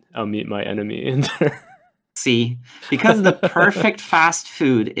meet my enemy in there. See, because the perfect fast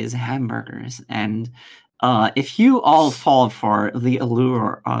food is hamburgers, and if you all fall for the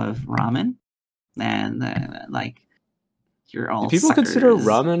allure of ramen, then like you're all. Do people suckers. consider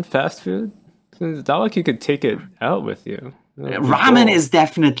ramen fast food? It's not like you could take it out with you. Ramen is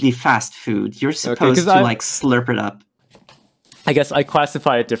definitely fast food. You're supposed to like slurp it up. I guess I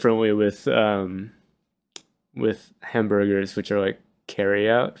classify it differently with hamburgers, which are like carry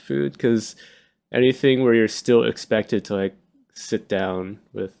out food, because anything where you're still expected to like sit down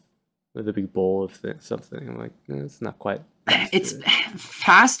with a big bowl of something, I'm like, it's not quite.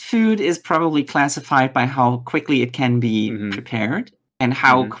 Fast food is probably classified by how quickly it can be prepared and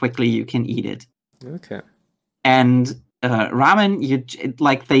how quickly you can eat it. Okay. And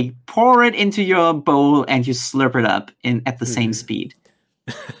ramen, they pour it into your bowl and you slurp it up at the same speed.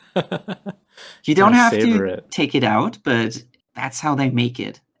 You don't have to take it out, but that's how they make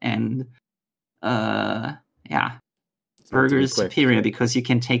it. And burger is superior because you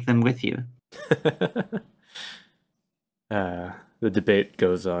can take them with you. The debate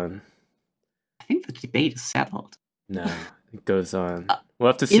goes on. I think the debate is settled. No, it goes on. We'll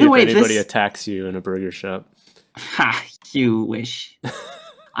have to see if anybody attacks you in a burger shop. Ha! You wish.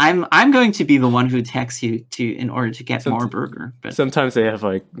 I'm going to be the one who attacks you in order to get more burger. But sometimes they have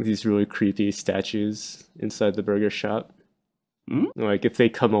like these really creepy statues inside the burger shop. Like if they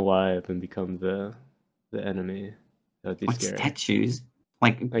come alive and become the enemy, that'd be scary. Statues?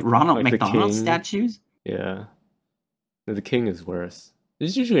 Like Ronald McDonald statues? Yeah. No, the king is worse.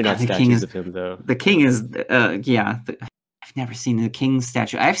 There's usually not statues of him though. The king is I've never seen the king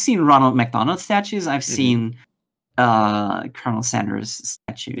statue. I've seen Ronald McDonald statues. I've seen Colonel Sanders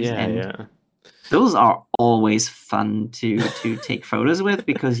statues. Yeah. Those are always fun to take photos with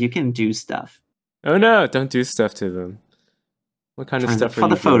because you can do stuff. Oh no, don't do stuff to them. What kind of stuff for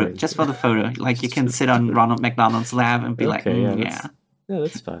the photo? Doing? Just for the photo. Like you can sit on Ronald McDonald's lap and be yeah,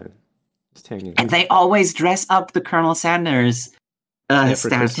 that's fine. Just hanging. And they always dress up the Colonel Sanders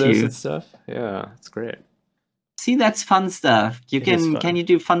statue and stuff. Yeah, it's great. See, that's fun stuff. Can you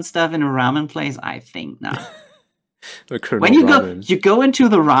do fun stuff in a ramen place? I think not. When you go into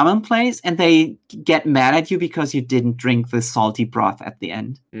the ramen place and they get mad at you because you didn't drink the salty broth at the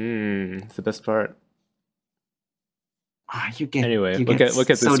end. It's the best part. Look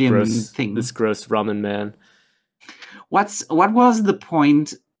at this gross ramen man. What was the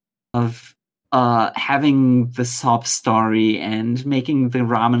point of having the sob story and making the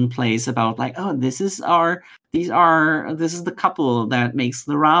ramen place about like, oh, this is the couple that makes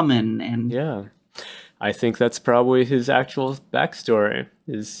the ramen? And yeah, I think that's probably his actual backstory.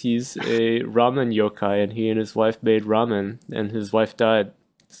 He's a ramen yokai and he and his wife made ramen and his wife died.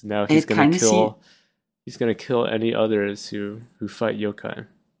 So now he's gonna kill any others who fight yokai.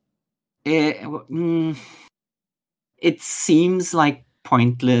 It seems like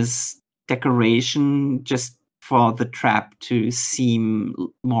pointless decoration just for the trap to seem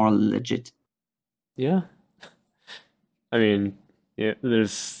more legit. Yeah. I mean,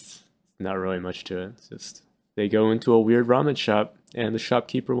 there's not really much to it. It's just they go into a weird ramen shop and the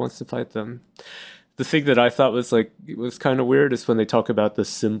shopkeeper wants to fight them. The thing that I thought was kind of weird is when they talk about the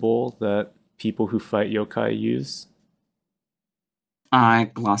symbol that people who fight yokai use.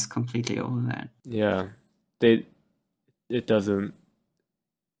 I glossed completely over that. Yeah. It doesn't,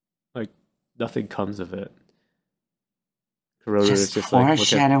 like, nothing comes of it. Kuroda is just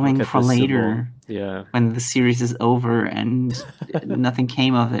foreshadowing look at for later. Symbol. Yeah. When the series is over and nothing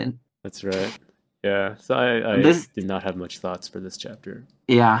came of it. That's right. Yeah. So I did not have much thoughts for this chapter.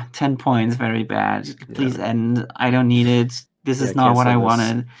 Yeah. 10 points. Very bad. Please end. I don't need it. This is not what I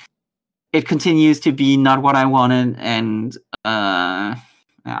wanted. It continues to be not what I wanted. And, yeah.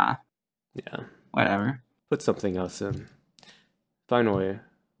 Whatever. Put something else in. Finally,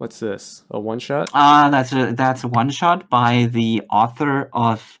 what's this? A one-shot? That's a one-shot by the author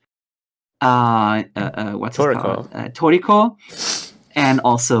of what's it called? Toriko, and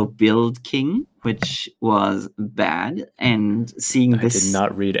also Build King, which was bad. And seeing this, I did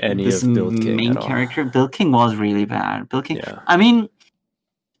not read any of Build King main character. Build King was really bad. Build King. Yeah. I mean,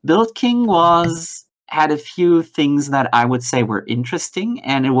 Build King had a few things that I would say were interesting,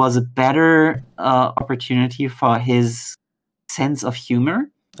 and it was a better opportunity for his sense of humor.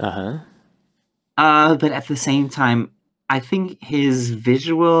 But at the same time, I think his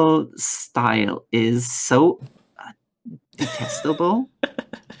visual style is so detestable.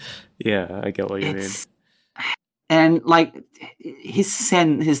 Yeah, I get what you mean. And like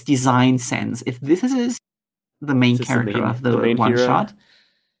his design sense. If this is the main character of the one hero? Shot.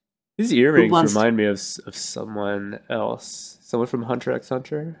 His earrings remind me of someone else. Someone from Hunter x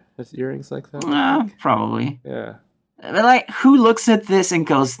Hunter has earrings like that. Probably. Yeah. But like, who looks at this and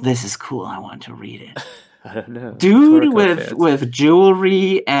goes, "This is cool. I want to read it." I don't know. Dude with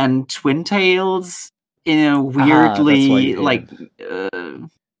jewelry and twin tails in a weirdly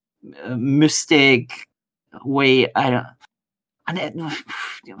mystic way. I don't.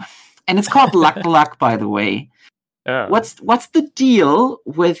 and it's called Luck Luck, by the way. Oh. What's the deal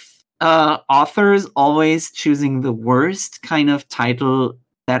with authors always choosing the worst kind of title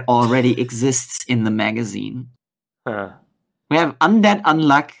that already exists in the magazine? Huh. We have Undead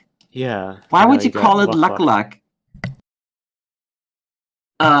Unluck. Yeah. Why would you call it Luck Luck?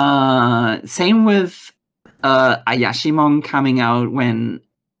 Same with Ayashimon coming out when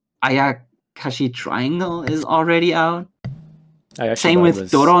Ayakashi Triangle is already out. Same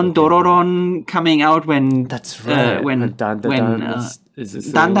with Dororon coming out when that's right. When Dandadan is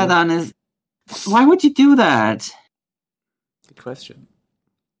Dandadan is. Why would you do that? Good question.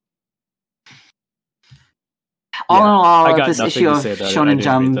 All in all, this issue of Shonen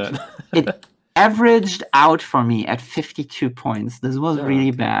Jump, it averaged out for me at 52 points. This was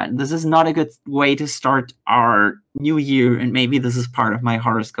really bad. This is not a good way to start our new year, and maybe this is part of my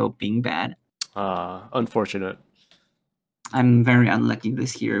horoscope being bad. Unfortunate. I'm very unlucky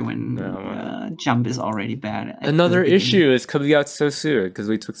this year when Jump is already bad. Another issue is coming out so soon because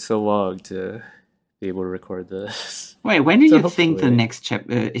we took so long to be able to record this. Wait, when do you think the next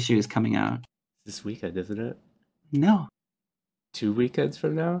issue is coming out? This weekend, isn't it? No. 2 weekends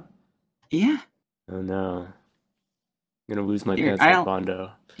from now? Yeah. Oh no. I'm gonna lose my pants like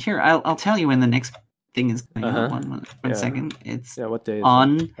Bondo. Here, I'll tell you when the next thing is coming out. One second. It's what day is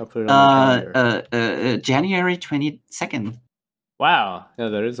on, I'll put it on my calendar. January 22nd. Wow. Yeah,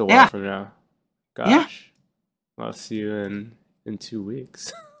 that is a while from now. Gosh. Yeah. I'll see you in 2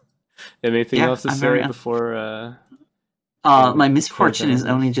 weeks. Anything else to say before my misfortune is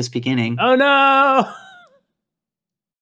only just beginning. Oh no!